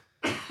hand,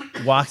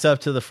 walks up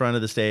to the front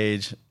of the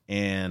stage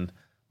and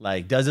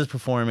like does his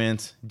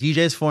performance,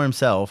 DJs for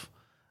himself,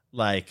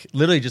 like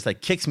literally just like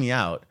kicks me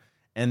out.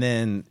 And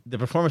then the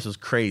performance was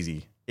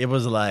crazy. It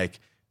was like,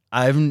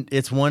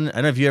 it's one, I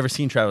don't know if you've ever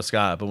seen Travis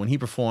Scott, but when he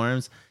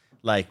performs,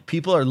 like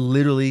people are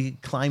literally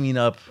climbing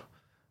up,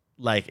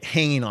 like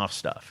hanging off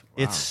stuff.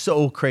 Wow. It's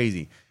so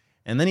crazy.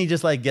 And then he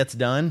just like gets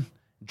done,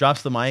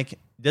 drops the mic,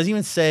 doesn't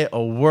even say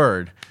a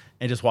word,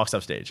 and just walks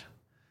off stage.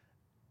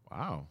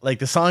 Wow. Like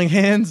the song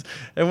ends,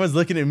 everyone's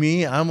looking at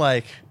me. I'm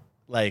like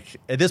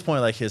at this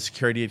point, like his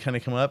security had kind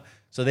of come up.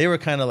 So they were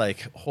kind of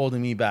like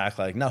holding me back,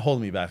 like not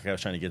holding me back, like I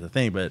was trying to get the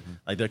thing, but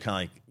like they're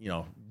kind of like, you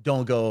know,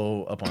 don't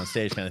go up on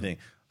stage kind of thing.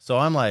 So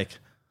I'm like,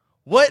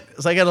 what?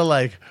 So I got to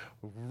like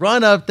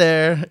run up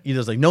there.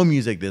 There's like no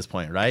music at this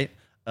point, right?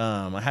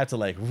 I had to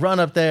like run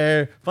up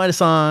there, find a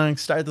song,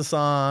 start the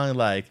song.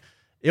 Like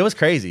it was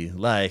crazy.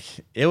 Like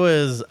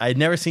I'd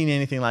never seen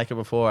anything like it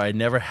before. I'd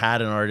never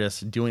had an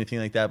artist do anything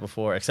like that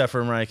before, except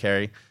for Mariah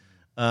Carey,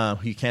 who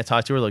you can't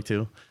talk to or look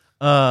to.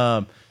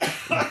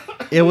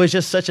 It was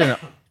just such a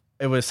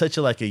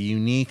like a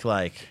unique,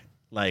 like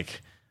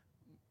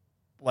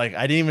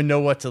I didn't even know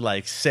what to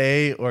like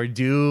say or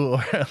do,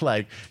 or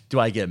like, do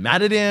I get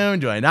mad at him?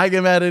 Do I not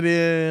get mad at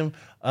him?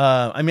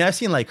 I mean, I've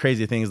seen like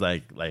crazy things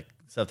like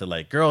stuff that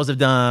like girls have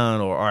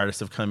done or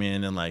artists have come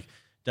in and like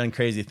done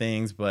crazy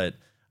things, but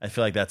I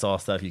feel like that's all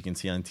stuff you can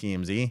see on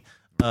TMZ.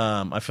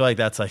 I feel like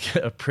that's like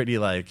a pretty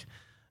like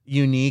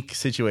unique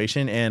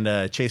situation,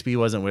 and Chase B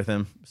wasn't with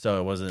him, so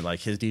it wasn't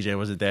like his DJ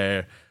wasn't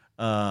there.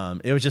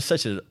 It was just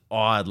such an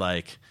odd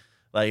like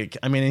I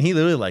mean, and he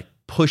literally like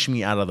pushed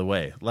me out of the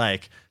way,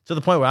 like to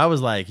the point where I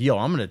was like, yo,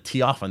 I'm gonna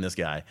tee off on this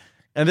guy,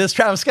 and this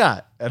Travis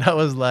Scott, and I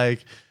was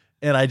like,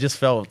 and I just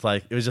felt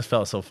like it just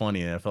felt so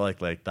funny, and I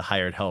felt like the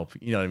hired help,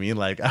 you know what I mean?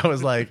 Like I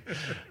was like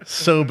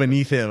so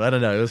beneath him. I don't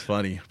know, it was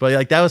funny, but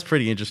like that was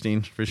pretty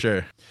interesting for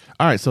sure.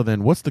 All right, so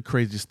then what's the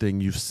craziest thing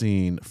you've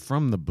seen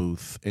from the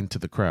booth into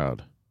the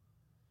crowd?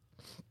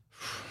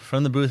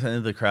 From the booth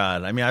into the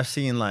crowd, I mean, I've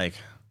seen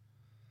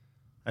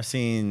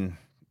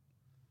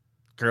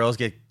girls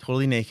get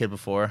totally naked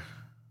before,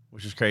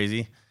 which is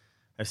crazy.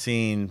 I've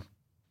seen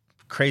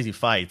crazy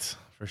fights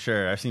for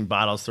sure. I've seen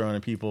bottles thrown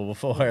at people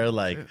before.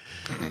 Like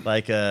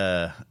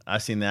I've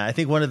seen that. I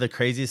think one of the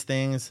craziest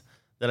things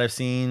that I've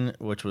seen,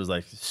 which was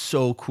like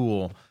so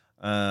cool.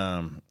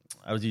 I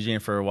was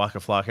DJing for Waka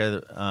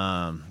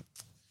Flocka,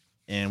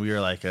 and we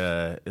were like,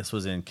 this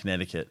was in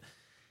Connecticut,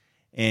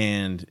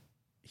 and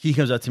he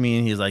comes up to me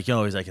and he's like,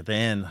 he's like, at the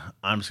end,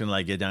 I'm just gonna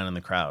like get down in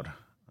the crowd,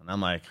 and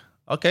I'm like,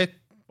 okay,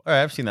 all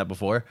right, I've seen that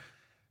before.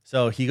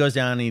 So he goes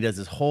down and he does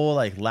this whole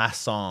like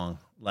last song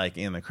like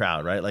in the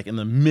crowd, right? Like in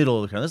the middle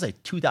of the crowd. There's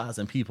like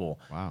 2,000 people.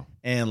 Wow.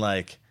 And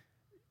like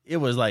it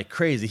was like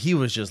crazy. He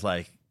was just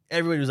like,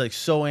 everybody was like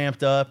so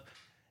amped up.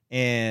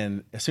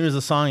 And as soon as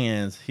the song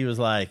ends, he was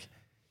like,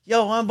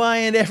 yo, I'm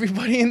buying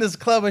everybody in this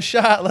club a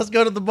shot. Let's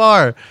go to the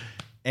bar.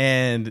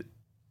 And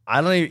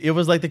it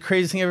was like the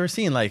craziest thing I've ever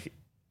seen. Like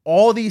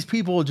all these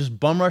people just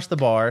bum rushed the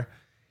bar.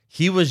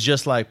 He was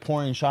just like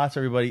pouring shots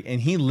at everybody.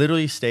 And he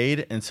literally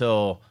stayed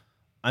until,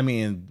 I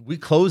mean, we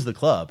closed the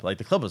club. Like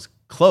the club was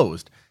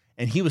closed.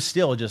 And he was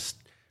still just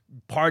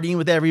partying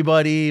with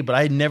everybody. But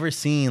I had never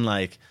seen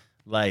like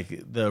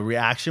the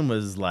reaction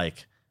was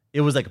like,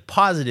 it was like a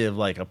positive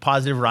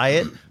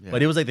riot. Yeah.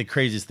 But it was like the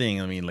craziest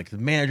thing. I mean, like the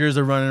managers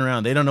are running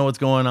around. They don't know what's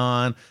going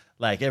on.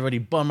 Like everybody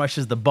bum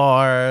rushes the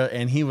bar.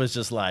 And he was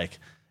just like,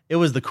 it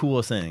was the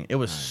coolest thing. It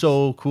was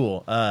so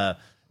cool.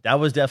 That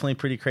was definitely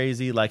pretty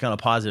crazy, like on a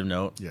positive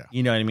note. Yeah.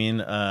 You know what I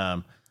mean?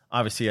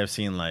 Obviously, I've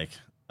seen like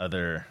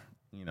other,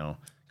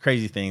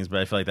 crazy things, but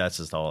I feel like that's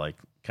just all like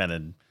kind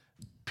of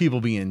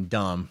people being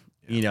dumb.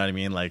 Yeah. You know what I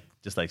mean? Like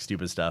just like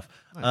stupid stuff.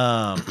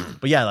 Nice.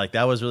 But yeah, like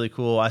that was really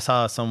cool. I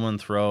saw someone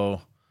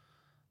throw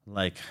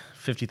like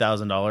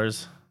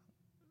 $50,000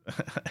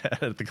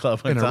 at the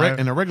club in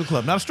a regular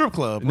club, not a strip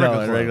club.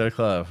 No, in a regular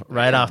club,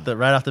 right off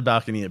the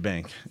balcony at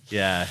Bank.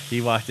 Yeah,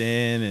 he walked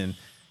in and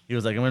he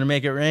was like, "I'm gonna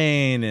make it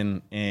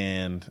rain,"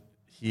 and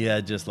he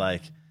had just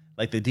like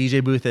like the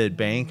DJ booth at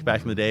Bank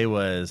back in the day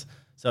was,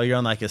 so you're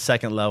on like a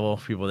second level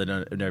for people that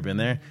have never been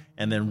there.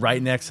 And then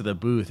right next to the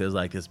booth is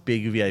like this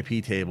big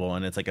VIP table,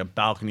 and it's like a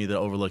balcony that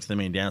overlooks the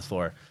main dance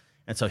floor.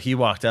 And so he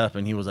walked up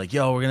and he was like,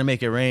 yo, we're going to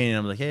make it rain. And I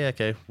was like, hey,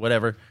 okay,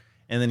 whatever.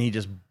 And then he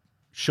just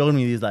showed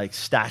me these like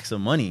stacks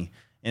of money.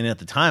 And at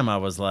the time I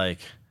was like,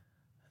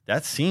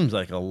 that seems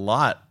like a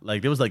lot.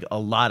 Like there was like a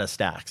lot of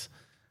stacks.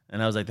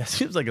 And I was like, that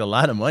seems like a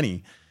lot of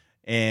money.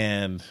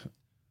 And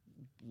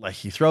like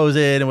he throws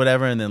it and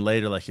whatever. And then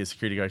later, like his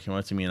security guard came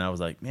up to me and I was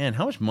like, man,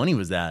 how much money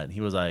was that? And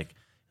he was like,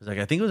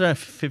 I think it was around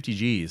 50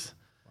 G's.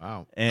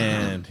 Wow.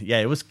 And yeah,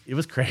 it was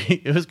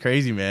crazy. It was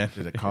crazy, man.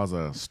 Did it cause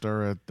a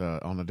stir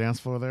on the dance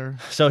floor there?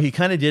 So he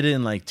kind of did it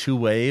in like 2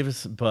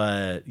 waves,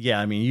 but yeah,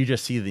 I mean, you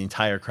just see the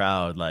entire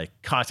crowd, like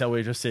cocktail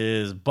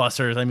waitresses,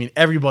 bussers. I mean,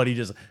 everybody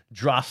just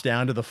drops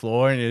down to the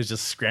floor and is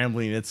just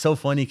scrambling. It's so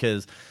funny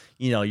because,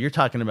 you know, you're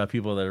talking about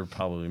people that are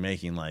probably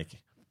making like,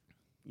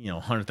 you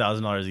know,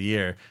 $100,000 a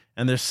year,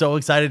 and they're so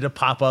excited to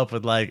pop up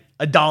with like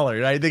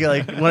 $1, right? They get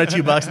like $1 or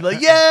 $2 and like,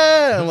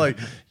 yeah. I'm like,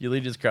 you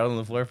leave this crowd on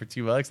the floor for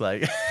 $2,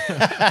 like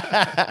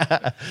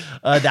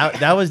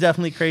that was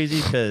definitely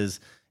crazy because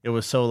it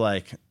was so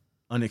like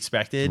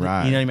unexpected.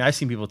 Right. You know what I mean? I've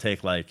seen people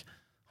take like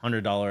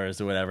 $100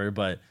 or whatever,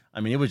 but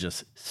I mean, it was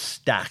just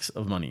stacks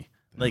of money,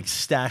 like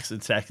stacks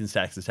and stacks and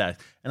stacks and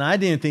stacks. And I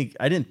didn't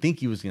think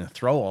he was going to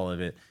throw all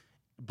of it,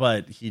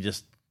 but he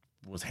just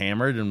was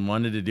hammered and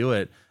wanted to do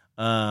it.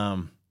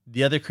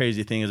 The other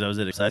crazy thing is I was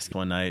at Excite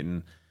one night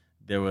and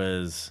there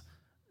were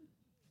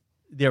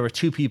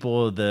 2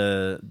 people.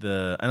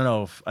 The I don't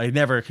know if I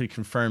never could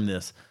confirm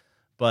this,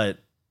 but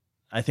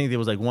I think there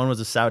was like one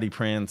was a Saudi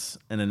prince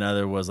and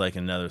another was like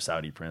another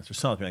Saudi prince or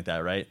something like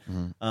that, right?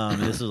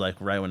 Mm-hmm. This was like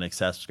right when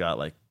Excess got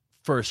like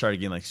first started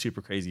getting like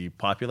super crazy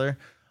popular,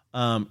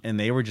 and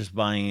they were just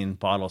buying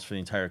bottles for the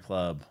entire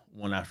club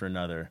one after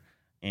another,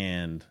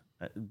 and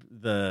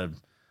one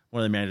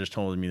of the managers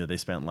told me that they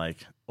spent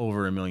like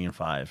over $1.5 million.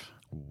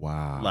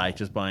 Wow. Like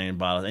just buying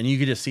bottles. And you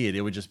could just see it.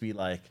 It would just be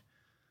like,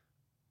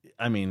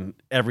 I mean,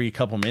 every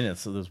couple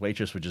minutes, this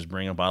waitress would just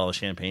bring a bottle of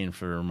champagne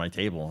for my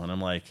table. And I'm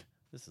like,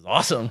 this is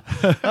awesome.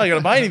 I'm not going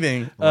to buy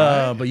anything.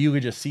 Right. But you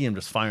could just see him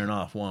just firing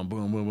off one,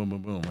 boom, boom, boom,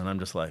 boom, boom. And I'm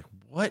just like,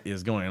 what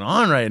is going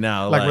on right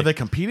now? Like were they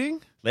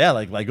competing? Yeah,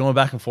 like going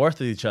back and forth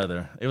with each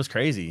other. It was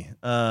crazy.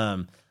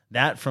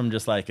 That from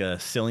just like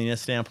a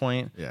silliness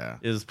standpoint,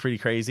 is pretty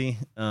crazy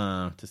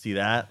to see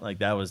that. Like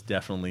that was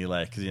definitely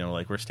like, because you know,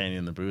 like we're standing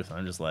in the booth, and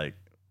I'm just like,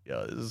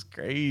 yo, this is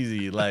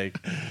crazy, like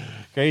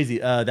crazy.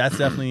 That's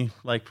definitely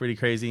like pretty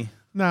crazy.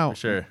 Now, for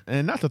sure.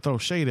 And not to throw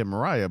shade at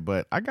Mariah,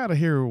 but I gotta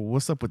hear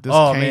what's up with this.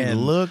 Can't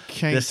look,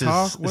 can't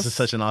talk. This is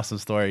such an awesome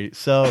story.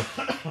 So,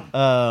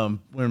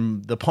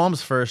 when the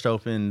Palms first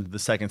opened the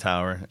second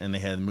tower and they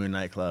had Moon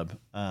Nightclub,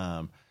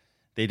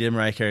 they did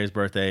Mariah Carey's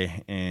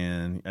birthday,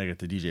 and I got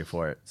the DJ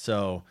for it.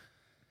 So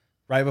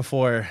right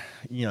before,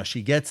 you know,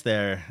 she gets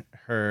there,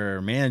 her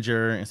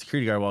manager and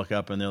security guard walk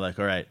up, and they're like,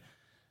 all right,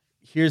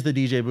 here's the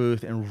DJ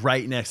booth, and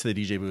right next to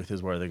the DJ booth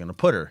is where they're going to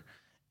put her.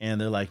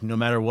 And they're like, no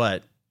matter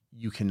what,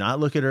 you cannot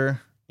look at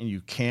her, and you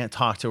can't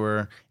talk to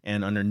her,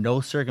 and under no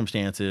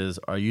circumstances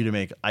are you to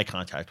make eye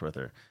contact with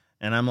her.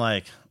 And I'm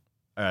like,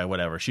 all right,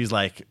 whatever. She's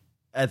like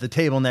at the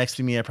table next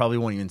to me. I probably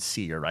won't even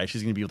see her, right?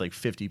 She's going to be with like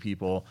 50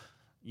 people.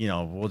 You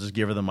know, we'll just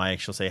give her the mic.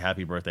 She'll say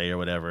happy birthday or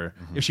whatever.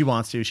 Mm-hmm. If she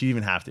wants to, she'd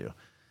even have to.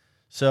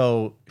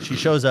 So she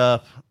shows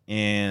up,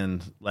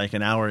 and like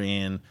an hour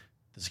in,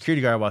 the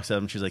security guard walks up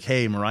and she's like,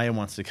 hey, Mariah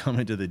wants to come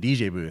into the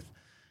DJ booth.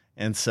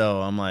 And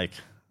so I'm like,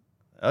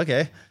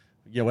 okay,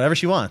 yeah, whatever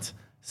she wants.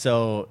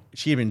 So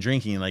she had been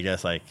drinking, I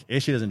guess, like,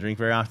 she doesn't drink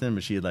very often,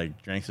 but she had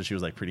like drank, so she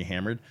was like pretty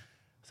hammered.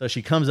 So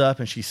she comes up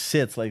and she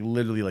sits like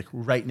literally like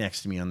right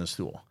next to me on the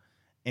stool.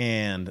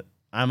 And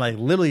I'm like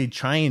literally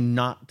trying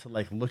not to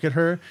like look at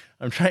her.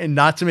 I'm trying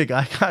not to make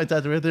eye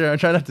contact with her. I'm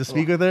trying not to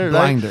speak with her.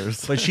 Blinders.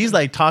 Right? But she's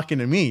like talking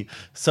to me.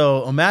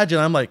 So imagine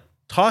I'm like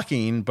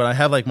talking, but I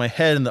have like my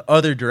head in the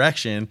other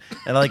direction.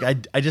 And like,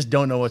 I just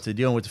don't know what to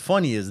do. And what's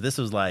funny is this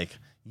was like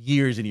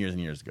years and years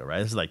and years ago, right?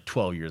 This is like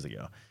 12 years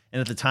ago.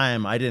 And at the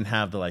time I didn't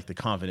have the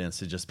confidence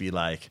to just be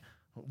like,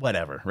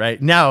 whatever,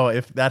 right? Now,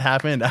 if that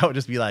happened, I would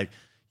just be like,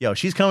 yo,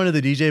 she's coming to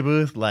the DJ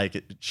booth.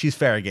 Like she's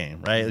fair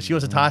game, right? If she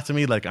wants to talk to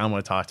me, like I'm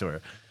going to talk to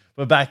her.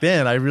 But back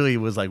then, I really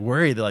was like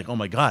worried that like, oh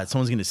my God,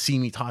 someone's going to see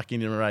me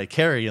talking to Mariah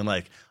Carey and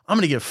like, I'm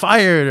going to get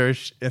fired.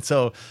 And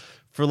so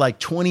for like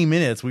 20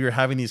 minutes, we were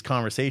having these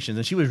conversations,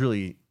 and she was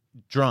really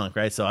drunk,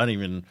 right? So I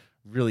didn't even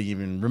really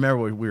remember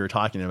what we were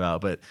talking about.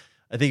 But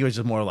I think it was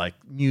just more like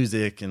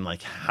music and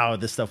like how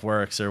this stuff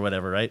works or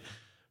whatever, right?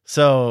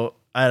 So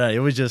I don't know. It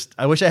was just,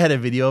 I wish I had a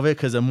video of it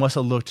because it must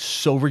have looked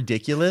so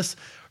ridiculous.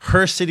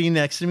 Her sitting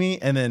next to me,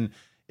 and then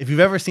if you've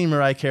ever seen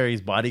Mariah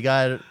Carey's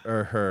bodyguard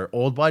or her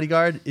old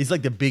bodyguard, he's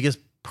like the biggest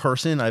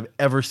person I've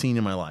ever seen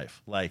in my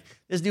life. Like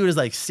this dude is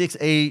like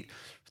 6'8",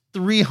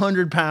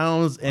 300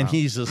 pounds, and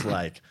he's just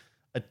like,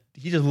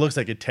 he just looks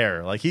like a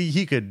terror. Like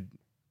he could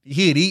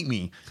he'd eat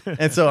me.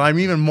 And so I'm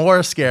even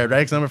more scared, right?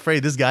 Because I'm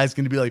afraid this guy's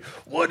going to be like,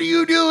 what are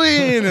you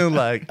doing? And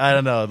like, I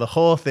don't know. The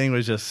whole thing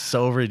was just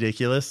so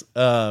ridiculous.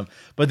 But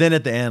then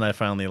at the end, I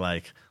finally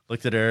like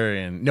looked at her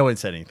and no one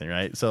said anything,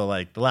 right? So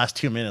like the last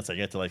 2 minutes I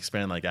get to like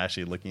spend like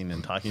actually looking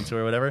and talking to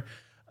her or whatever.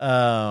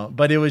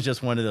 But it was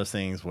just one of those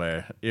things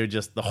where it was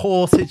just, the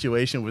whole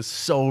situation was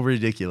so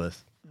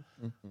ridiculous.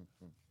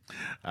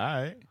 All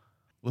right.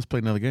 Let's play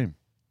another game.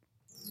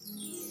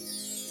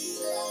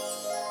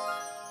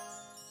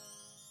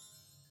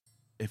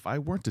 If I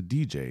weren't a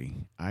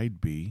DJ, I'd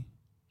be...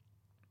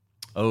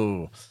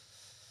 Probably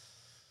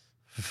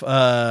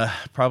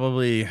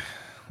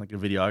like a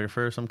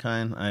videographer of some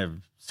kind. I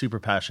am super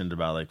passionate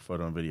about like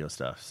photo and video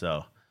stuff.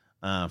 So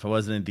if I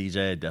wasn't a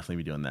DJ, I'd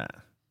definitely be doing that.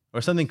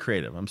 Or something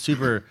creative. I'm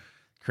super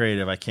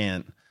creative. I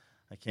can't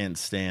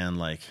stand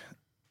like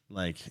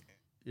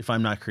if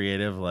I'm not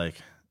creative, like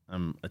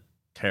I'm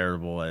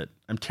terrible at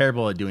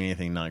doing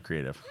anything not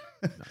creative.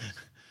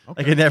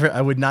 Okay. Like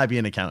I would not be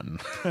an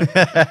accountant.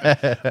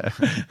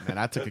 And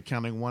I took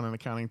accounting 1 and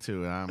accounting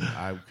 2.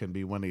 I couldn't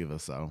be one either.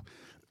 So,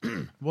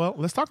 well,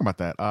 let's talk about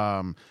that.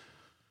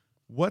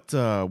 What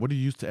do you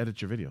use to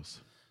edit your videos?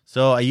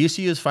 So I used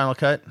to use Final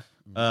Cut,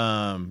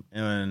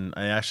 and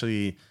I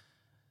actually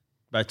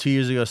about 2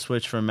 years ago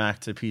switched from Mac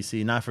to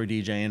PC, not for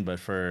DJing, but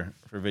for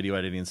video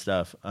editing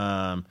stuff.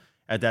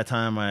 At that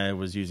time, I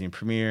was using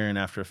Premiere and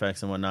After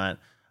Effects and whatnot.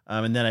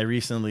 And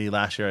then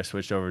last year, I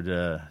switched over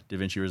to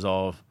DaVinci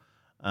Resolve.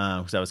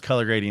 Because I was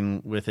color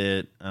grading with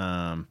it.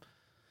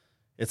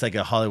 It's like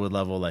a Hollywood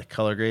level like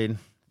color grade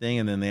thing,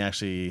 and then they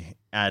actually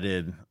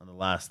added on the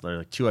last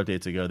like 2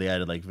 updates ago, they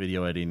added like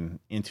video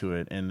editing into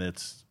it, and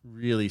it's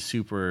really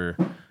super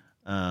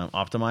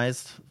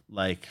optimized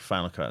like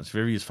Final Cut. So if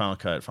you ever use Final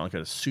Cut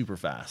is super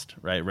fast,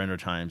 right? Render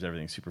times,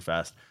 everything's super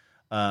fast.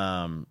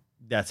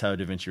 That's how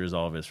DaVinci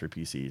Resolve is for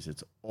PCs.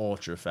 It's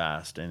ultra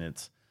fast, and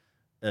it's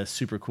a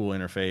super cool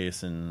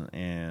interface,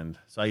 and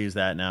so I use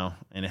that now,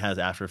 and it has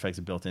After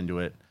Effects built into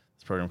it.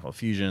 It's a program called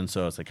Fusion,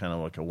 so it's like kind of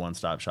like a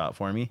one-stop shop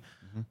for me.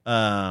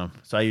 Mm-hmm.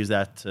 So I use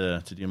that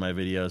to do my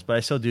videos, but I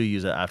still do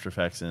use After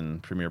Effects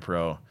and Premiere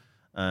Pro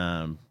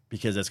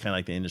because that's kind of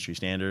like the industry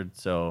standard.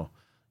 So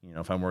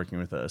if I'm working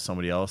with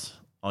somebody else,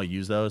 I'll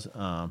use those.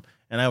 And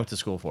I went to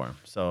school for them,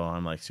 so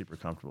I'm like super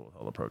comfortable with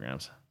all the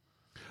programs.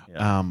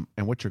 Yeah.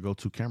 And what's your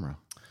go-to camera?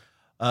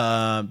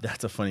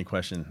 That's a funny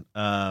question.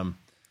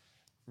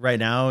 Right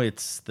now,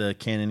 it's the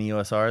Canon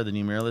EOS R, the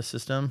new mirrorless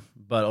system.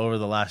 But over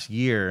the last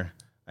year,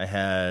 I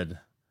had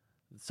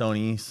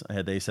Sony's. I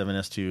had the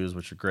A7S2s,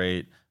 which are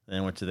great. Then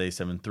I went to the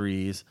A7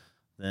 IIIs.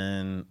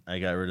 Then I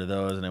got rid of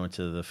those, and I went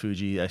to the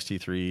Fuji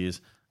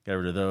X-T3s. Got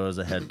rid of those.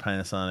 I had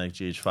Panasonic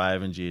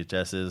GH5 and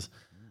GHSs.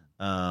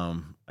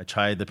 I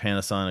tried the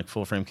Panasonic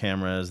full-frame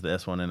cameras, the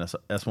S1 and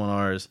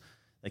S1Rs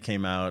that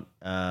came out.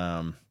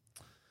 But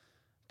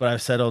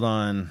I've settled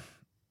on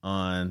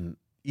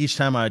each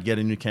time I would get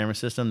a new camera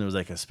system, there was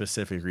like a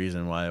specific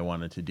reason why I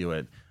wanted to do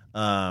it.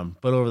 But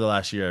over the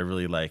last year, I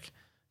really like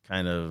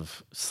kind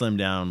of slimmed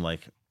down I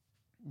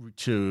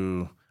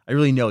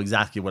really know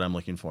exactly what I'm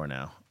looking for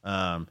now.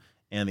 And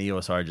the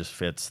EOS R just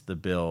fits the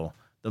bill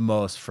the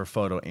most for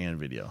photo and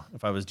video.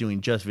 If I was doing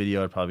just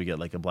video, I'd probably get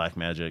like a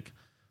Blackmagic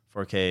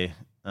 4K.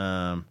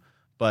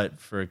 But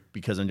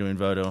because I'm doing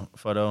photo,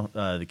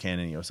 the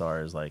Canon EOS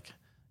R is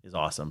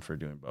awesome for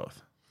doing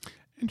both.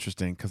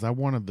 Interesting, because I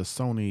wanted the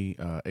Sony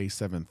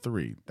A7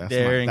 III.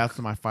 That's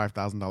my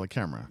 $5,000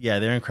 camera. Yeah,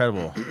 they're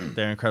incredible.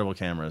 They're incredible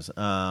cameras.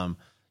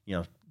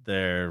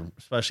 They're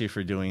especially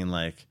for doing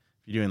if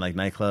you're doing like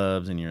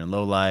nightclubs and you're in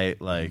low light.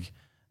 The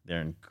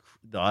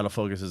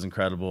autofocus is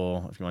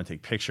incredible. If you want to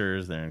take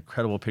pictures, they're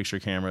incredible picture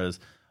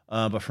cameras.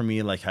 But for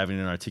me, like having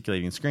an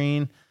articulating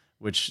screen,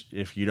 which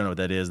if you don't know what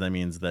that is, that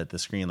means that the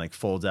screen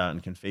folds out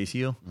and can face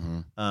you.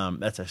 Mm-hmm.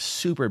 That's a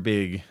super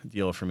big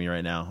deal for me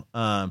right now.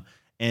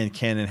 And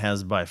Canon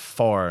has by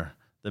far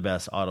the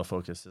best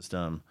autofocus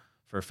system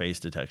for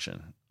face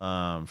detection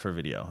for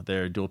video.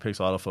 Their dual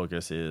pixel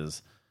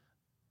autofocus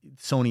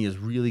Sony is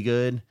really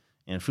good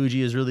and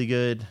Fuji is really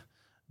good,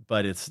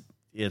 but it's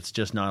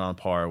just not on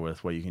par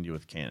with what you can do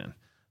with Canon.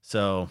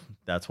 So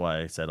that's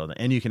why I settled.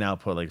 And you can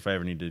output, if I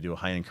ever need to do a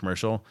high-end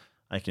commercial,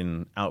 I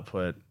can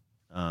output,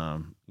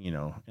 in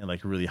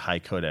really high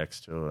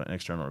codecs to an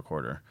external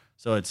recorder.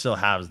 So it still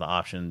has the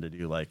option to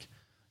do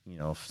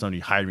if somebody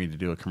hired me to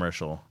do a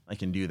commercial, I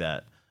can do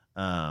that.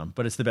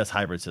 But it's the best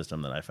hybrid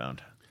system that I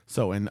found.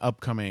 So in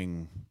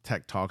upcoming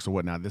tech talks or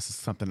whatnot, this is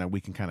something that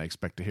we can kind of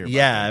expect to hear about.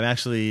 Yeah, I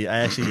actually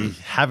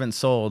haven't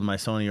sold my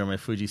Sony or my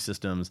Fuji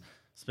systems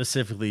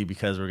specifically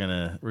because we're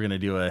gonna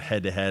do a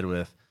head-to-head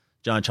with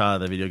John Cha,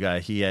 the video guy.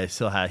 He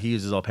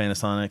uses all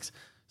Panasonics.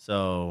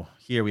 So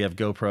here we have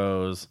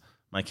GoPros,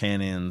 my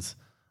Canons,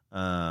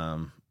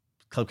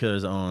 Club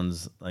Killers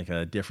owns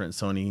a different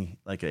Sony,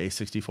 a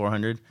A6400.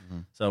 Mm-hmm.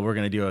 So we're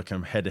going to do a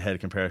head-to-head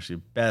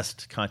comparison,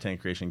 best content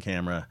creation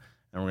camera,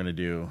 and we're going to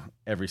do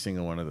every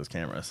single one of those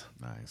cameras.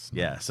 Nice.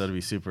 Yeah, so it'll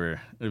be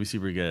super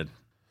good.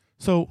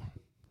 So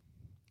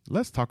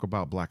let's talk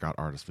about Blackout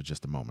Artists for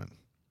just a moment.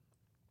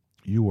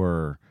 You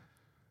were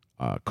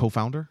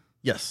co-founder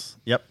Yes.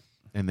 Yep.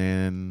 And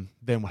then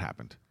what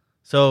happened?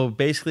 So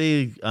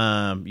basically,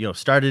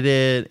 started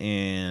it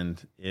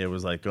and it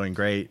was like going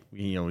great.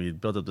 We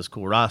built up this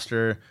cool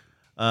roster.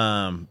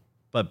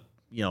 But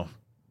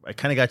I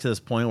kind of got to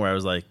this point where I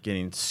was like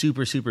getting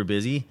super, super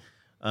busy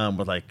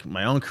with like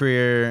my own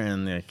career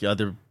and the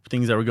other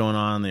things that were going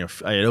on.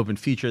 I had opened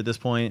Feature at this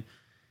point.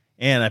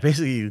 And I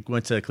basically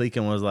went to Clique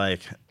and was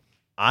like,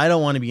 I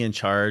don't want to be in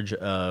charge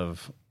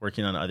of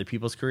working on other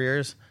people's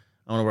careers.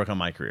 I want to work on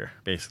my career,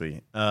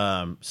 basically.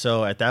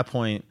 So at that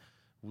point,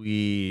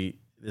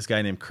 this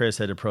guy named Chris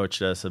had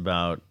approached us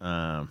about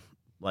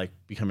like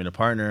becoming a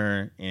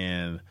partner,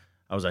 and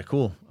I was like,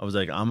 cool. I was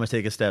like, I'm gonna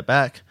take a step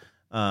back.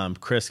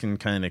 Chris can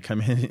kind of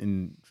come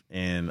in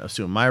and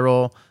assume my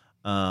role,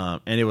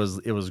 and it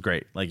was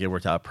great. Like it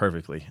worked out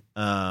perfectly.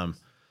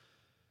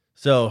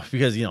 So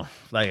because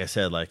like I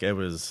said, like I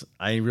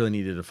really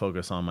needed to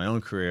focus on my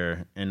own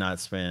career and not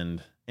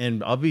spend.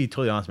 And I'll be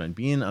totally honest, man.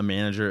 Being a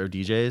manager of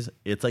DJs,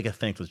 it's like a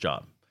thankless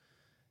job.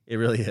 It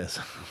really is.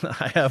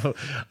 I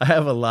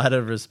have a lot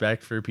of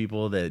respect for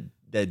people that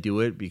do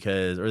it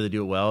they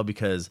do it well,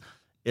 because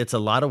it's a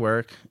lot of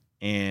work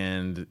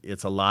and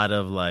it's a lot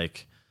of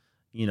like,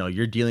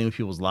 you're dealing with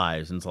people's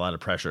lives and it's a lot of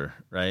pressure,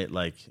 right?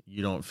 Like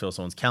you don't fill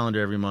someone's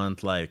calendar every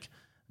month. Like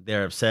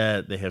they're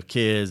upset, they have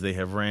kids, they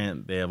have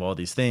rent, they have all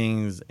these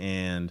things.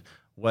 And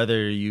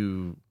whether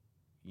you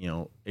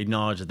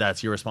acknowledge that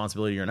that's your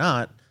responsibility or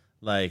not,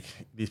 like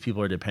these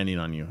people are depending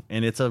on you.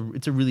 And it's a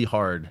really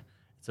hard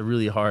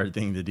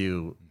thing to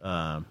do,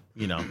 to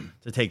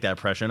take that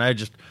pressure. And I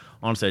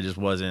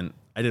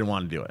didn't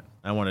want to do it.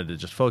 I wanted to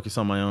just focus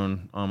on my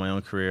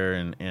own career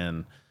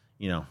and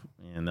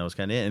that was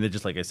kind of it. And it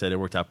just, like I said, it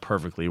worked out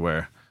perfectly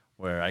where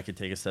I could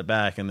take a step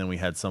back, and then we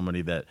had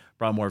somebody that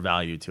brought more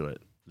value to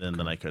it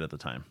than I could at the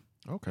time.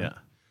 Okay. Yeah.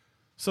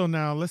 So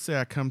now let's say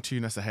I come to you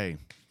and I say, hey,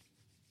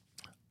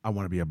 I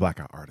want to be a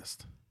blackout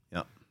artist.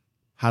 Yep.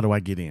 How do I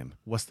get in?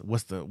 What's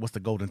the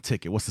golden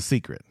ticket? What's the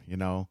secret?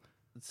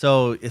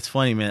 So it's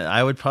funny, man.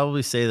 I would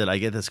probably say that I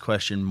get this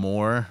question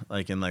more,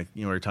 like in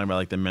we're talking about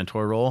like the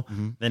mentor role,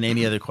 than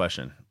any other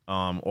question.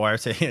 Or I'd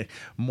say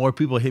more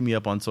people hit me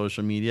up on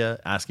social media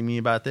asking me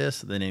about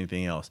this than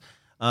anything else.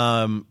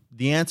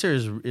 The answer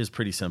is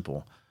pretty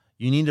simple.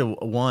 You need to,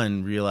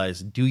 one,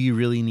 realize, do you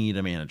really need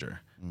a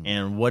manager?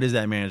 And what is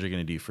that manager going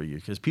to do for you?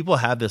 Because people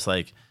have this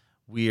like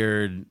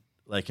weird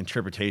like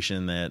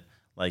interpretation that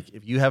like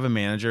if you have a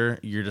manager,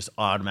 you're just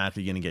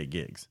automatically going to get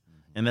gigs.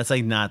 And that's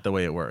like not the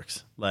way it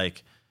works.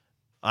 Like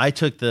I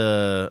took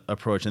the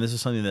approach, and this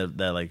is something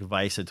that like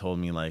Vice had told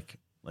me like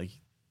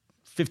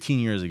 15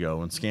 years ago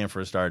when Scam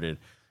first started.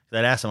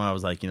 I'd asked him, I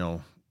was like,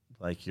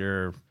 like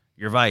you're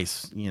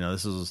Vice,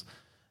 this is,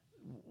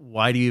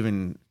 why do you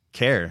even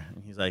care?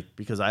 And he's like,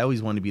 because I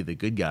always want to be the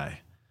good guy.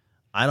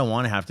 I don't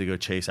want to have to go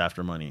chase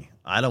after money.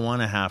 I don't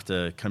want to have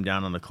to come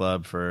down on the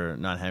club for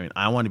not having,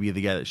 I want to be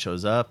the guy that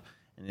shows up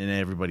and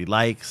everybody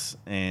likes,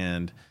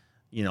 and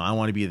I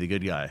want to be the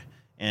good guy.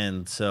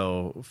 And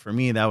so for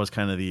me, that was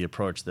kind of the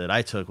approach that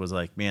I took, was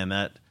like, man,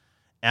 that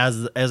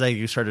as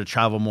I started to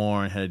travel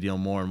more and had to deal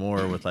more and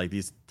more with like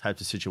these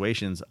types of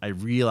situations, I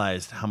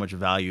realized how much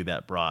value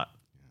that brought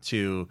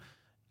to,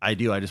 I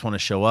just want to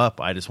show up.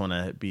 I just want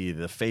to be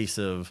the face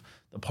of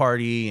the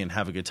party and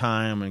have a good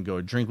time and go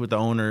drink with the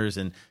owners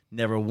and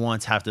never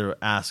once have to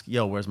ask,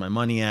 yo, where's my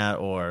money at?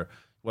 Or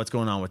what's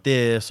going on with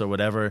this or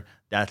whatever.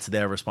 That's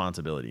their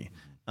responsibility.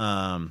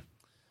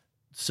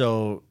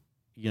 So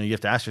you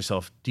have to ask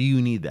yourself, do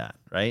you need that,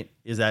 right?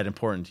 Is that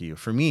important to you?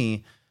 For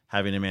me,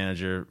 having a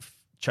manager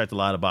checked a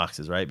lot of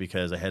boxes, right?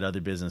 Because I had other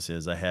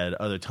businesses, I had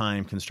other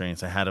time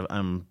constraints,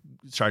 I'm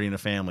starting a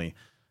family.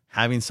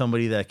 Having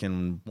somebody that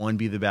can, one,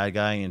 be the bad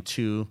guy, and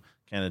two,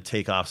 kind of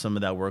take off some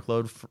of that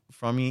workload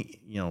from me,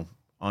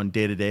 on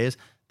day-to-days,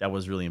 that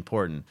was really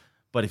important.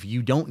 But if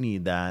you don't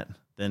need that,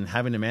 then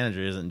having a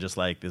manager isn't just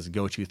like this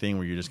go-to thing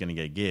where you're just going to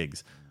get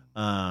gigs.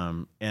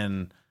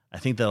 And I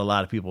think that a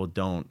lot of people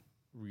don't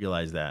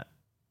realize that.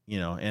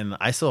 And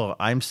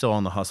I'm still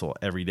on the hustle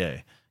every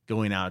day,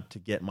 going out to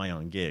get my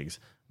own gigs.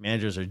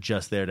 Managers are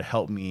just there to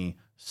help me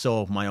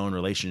solve my own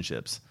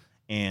relationships.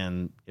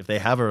 And if they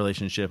have a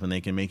relationship and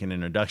they can make an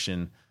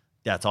introduction,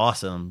 that's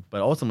awesome.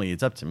 But ultimately,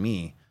 it's up to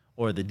me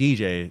or the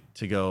DJ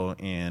to go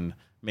and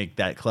make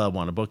that club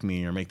want to book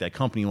me or make that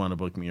company want to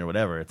book me or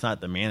whatever. It's not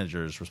the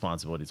manager's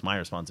responsibility. It's my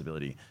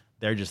responsibility.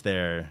 They're just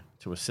there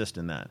to assist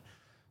in that.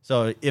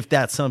 So if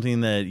that's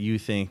something that you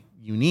think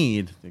you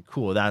need,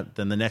 cool.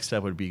 Then the next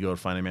step would be go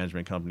find a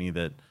management company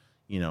that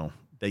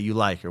you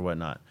like or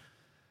whatnot.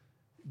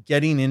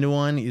 Getting into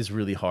one is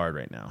really hard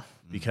right now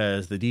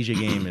because the DJ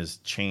game has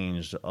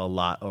changed a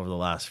lot over the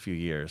last few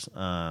years.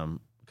 A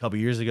couple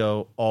of years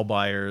ago, all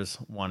buyers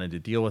wanted to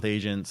deal with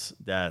agents.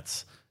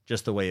 That's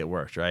just the way it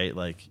worked, right?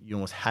 Like you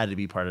almost had to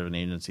be part of an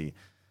agency.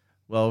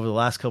 Well, over the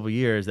last couple of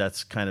years,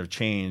 that's kind of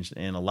changed,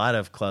 and a lot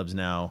of clubs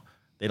now,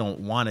 they don't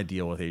want to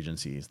deal with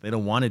agencies. They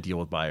don't want to deal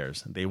with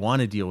buyers. They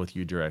want to deal with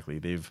you directly.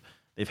 They've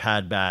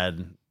had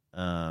bad,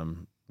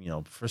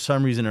 for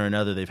some reason or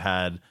another,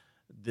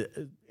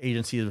 the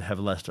agencies have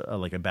left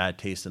like a bad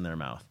taste in their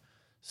mouth.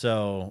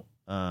 So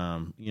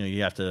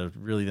you have to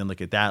really then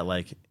look at that.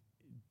 Like,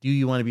 do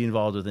you want to be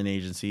involved with an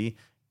agency,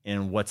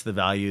 and what's the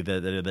value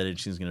that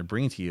agency is going to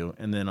bring to you?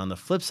 And then on the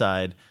flip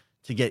side,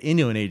 to get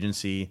into an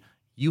agency,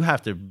 you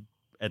have to,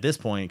 at this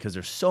point, because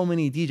there's so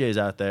many DJs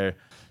out there,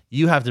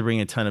 you have to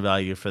bring a ton of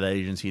value for that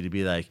agency to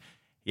be like,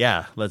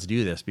 yeah, let's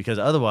do this. Because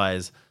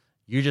otherwise,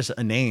 you're just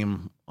a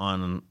name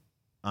on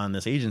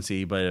this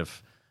agency. But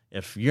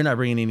if you're not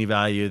bringing any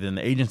value, then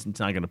the agent's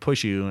not going to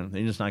push you, and the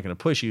agent's not going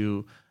to push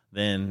you,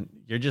 then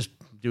you're just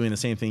doing the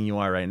same thing you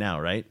are right now,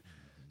 right?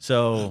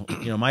 So,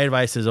 my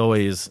advice is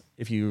always,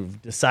 if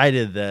you've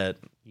decided that,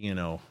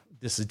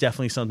 this is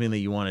definitely something that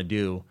you want to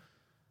do,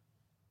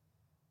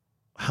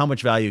 how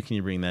much value can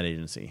you bring that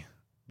agency?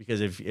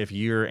 Because if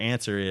your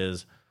answer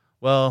is,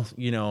 well,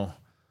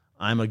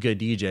 I'm a good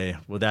DJ,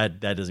 well, that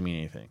doesn't mean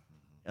anything.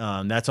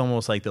 That's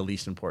almost like the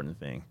least important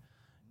thing.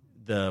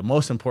 The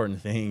most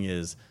important thing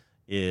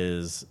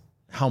is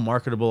how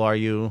marketable are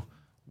you?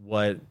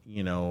 What,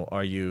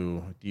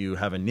 do you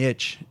have a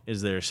niche?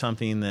 Is there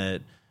something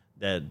that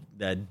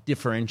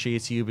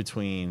differentiates you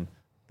between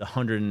the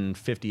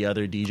 150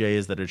 other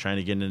DJs that are trying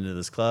to get into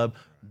this club?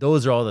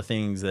 Those are all the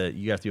things that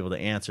you have to be able to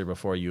answer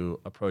before you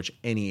approach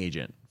any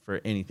agent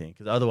for anything.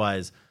 Because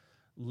otherwise,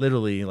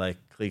 literally, like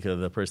Klika,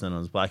 the person that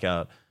owns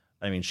Blackout,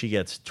 I mean, she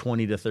gets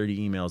 20 to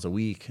 30 emails a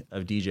week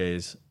of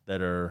DJs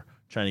that are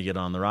trying to get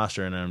on the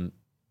roster. And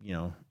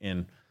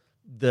and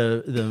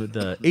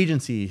the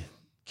agency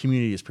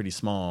community is pretty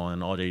small,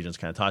 and all the agents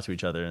kind of talk to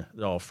each other.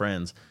 They're all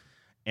friends.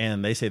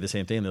 And they say the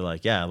same thing. They're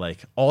like, yeah,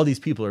 like all these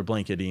people are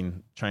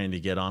blanketing, trying to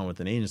get on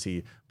with an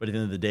agency. But at the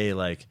end of the day,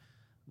 like,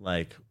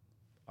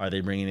 are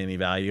they bringing any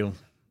value?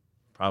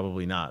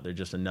 Probably not. They're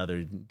just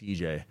another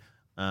DJ.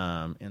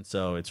 And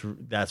so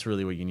that's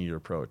really what you need to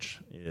approach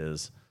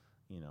is,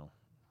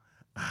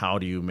 how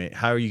are you going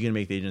to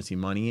make the agency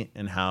money,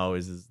 and how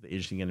is the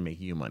agency going to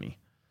make you money?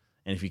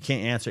 And if you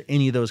can't answer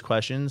any of those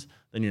questions,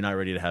 then you're not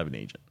ready to have an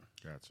agent.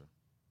 Gotcha.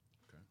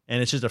 Okay.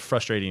 And it's just a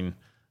frustrating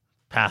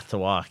path to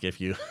walk if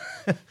you,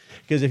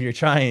 because if you're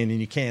trying and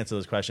you can't answer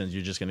those questions,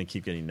 you're just going to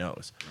keep getting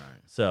no's. Right.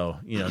 So,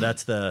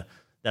 that's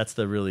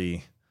the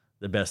really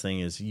the best thing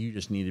is you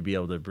just need to be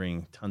able to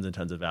bring tons and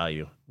tons of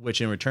value,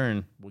 which in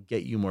return will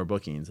get you more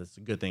bookings. That's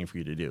a good thing for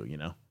you to do,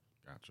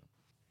 Gotcha.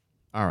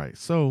 All right.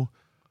 So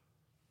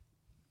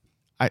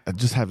I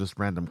just have this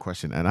random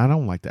question, and I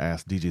don't like to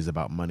ask DJs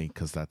about money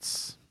because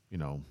that's,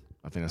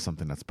 I think that's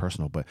something that's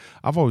personal, but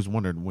I've always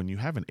wondered, when you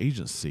have an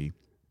agency,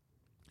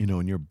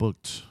 and you're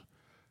booked,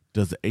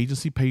 does the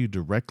agency pay you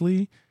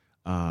directly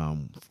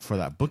for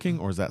that booking,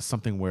 or is that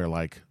something where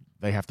like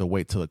they have to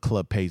wait till the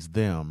club pays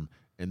them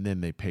and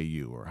then they pay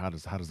you, or how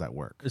does that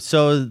work?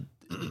 So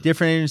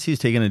different agencies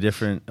taking a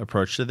different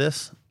approach to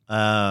this.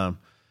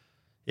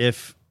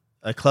 If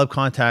a club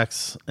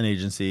contacts an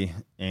agency,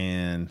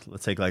 and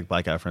let's take like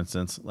Blackout, for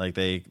instance, like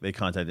they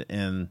contacted,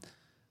 and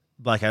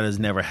Blackout has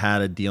never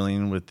had a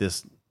dealing with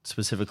this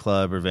specific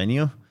club or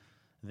venue,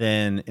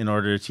 then in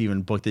order to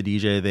even book the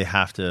DJ, they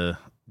have to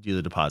do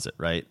the deposit,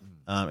 right?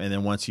 And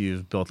then once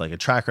you've built like a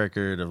track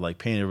record of like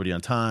paying everybody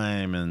on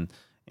time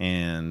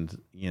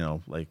and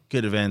like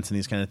good events and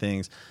these kind of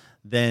things,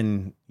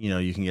 then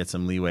you can get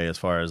some leeway as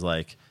far as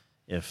like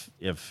if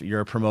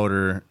you're a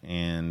promoter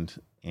and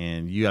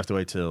you have to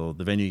wait till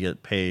the venue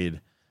get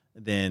paid,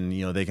 then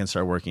they can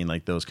start working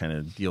like those kind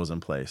of deals in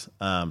place.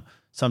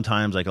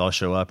 Sometimes like I'll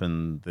show up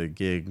and the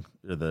gig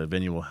or the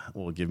venue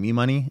will give me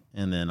money,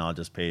 and then I'll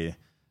just pay.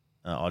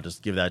 I'll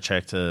just give that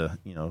check to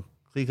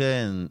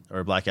Klika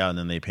or Blackout, and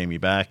then they pay me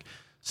back.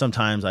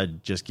 Sometimes I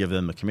just give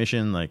them a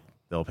commission, like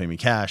they'll pay me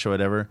cash or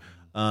whatever.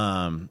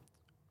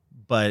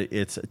 But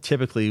it's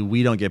typically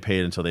we don't get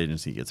paid until the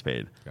agency gets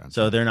paid. Gotcha.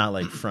 So they're not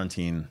like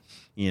fronting.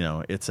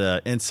 It's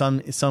in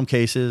some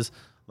cases,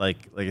 like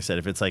I said,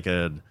 if it's like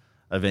a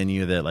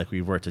venue that like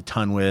we've worked a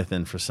ton with,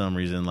 and for some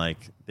reason like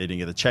they didn't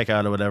get the check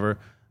out or whatever,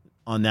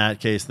 on that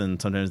case, then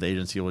sometimes the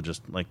agency will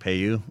just like pay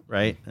you,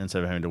 right,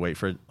 instead of having to wait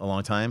for a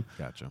long time.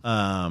 Gotcha.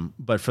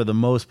 But for the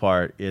most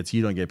part, it's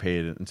you don't get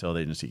paid until the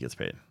agency gets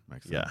paid.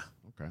 Makes sense. Yeah.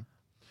 Okay.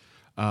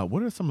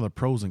 What are some of the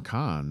pros and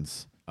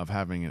cons of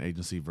having an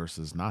agency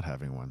versus not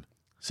having one?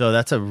 So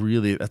that's a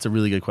really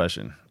good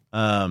question.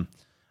 I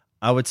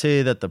would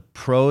say that the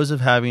pros of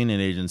having an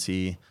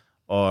agency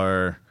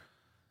are,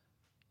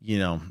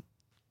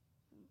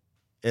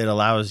 it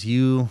allows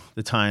you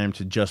the time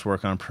to just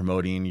work on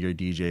promoting your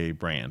DJ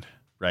brand,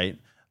 right?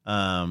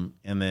 And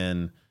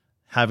then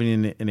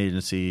having an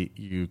agency,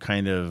 you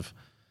kind of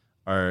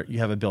you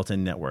have a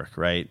built-in network,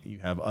 right? You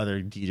have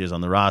other DJs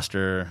on the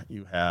roster.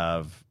 You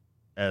have,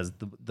 as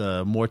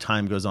the more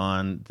time goes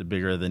on, the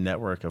bigger the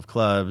network of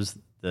clubs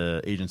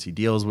the agency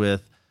deals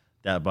with,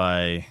 that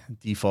by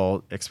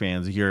default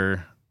expands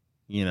your,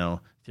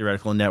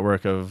 theoretical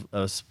network of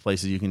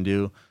places you can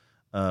do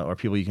or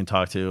people you can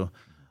talk to.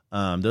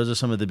 Those are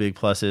some of the big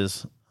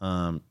pluses.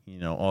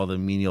 All the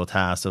menial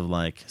tasks of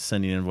like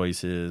sending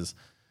invoices,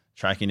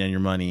 tracking down your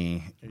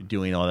money,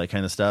 doing all that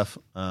kind of stuff.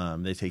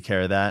 They take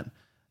care of that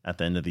at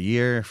the end of the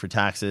year for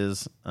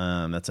taxes.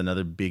 That's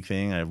another big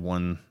thing. I get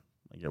one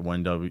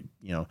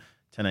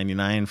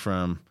 1099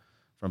 from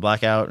from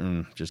Blackout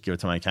and just give it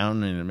to my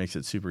accountant, and it makes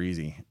it super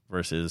easy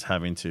versus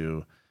having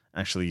to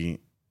actually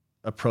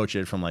approach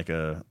it from like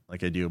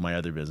I do with my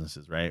other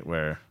businesses, right?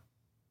 Where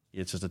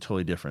it's just a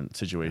totally different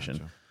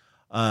situation.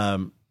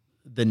 Gotcha.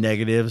 The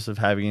negatives of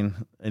having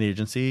an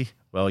agency,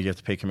 well, you have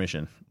to pay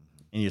commission,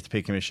 and you have to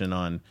pay commission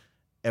on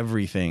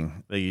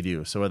everything that you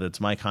do. So whether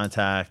it's my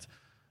contact,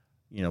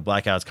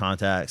 Blackout's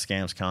contact,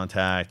 Scam's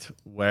contact,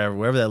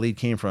 wherever that lead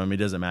came from, it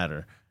doesn't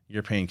matter.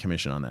 You're paying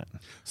commission on that.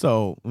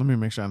 So let me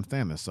make sure I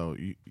understand this. So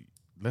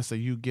let's say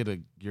you get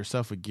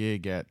yourself a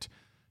gig at,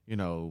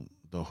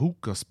 the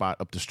hookah spot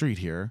up the street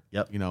here.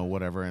 Yep.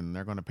 Whatever, and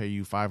they're going to pay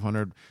you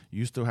 $500.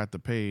 You still have to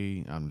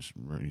pay. I'm just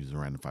using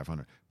random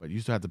 $500, but you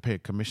still have to pay a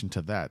commission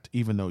to that,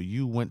 even though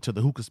you went to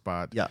the hookah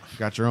spot. Yeah.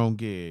 Got your own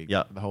gig.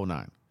 Yeah. The whole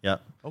nine. Yeah.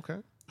 Okay.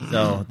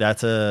 So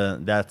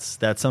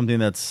that's something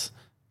that's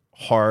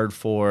hard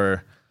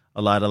for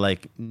a lot of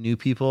like new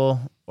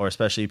people, or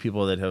especially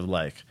people that have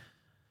like,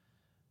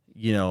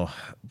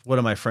 one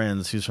of my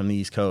friends who's from the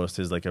East Coast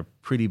is like a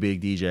pretty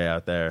big DJ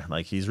out there.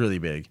 Like he's really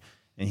big,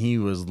 and he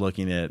was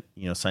looking at,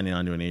 signing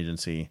on to an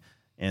agency.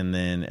 And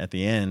then at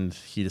the end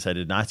he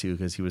decided not to,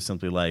 because he was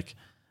simply like,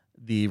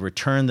 the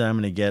return that I'm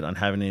going to get on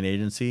having an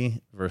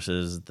agency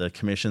versus the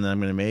commission that I'm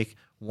going to make,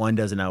 one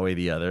doesn't outweigh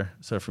the other.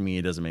 So for me,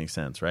 it doesn't make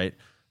sense. Right.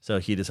 So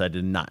he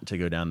decided not to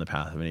go down the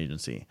path of an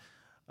agency.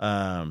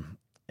 And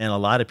a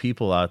lot of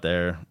people out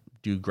there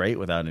do great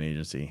without an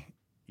agency.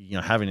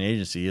 Having an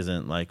agency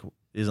isn't like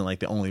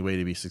the only way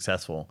to be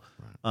successful.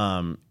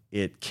 Right.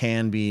 It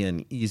can be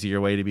an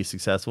easier way to be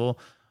successful,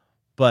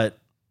 but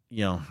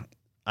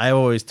I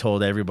always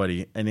told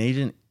everybody, an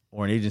agent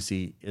or an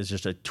agency is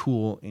just a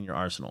tool in your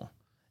arsenal,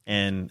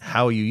 and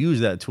how you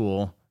use that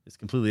tool is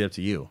completely up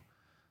to you.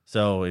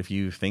 So if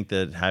you think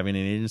that having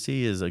an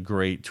agency is a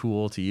great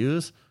tool to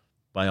use,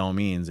 by all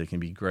means, it can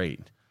be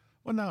great.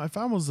 Well, now if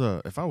I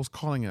was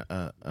calling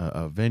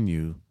a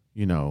venue,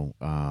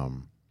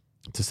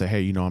 to say,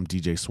 hey, I'm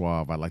DJ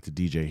Suave, I like to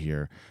DJ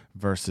here,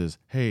 versus,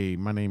 hey,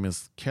 my name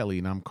is Kelly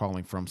and I'm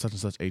calling from such and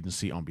such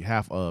agency on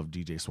behalf of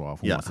DJ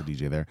Suave who wants to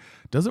DJ there.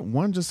 Doesn't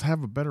one just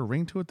have a better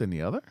ring to it than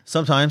the other?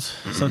 Sometimes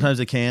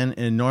it can,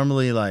 and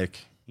normally,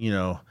 like,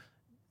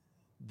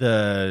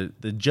 the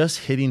just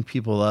hitting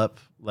people up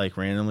like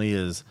randomly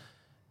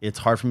it's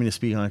hard for me to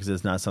speak on, because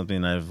it's not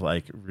something I've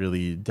like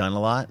really done a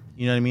lot.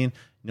 You know what I mean?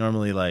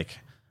 Normally, like,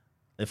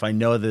 if I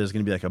know that there's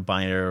going to be like a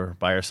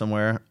buyer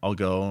somewhere, I'll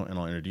go and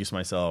I'll introduce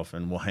myself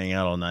and we'll hang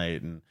out all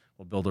night and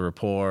we'll build a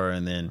rapport.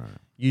 And then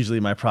usually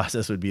my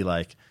process would be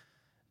like,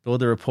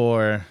 build a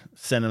rapport,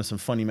 send them some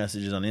funny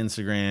messages on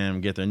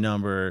Instagram, get their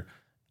number.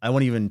 I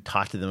won't even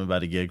talk to them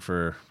about a gig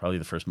for probably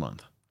the first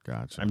month.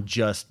 Gotcha. I'm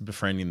just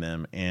befriending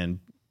them and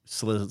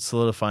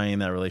solidifying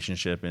that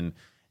relationship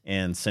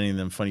and sending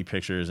them funny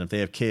pictures. And if they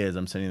have kids,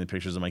 I'm sending them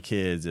pictures of my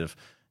kids. If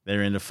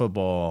they're into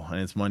football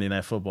and it's Monday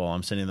Night Football,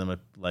 I'm sending them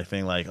a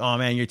thing like, oh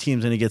man, your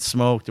team's going to get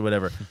smoked or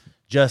whatever.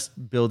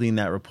 Just building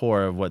that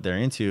rapport of what they're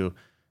into,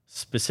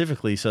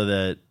 specifically so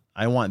that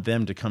I want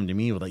them to come to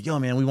me with like, yo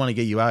man, we want to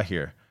get you out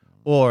here.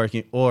 Or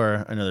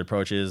another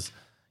approach is,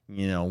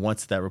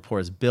 once that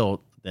rapport is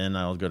built, then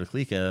I'll go to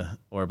Klika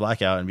or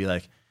Blackout and be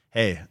like,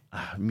 hey,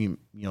 me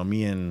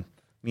and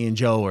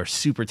Joe are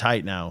super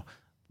tight now.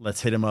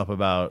 Let's hit him up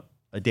about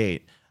a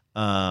date.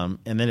 And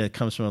then it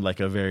comes from like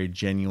a very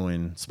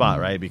genuine spot,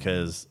 right?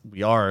 Because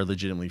we are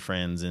legitimately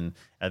friends. And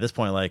at this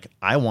point, like,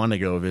 I want to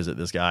go visit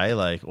this guy,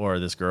 like, or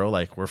this girl,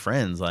 like, we're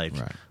friends. Like,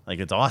 like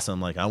it's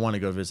awesome. Like, I want to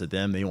go visit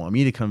them. They want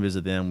me to come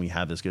visit them. We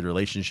have this good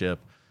relationship.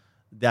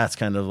 That's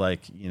kind of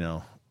like,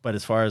 but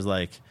as far as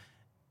like,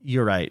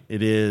 you're right,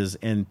 it is.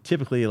 And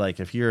typically, like,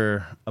 if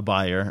you're a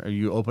buyer or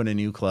you open a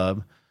new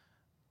club,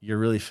 you're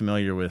really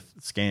familiar with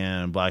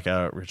Scam,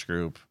 Blackout, Rich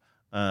Group,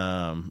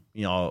 White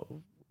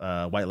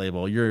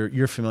Label.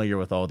 You're familiar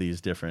with all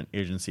these different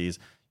agencies.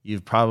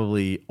 You've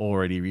probably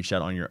already reached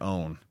out on your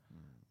own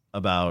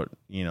about,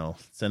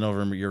 send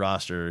over your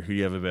roster, who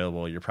you have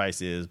available, your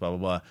prices, blah, blah,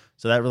 blah.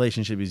 So that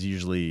relationship is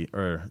usually,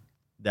 or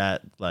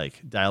that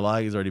like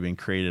dialogue has already been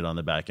created on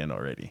the back end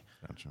already.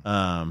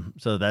 Gotcha.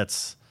 So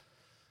that's,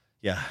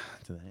 yeah.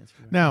 Did that answer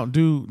that? Now,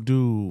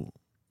 do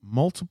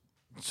multiple,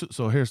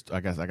 so here's, I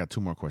guess I got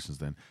two more questions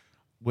then.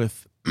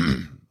 With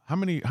how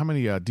many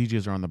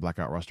DJs are on the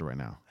Blackout roster right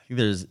now? I think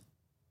there's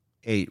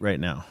 8 right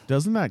now.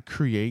 Doesn't that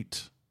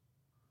create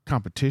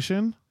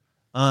competition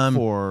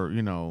for,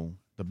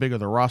 the bigger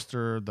the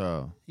roster,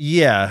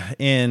 Yeah.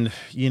 And,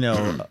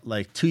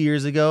 like 2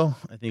 years ago,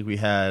 I think we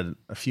had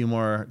a few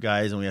more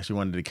guys and we actually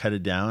wanted to cut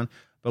it down,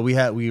 but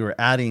we were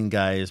adding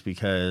guys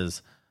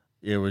because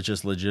it was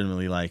just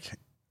legitimately like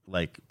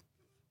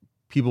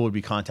people would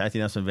be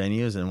contacting us from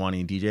venues and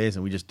wanting DJs,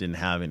 and we just didn't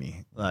have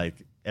any. Like,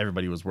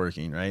 everybody was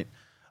working, right?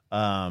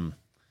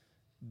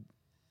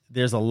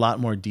 There's a lot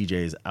more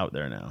DJs out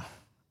there now.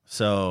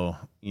 So,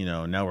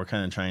 now we're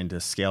kind of trying to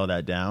scale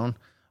that down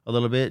a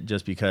little bit,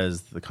 just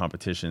because the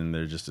competition,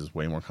 there just is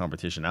way more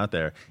competition out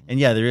there. And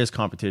yeah, there is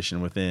competition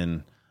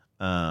within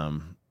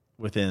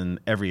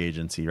every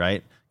agency,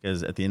 right?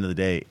 Because at the end of the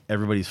day,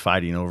 everybody's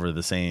fighting over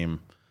the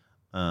same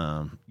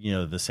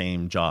the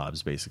same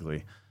jobs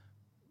basically.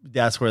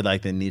 That's where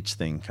like the niche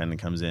thing kind of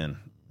comes in.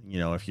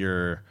 If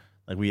you're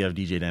like, we have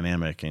DJ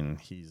Dynamic, and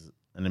he's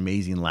an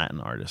amazing Latin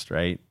artist,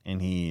 right?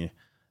 And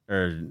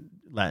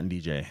Latin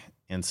DJ.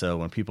 And so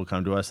when people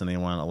come to us and they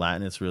want a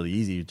Latin, it's really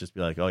easy to just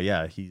be like, oh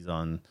yeah, he's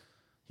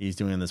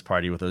doing this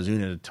party with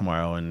Ozuna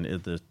tomorrow, and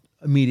the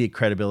immediate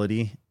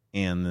credibility.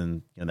 And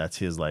then that's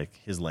his lane.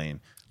 Gotcha.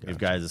 We have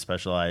guys that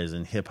specialize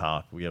in hip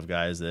hop. We have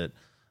guys that,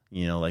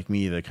 like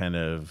me, that kind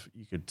of,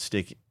 you could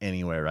stick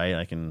anywhere,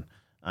 right?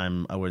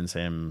 I wouldn't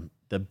say I'm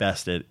the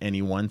best at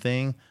any one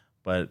thing,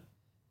 but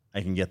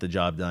I can get the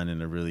job done in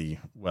a really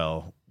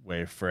well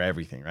way for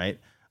everything, right?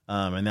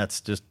 And that's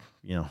just,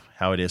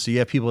 how it is. So you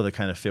have people that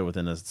kind of fit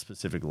within a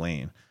specific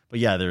lane. But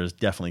yeah, there's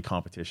definitely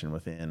competition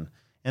within,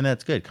 and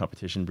that's good.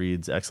 Competition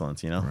breeds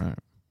excellence, Right.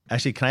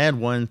 Actually, can I add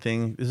one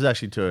thing? This is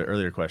actually to an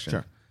earlier question.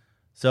 Sure.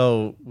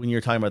 So when you're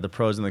talking about the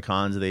pros and the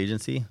cons of the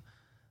agency,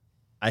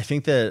 I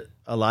think that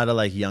a lot of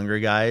like younger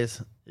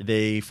guys,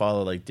 they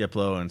follow like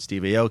Diplo and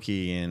Steve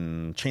Aoki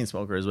and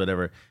Chainsmokers,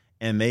 whatever,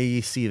 and they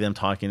see them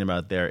talking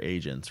about their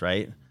agents,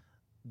 right?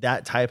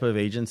 That type of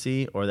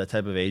agency or that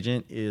type of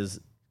agent is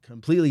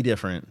completely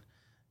different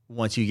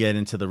once you get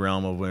into the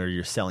realm of where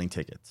you're selling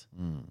tickets.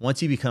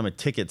 Once you become a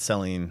ticket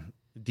selling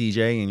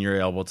DJ and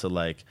you're able to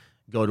like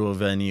go to a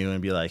venue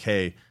and be like,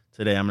 hey,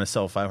 today I'm going to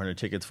sell 500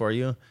 tickets for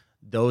you.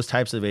 Those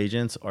types of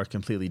agents are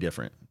completely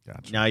different.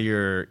 Gotcha. Now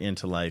you're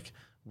into like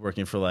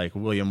working for like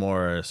William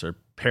Morris or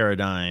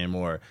Paradigm,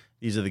 or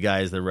these are the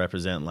guys that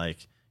represent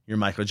like your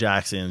Michael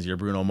Jacksons, your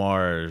Bruno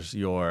Mars,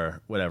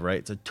 your whatever, right?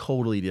 It's a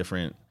totally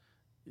different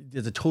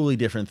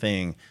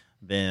thing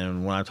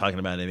than when I'm talking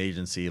about an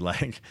agency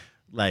like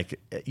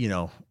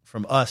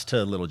from us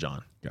to Little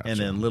John. Gotcha. And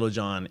then Little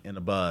John and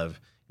above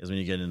is when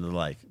you get into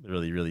like the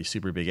really, really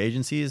super big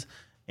agencies.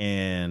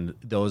 And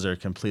those are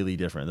completely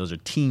different. Those are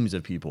teams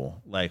of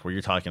people, like where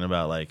you're talking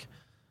about like,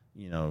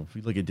 if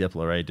you look at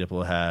Diplo, right?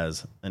 Diplo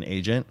has an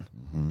agent.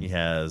 Mm-hmm. He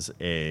has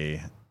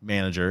a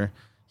manager.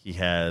 He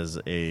has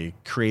a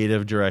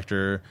creative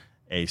director,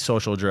 a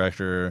social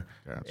director,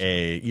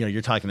 gotcha.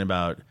 You're talking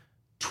about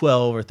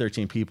 12 or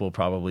 13 people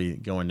probably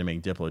going to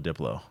make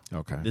Diplo.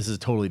 Okay. This is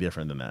totally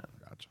different than that.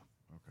 Gotcha.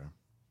 Okay.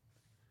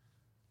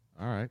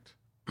 All right.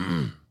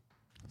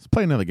 Let's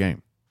play another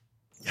game.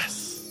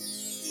 Yes.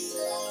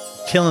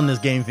 Killing this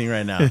game thing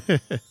right now.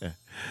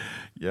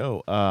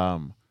 Yo,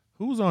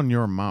 who's on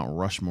your Mount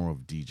Rushmore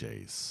of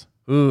DJs?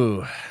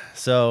 Ooh,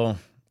 so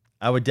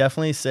I would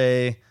definitely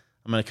say,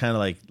 I'm gonna kind of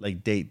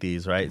like date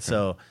these, right? Okay.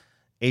 So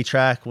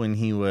A-Trak, when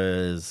he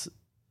was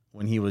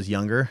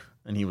younger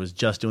and he was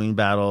just doing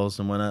battles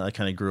and whatnot, I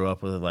kind of grew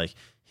up with like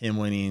him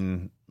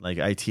winning like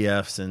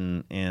ITFs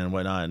and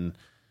whatnot, and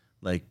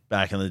like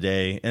back in the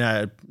day. And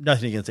I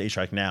nothing against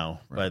A-Trak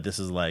now, right. But this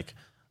is like,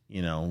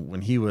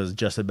 when he was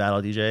just a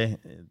battle DJ,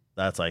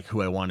 that's like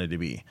who I wanted to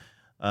be.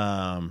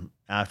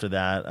 After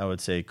that, I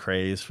would say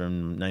Craze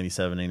from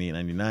 97, 98,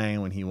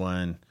 99 when he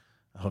won.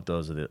 I think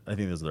those are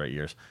the right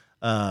years.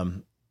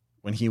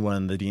 When he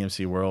won the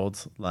DMC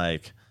Worlds,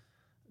 like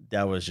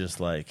that was just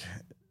like,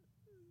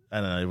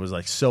 I don't know, it was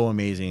like so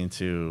amazing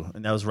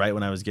and that was right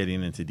when I was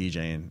getting into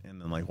DJing,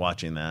 and then like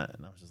watching that,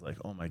 and I was just like,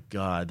 oh my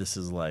God, this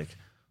is like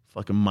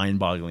fucking mind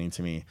boggling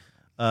to me.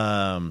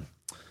 I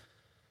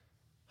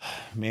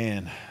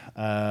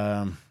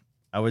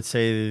would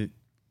say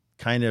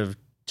kind of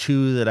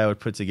two that I would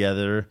put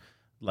together,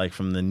 like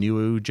from the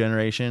new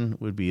generation,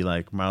 would be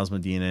like Miles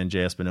Medina and Jay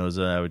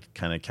Espinoza. I would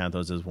kind of count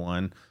those as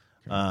one.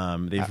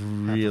 They've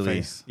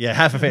really,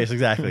 half a face,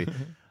 exactly.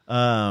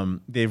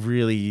 They've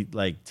really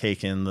like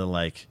taken the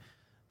like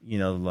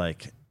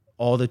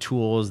all the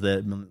tools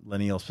that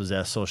millennials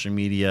possess, social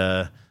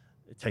media,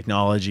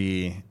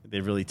 technology.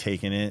 They've really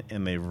taken it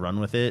and they've run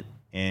with it,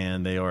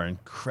 and they are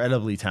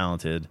incredibly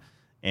talented.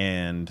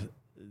 And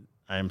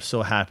I'm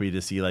so happy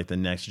to see like the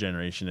next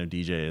generation of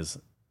DJs.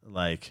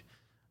 Like,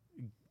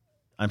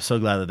 I'm so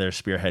glad that they're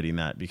spearheading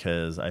that,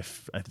 because I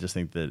just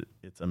think that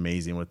it's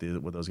amazing what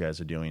those guys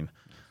are doing.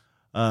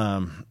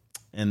 And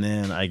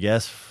then I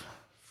guess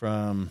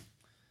from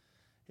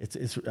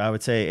it's I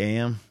would say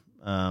AM.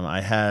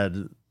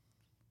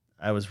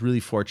 I was really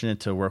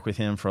fortunate to work with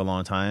him for a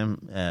long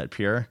time at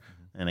Pure,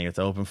 and I get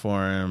to open for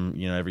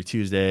him, every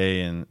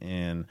Tuesday,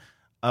 and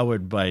I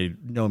would by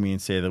no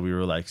means say that we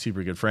were like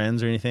super good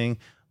friends or anything,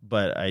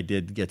 but I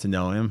did get to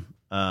know him,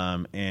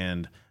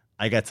 and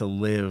I got to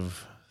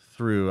live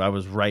through. I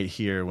was right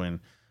here when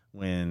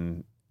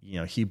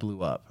he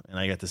blew up, and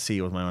I got to see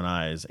it with my own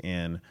eyes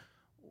and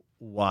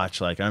watch.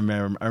 Like I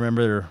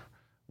remember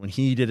when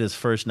he did his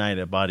first night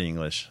at Body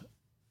English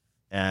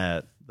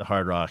at the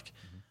Hard Rock.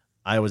 Mm-hmm.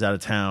 I was out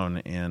of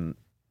town, and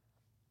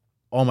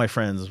all my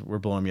friends were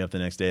blowing me up the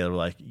next day. They were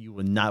like, "You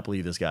would not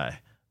believe this guy.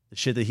 The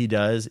shit that he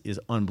does is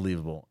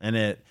unbelievable." And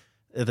at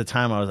the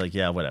time, I was like,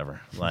 "Yeah,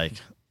 whatever." Like,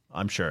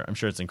 I'm sure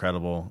it's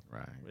incredible.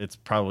 Right. It's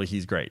probably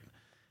he's great.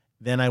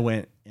 Then I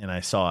went and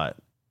I saw it,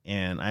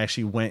 and I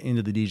actually went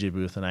into the DJ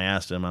booth and I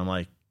asked him, I'm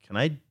like, "Can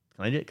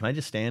I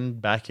just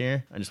stand back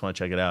here? I just want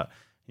to check it out."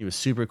 He was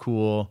super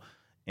cool,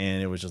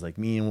 and it was just like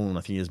me and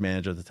I think his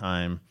manager at the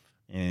time,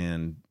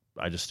 and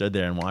I just stood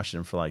there and watched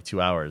him for like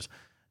 2 hours,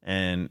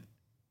 and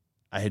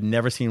I had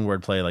never seen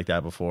wordplay like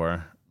that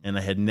before, and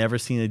I had never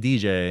seen a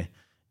DJ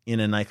in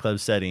a nightclub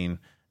setting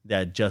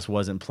that just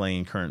wasn't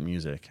playing current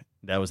music.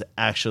 That was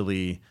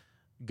actually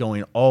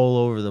going all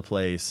over the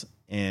place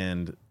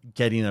and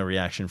getting a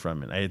reaction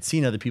from it. I had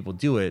seen other people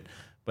do it,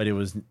 but it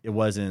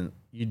wasn't,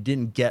 you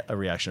didn't get a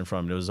reaction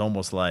from it. It was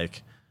almost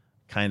like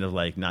kind of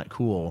like not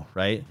cool,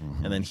 right?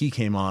 Mm-hmm. And then he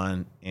came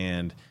on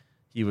and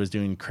he was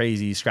doing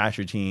crazy scratch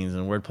routines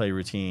and wordplay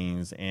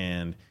routines,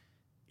 and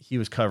he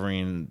was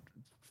covering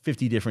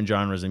 50 different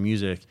genres of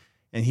music,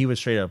 and he would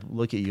straight up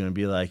look at you and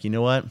be like, you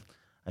know what?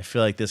 I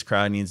feel like this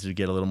crowd needs to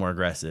get a little more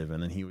aggressive.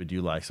 And then he would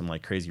do like some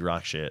like crazy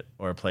rock shit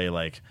or play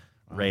like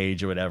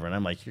Rage or whatever. And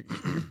I'm like, you're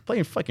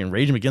playing fucking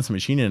Rage Against the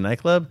Machine in a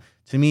nightclub?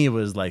 To me, it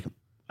was like,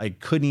 I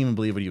couldn't even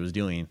believe what he was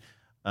doing.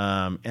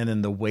 And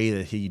then the way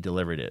that he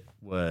delivered it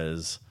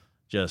was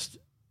just,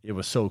 it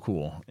was so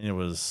cool. And it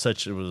was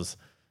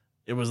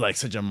like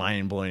such a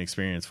mind blowing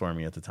experience for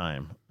me at the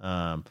time.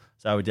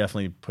 So I would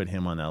definitely put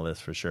him on that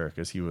list for sure.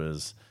 Cause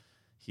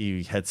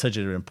he had such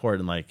an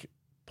important like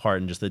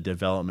part in just the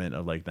development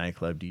of like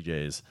nightclub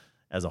DJs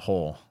as a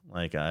whole.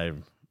 Like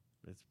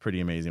it's pretty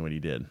amazing what he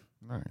did.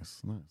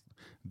 Nice.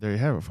 There you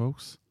have it,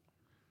 folks.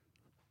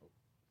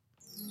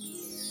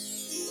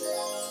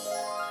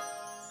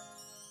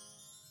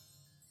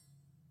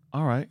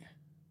 All right.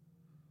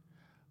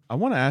 I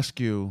want to ask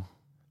you,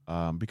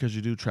 because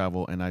you do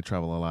travel and I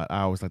travel a lot,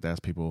 I always like to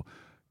ask people,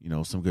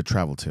 some good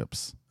travel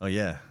tips. Oh,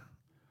 yeah.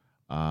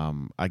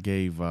 I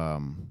gave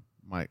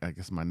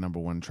my number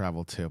one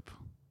travel tip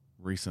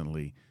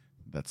recently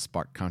that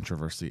sparked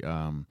controversy.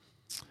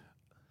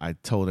 I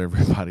told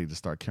everybody to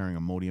start carrying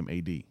a Modium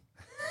AD.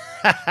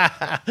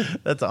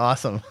 That's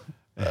awesome.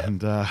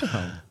 And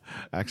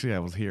actually, I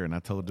was here, and I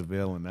told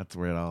DeVille, and that's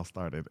where it all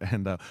started.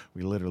 And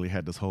we literally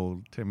had this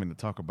whole 10-minute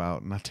talk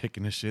about not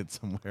taking a shit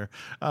somewhere.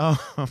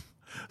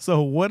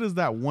 So what is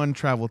that one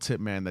travel tip,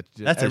 man?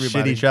 That's a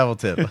shitty travel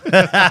tip.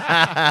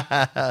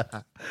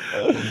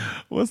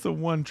 What's the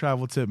one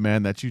travel tip,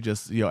 man, that you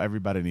just,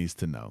 everybody needs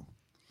to know?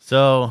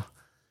 So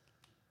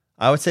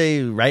I would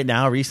say right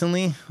now,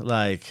 recently,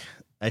 like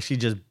actually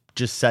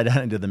just sat down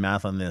and did the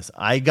math on this.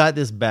 I got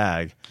this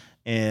bag,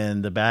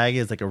 and the bag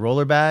is like a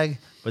roller bag,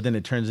 but then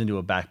it turns into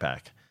a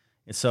backpack.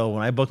 And so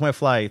when I book my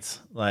flights,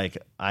 like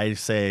I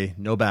say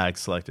no bag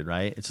selected,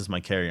 right? It's just my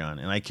carry-on.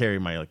 And I carry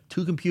my like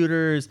 2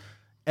 computers,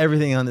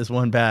 everything on this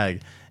one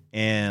bag.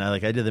 And I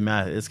did the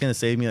math. It's going to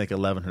save me like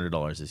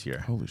 $1,100 this year.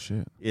 Holy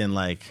shit. In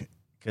like,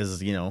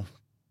 cause $30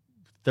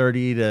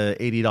 to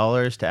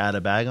 $80 to add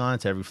a bag on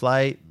to every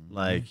flight.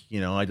 Like,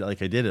 I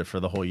did it for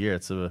the whole year.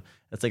 It's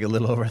like a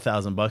little over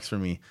 $1,000 for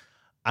me.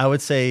 I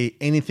would say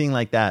anything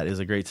like that is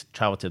a great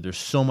travel tip. There's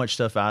so much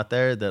stuff out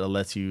there that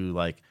lets you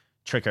like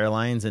trick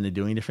airlines into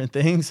doing different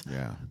things.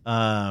 Yeah.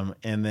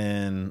 And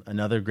then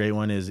another great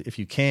one is if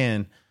you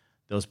can,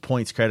 those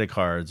points credit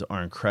cards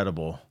are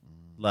incredible.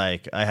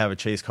 Like I have a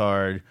Chase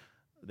card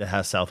that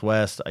has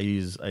Southwest. I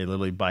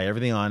literally buy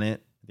everything on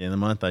it. At the end of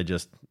the month, I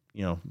just,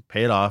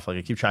 pay it off. Like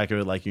I keep track of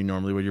it like you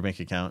normally would your bank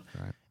account.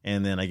 Right.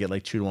 And then I get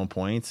like 2 to 1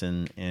 points,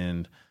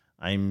 and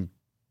I'm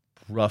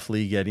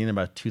roughly getting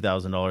about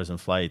 $2,000 in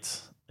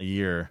flights a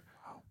year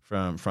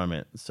from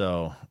it.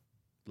 So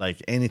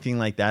like anything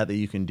like that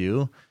you can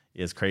do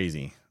is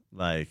crazy.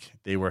 Like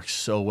they work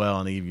so well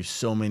and they give you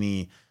so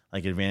many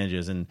like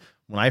advantages. And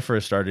when I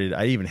first started, I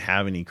didn't even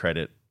have any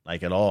credit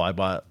like at all. I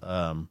bought,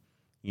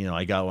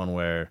 I got one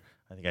where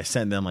I think I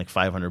sent them like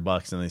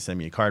 $500 and they sent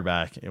me a card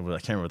back. I can't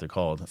remember what they're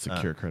called.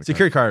 Secure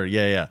card.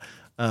 Yeah.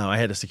 I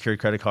had a secured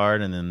credit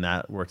card, and then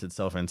that worked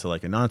itself into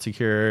like a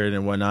non-secured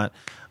and whatnot.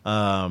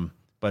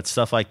 But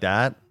stuff like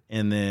that.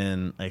 And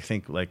then I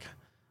think like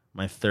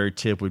my third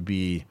tip would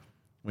be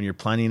when you're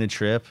planning a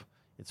trip,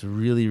 it's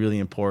really, really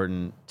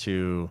important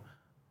to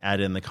add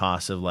in the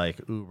cost of like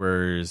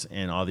Ubers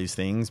and all these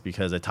things,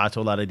 because I talk to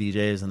a lot of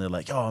DJs and they're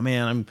like, oh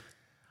man,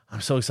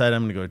 I'm so excited.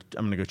 I'm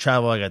gonna go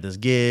travel. I got this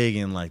gig,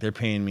 and like they're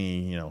paying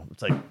me,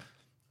 it's like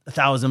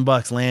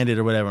 $1,000 landed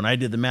or whatever. And I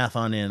did the math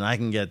on it, and I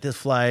can get this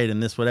flight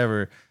and this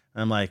whatever.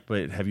 And I'm like,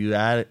 but have you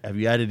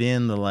added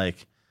in the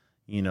like,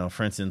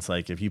 for instance,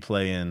 like if you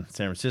play in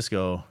San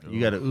Francisco,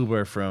 you got an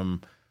Uber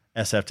from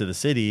SF to the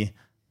city,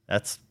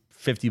 that's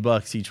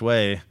 $50 each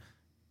way.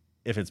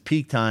 If it's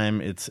peak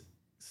time, it's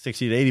 $60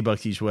 to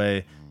 $80 each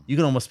way. You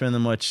can almost spend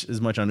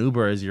as much on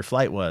Uber as your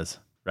flight was,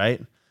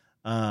 right?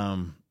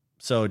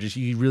 So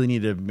you really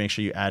need to make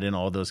sure you add in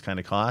all those kind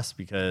of costs,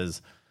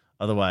 because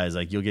otherwise,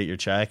 like you'll get your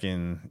check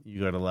and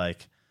you got to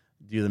like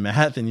do the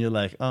math, and you're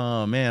like,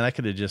 oh man, I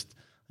could just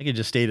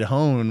stayed at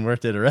home and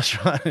worked at a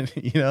restaurant,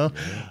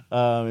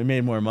 it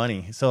made more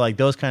money. So like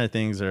those kind of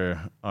things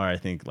are I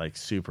think like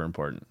super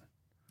important.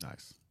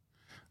 Nice.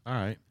 All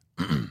right.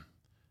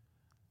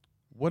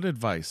 What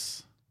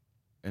advice,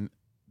 and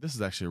this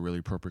is actually a really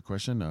appropriate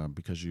question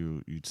because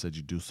you said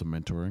you do some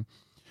mentoring.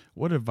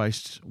 What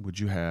advice would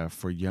you have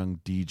for young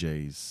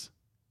DJs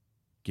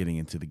getting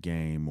into the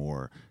game,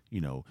 or,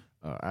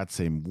 I'd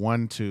say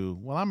 1 to,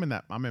 well, I'm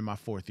in my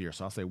 4th year,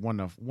 so I'll say 1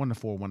 to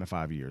 4, 1 to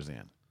 5 years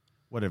in.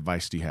 What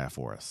advice do you have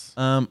for us?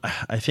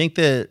 I think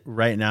that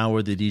right now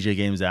where the DJ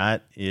game's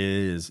at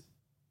is,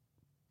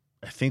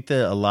 I think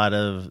that a lot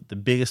of the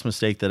biggest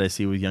mistake that I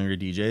see with younger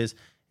DJs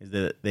is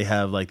that they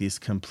have like these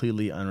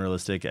completely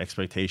unrealistic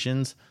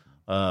expectations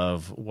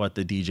of what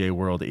the DJ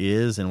world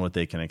is and what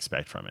they can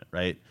expect from it,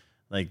 right?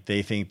 Like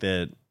they think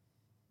that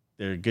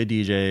they're good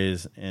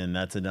DJs and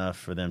that's enough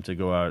for them to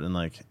go out and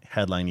like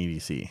headline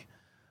EDC.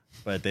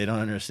 But they don't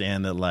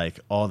understand that like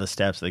all the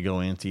steps that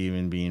go into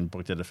even being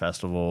booked at a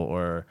festival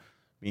or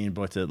being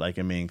booked at like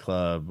a main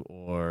club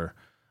or,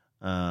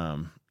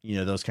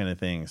 those kind of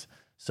things.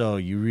 So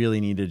you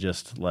really need to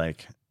just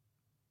like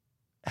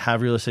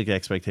have realistic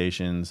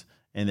expectations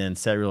and then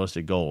set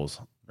realistic goals,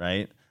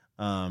 right?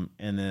 And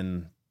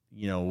then,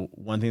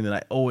 one thing that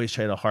I always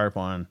try to harp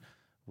on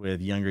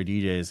with younger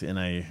DJs,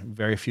 and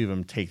very few of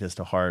them take this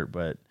to heart,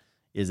 but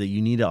is that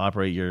you need to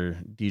operate your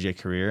DJ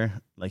career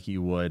like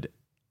you would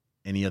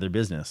any other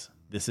business.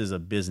 This is a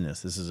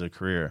business. This is a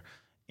career.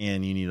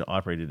 And you need to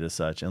operate it as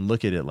such and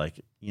look at it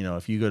like,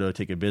 if you go to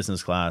take a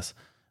business class,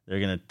 they're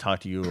going to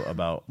talk to you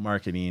about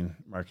marketing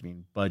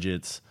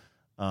budgets,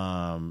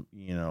 where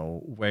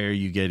are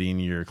you getting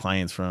your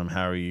clients from?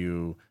 How are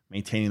you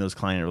maintaining those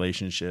client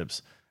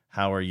relationships?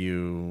 How are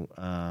you,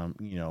 how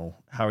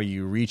are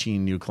you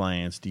reaching new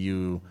clients? Are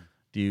you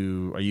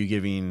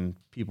giving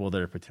people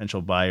that are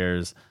potential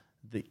buyers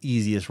the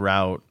easiest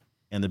route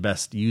and the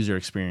best user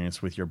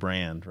experience with your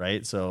brand,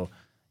 right? So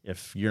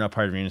if you're not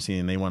part of your industry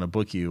and they want to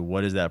book you,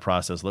 what does that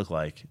process look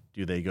like?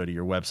 Do they go to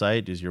your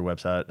website? Does your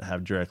website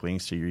have direct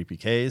links to your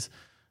EPKs?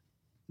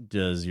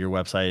 Does your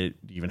website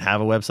even have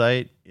a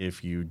website?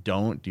 If you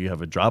don't, do you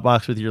have a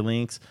Dropbox with your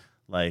links?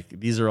 Like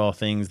these are all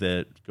things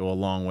that go a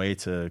long way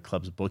to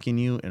clubs booking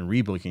you and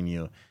rebooking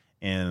you.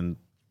 And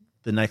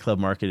the nightclub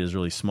market is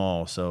really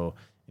small. So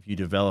if you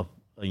develop,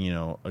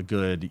 a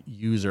good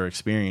user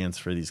experience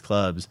for these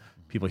clubs,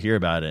 people hear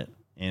about it.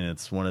 And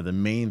it's one of the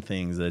main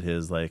things that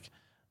has like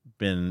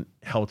been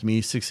helped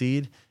me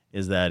succeed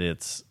is that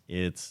it's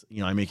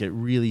I make it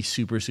really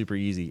super, super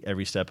easy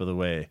every step of the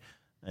way.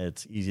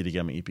 It's easy to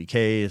get my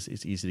EPKs.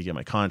 It's easy to get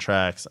my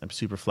contracts. I'm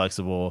super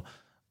flexible.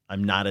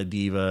 I'm not a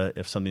diva.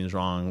 If something's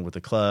wrong with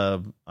the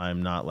club,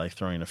 I'm not like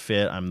throwing a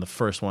fit. I'm the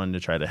first one to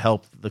try to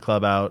help the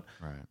club out.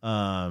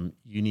 Right.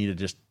 You need to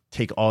just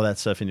take all that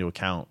stuff into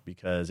account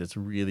because it's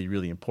really,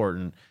 really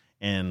important.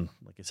 And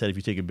like I said, if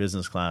you take a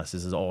business class,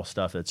 this is all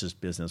stuff that's just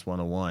business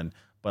 101.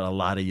 But a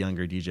lot of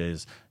younger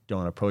DJs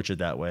don't approach it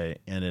that way.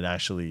 And it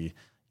actually,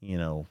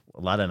 a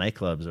lot of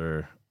nightclubs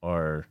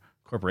are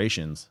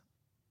corporations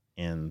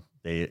and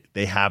they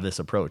have this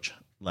approach,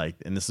 like,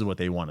 and this is what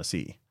they want to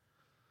see.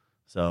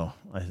 So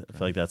I feel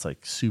like that's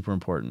like super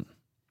important.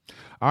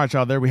 All right,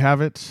 y'all, there we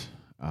have it.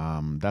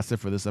 That's it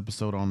for this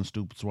episode on The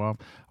Stoop with Suave.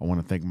 I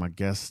want to thank my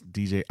guest,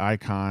 DJ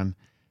Icon,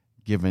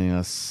 giving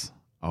us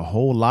a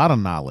whole lot of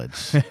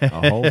knowledge,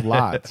 a whole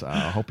lot.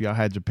 I hope y'all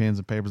had your pens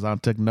and papers out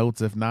and took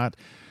notes. If not,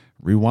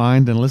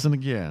 rewind and listen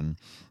again.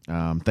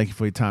 Thank you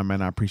for your time,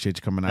 man. I appreciate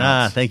you coming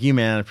out. Thank you,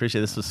 man. I appreciate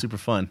it. This was super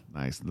fun.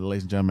 Nice.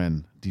 Ladies and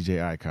gentlemen,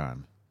 DJ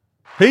Icon.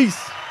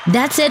 Peace.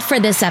 That's it for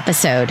this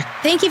episode.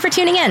 Thank you for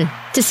tuning in.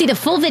 To see the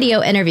full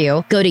video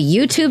interview, go to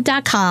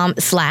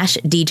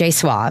youtube.com/DJ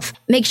Suave.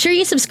 Make sure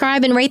you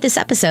subscribe and rate this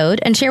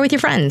episode and share with your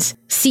friends.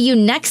 See you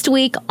next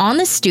week on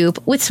The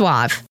Stoop with Suave.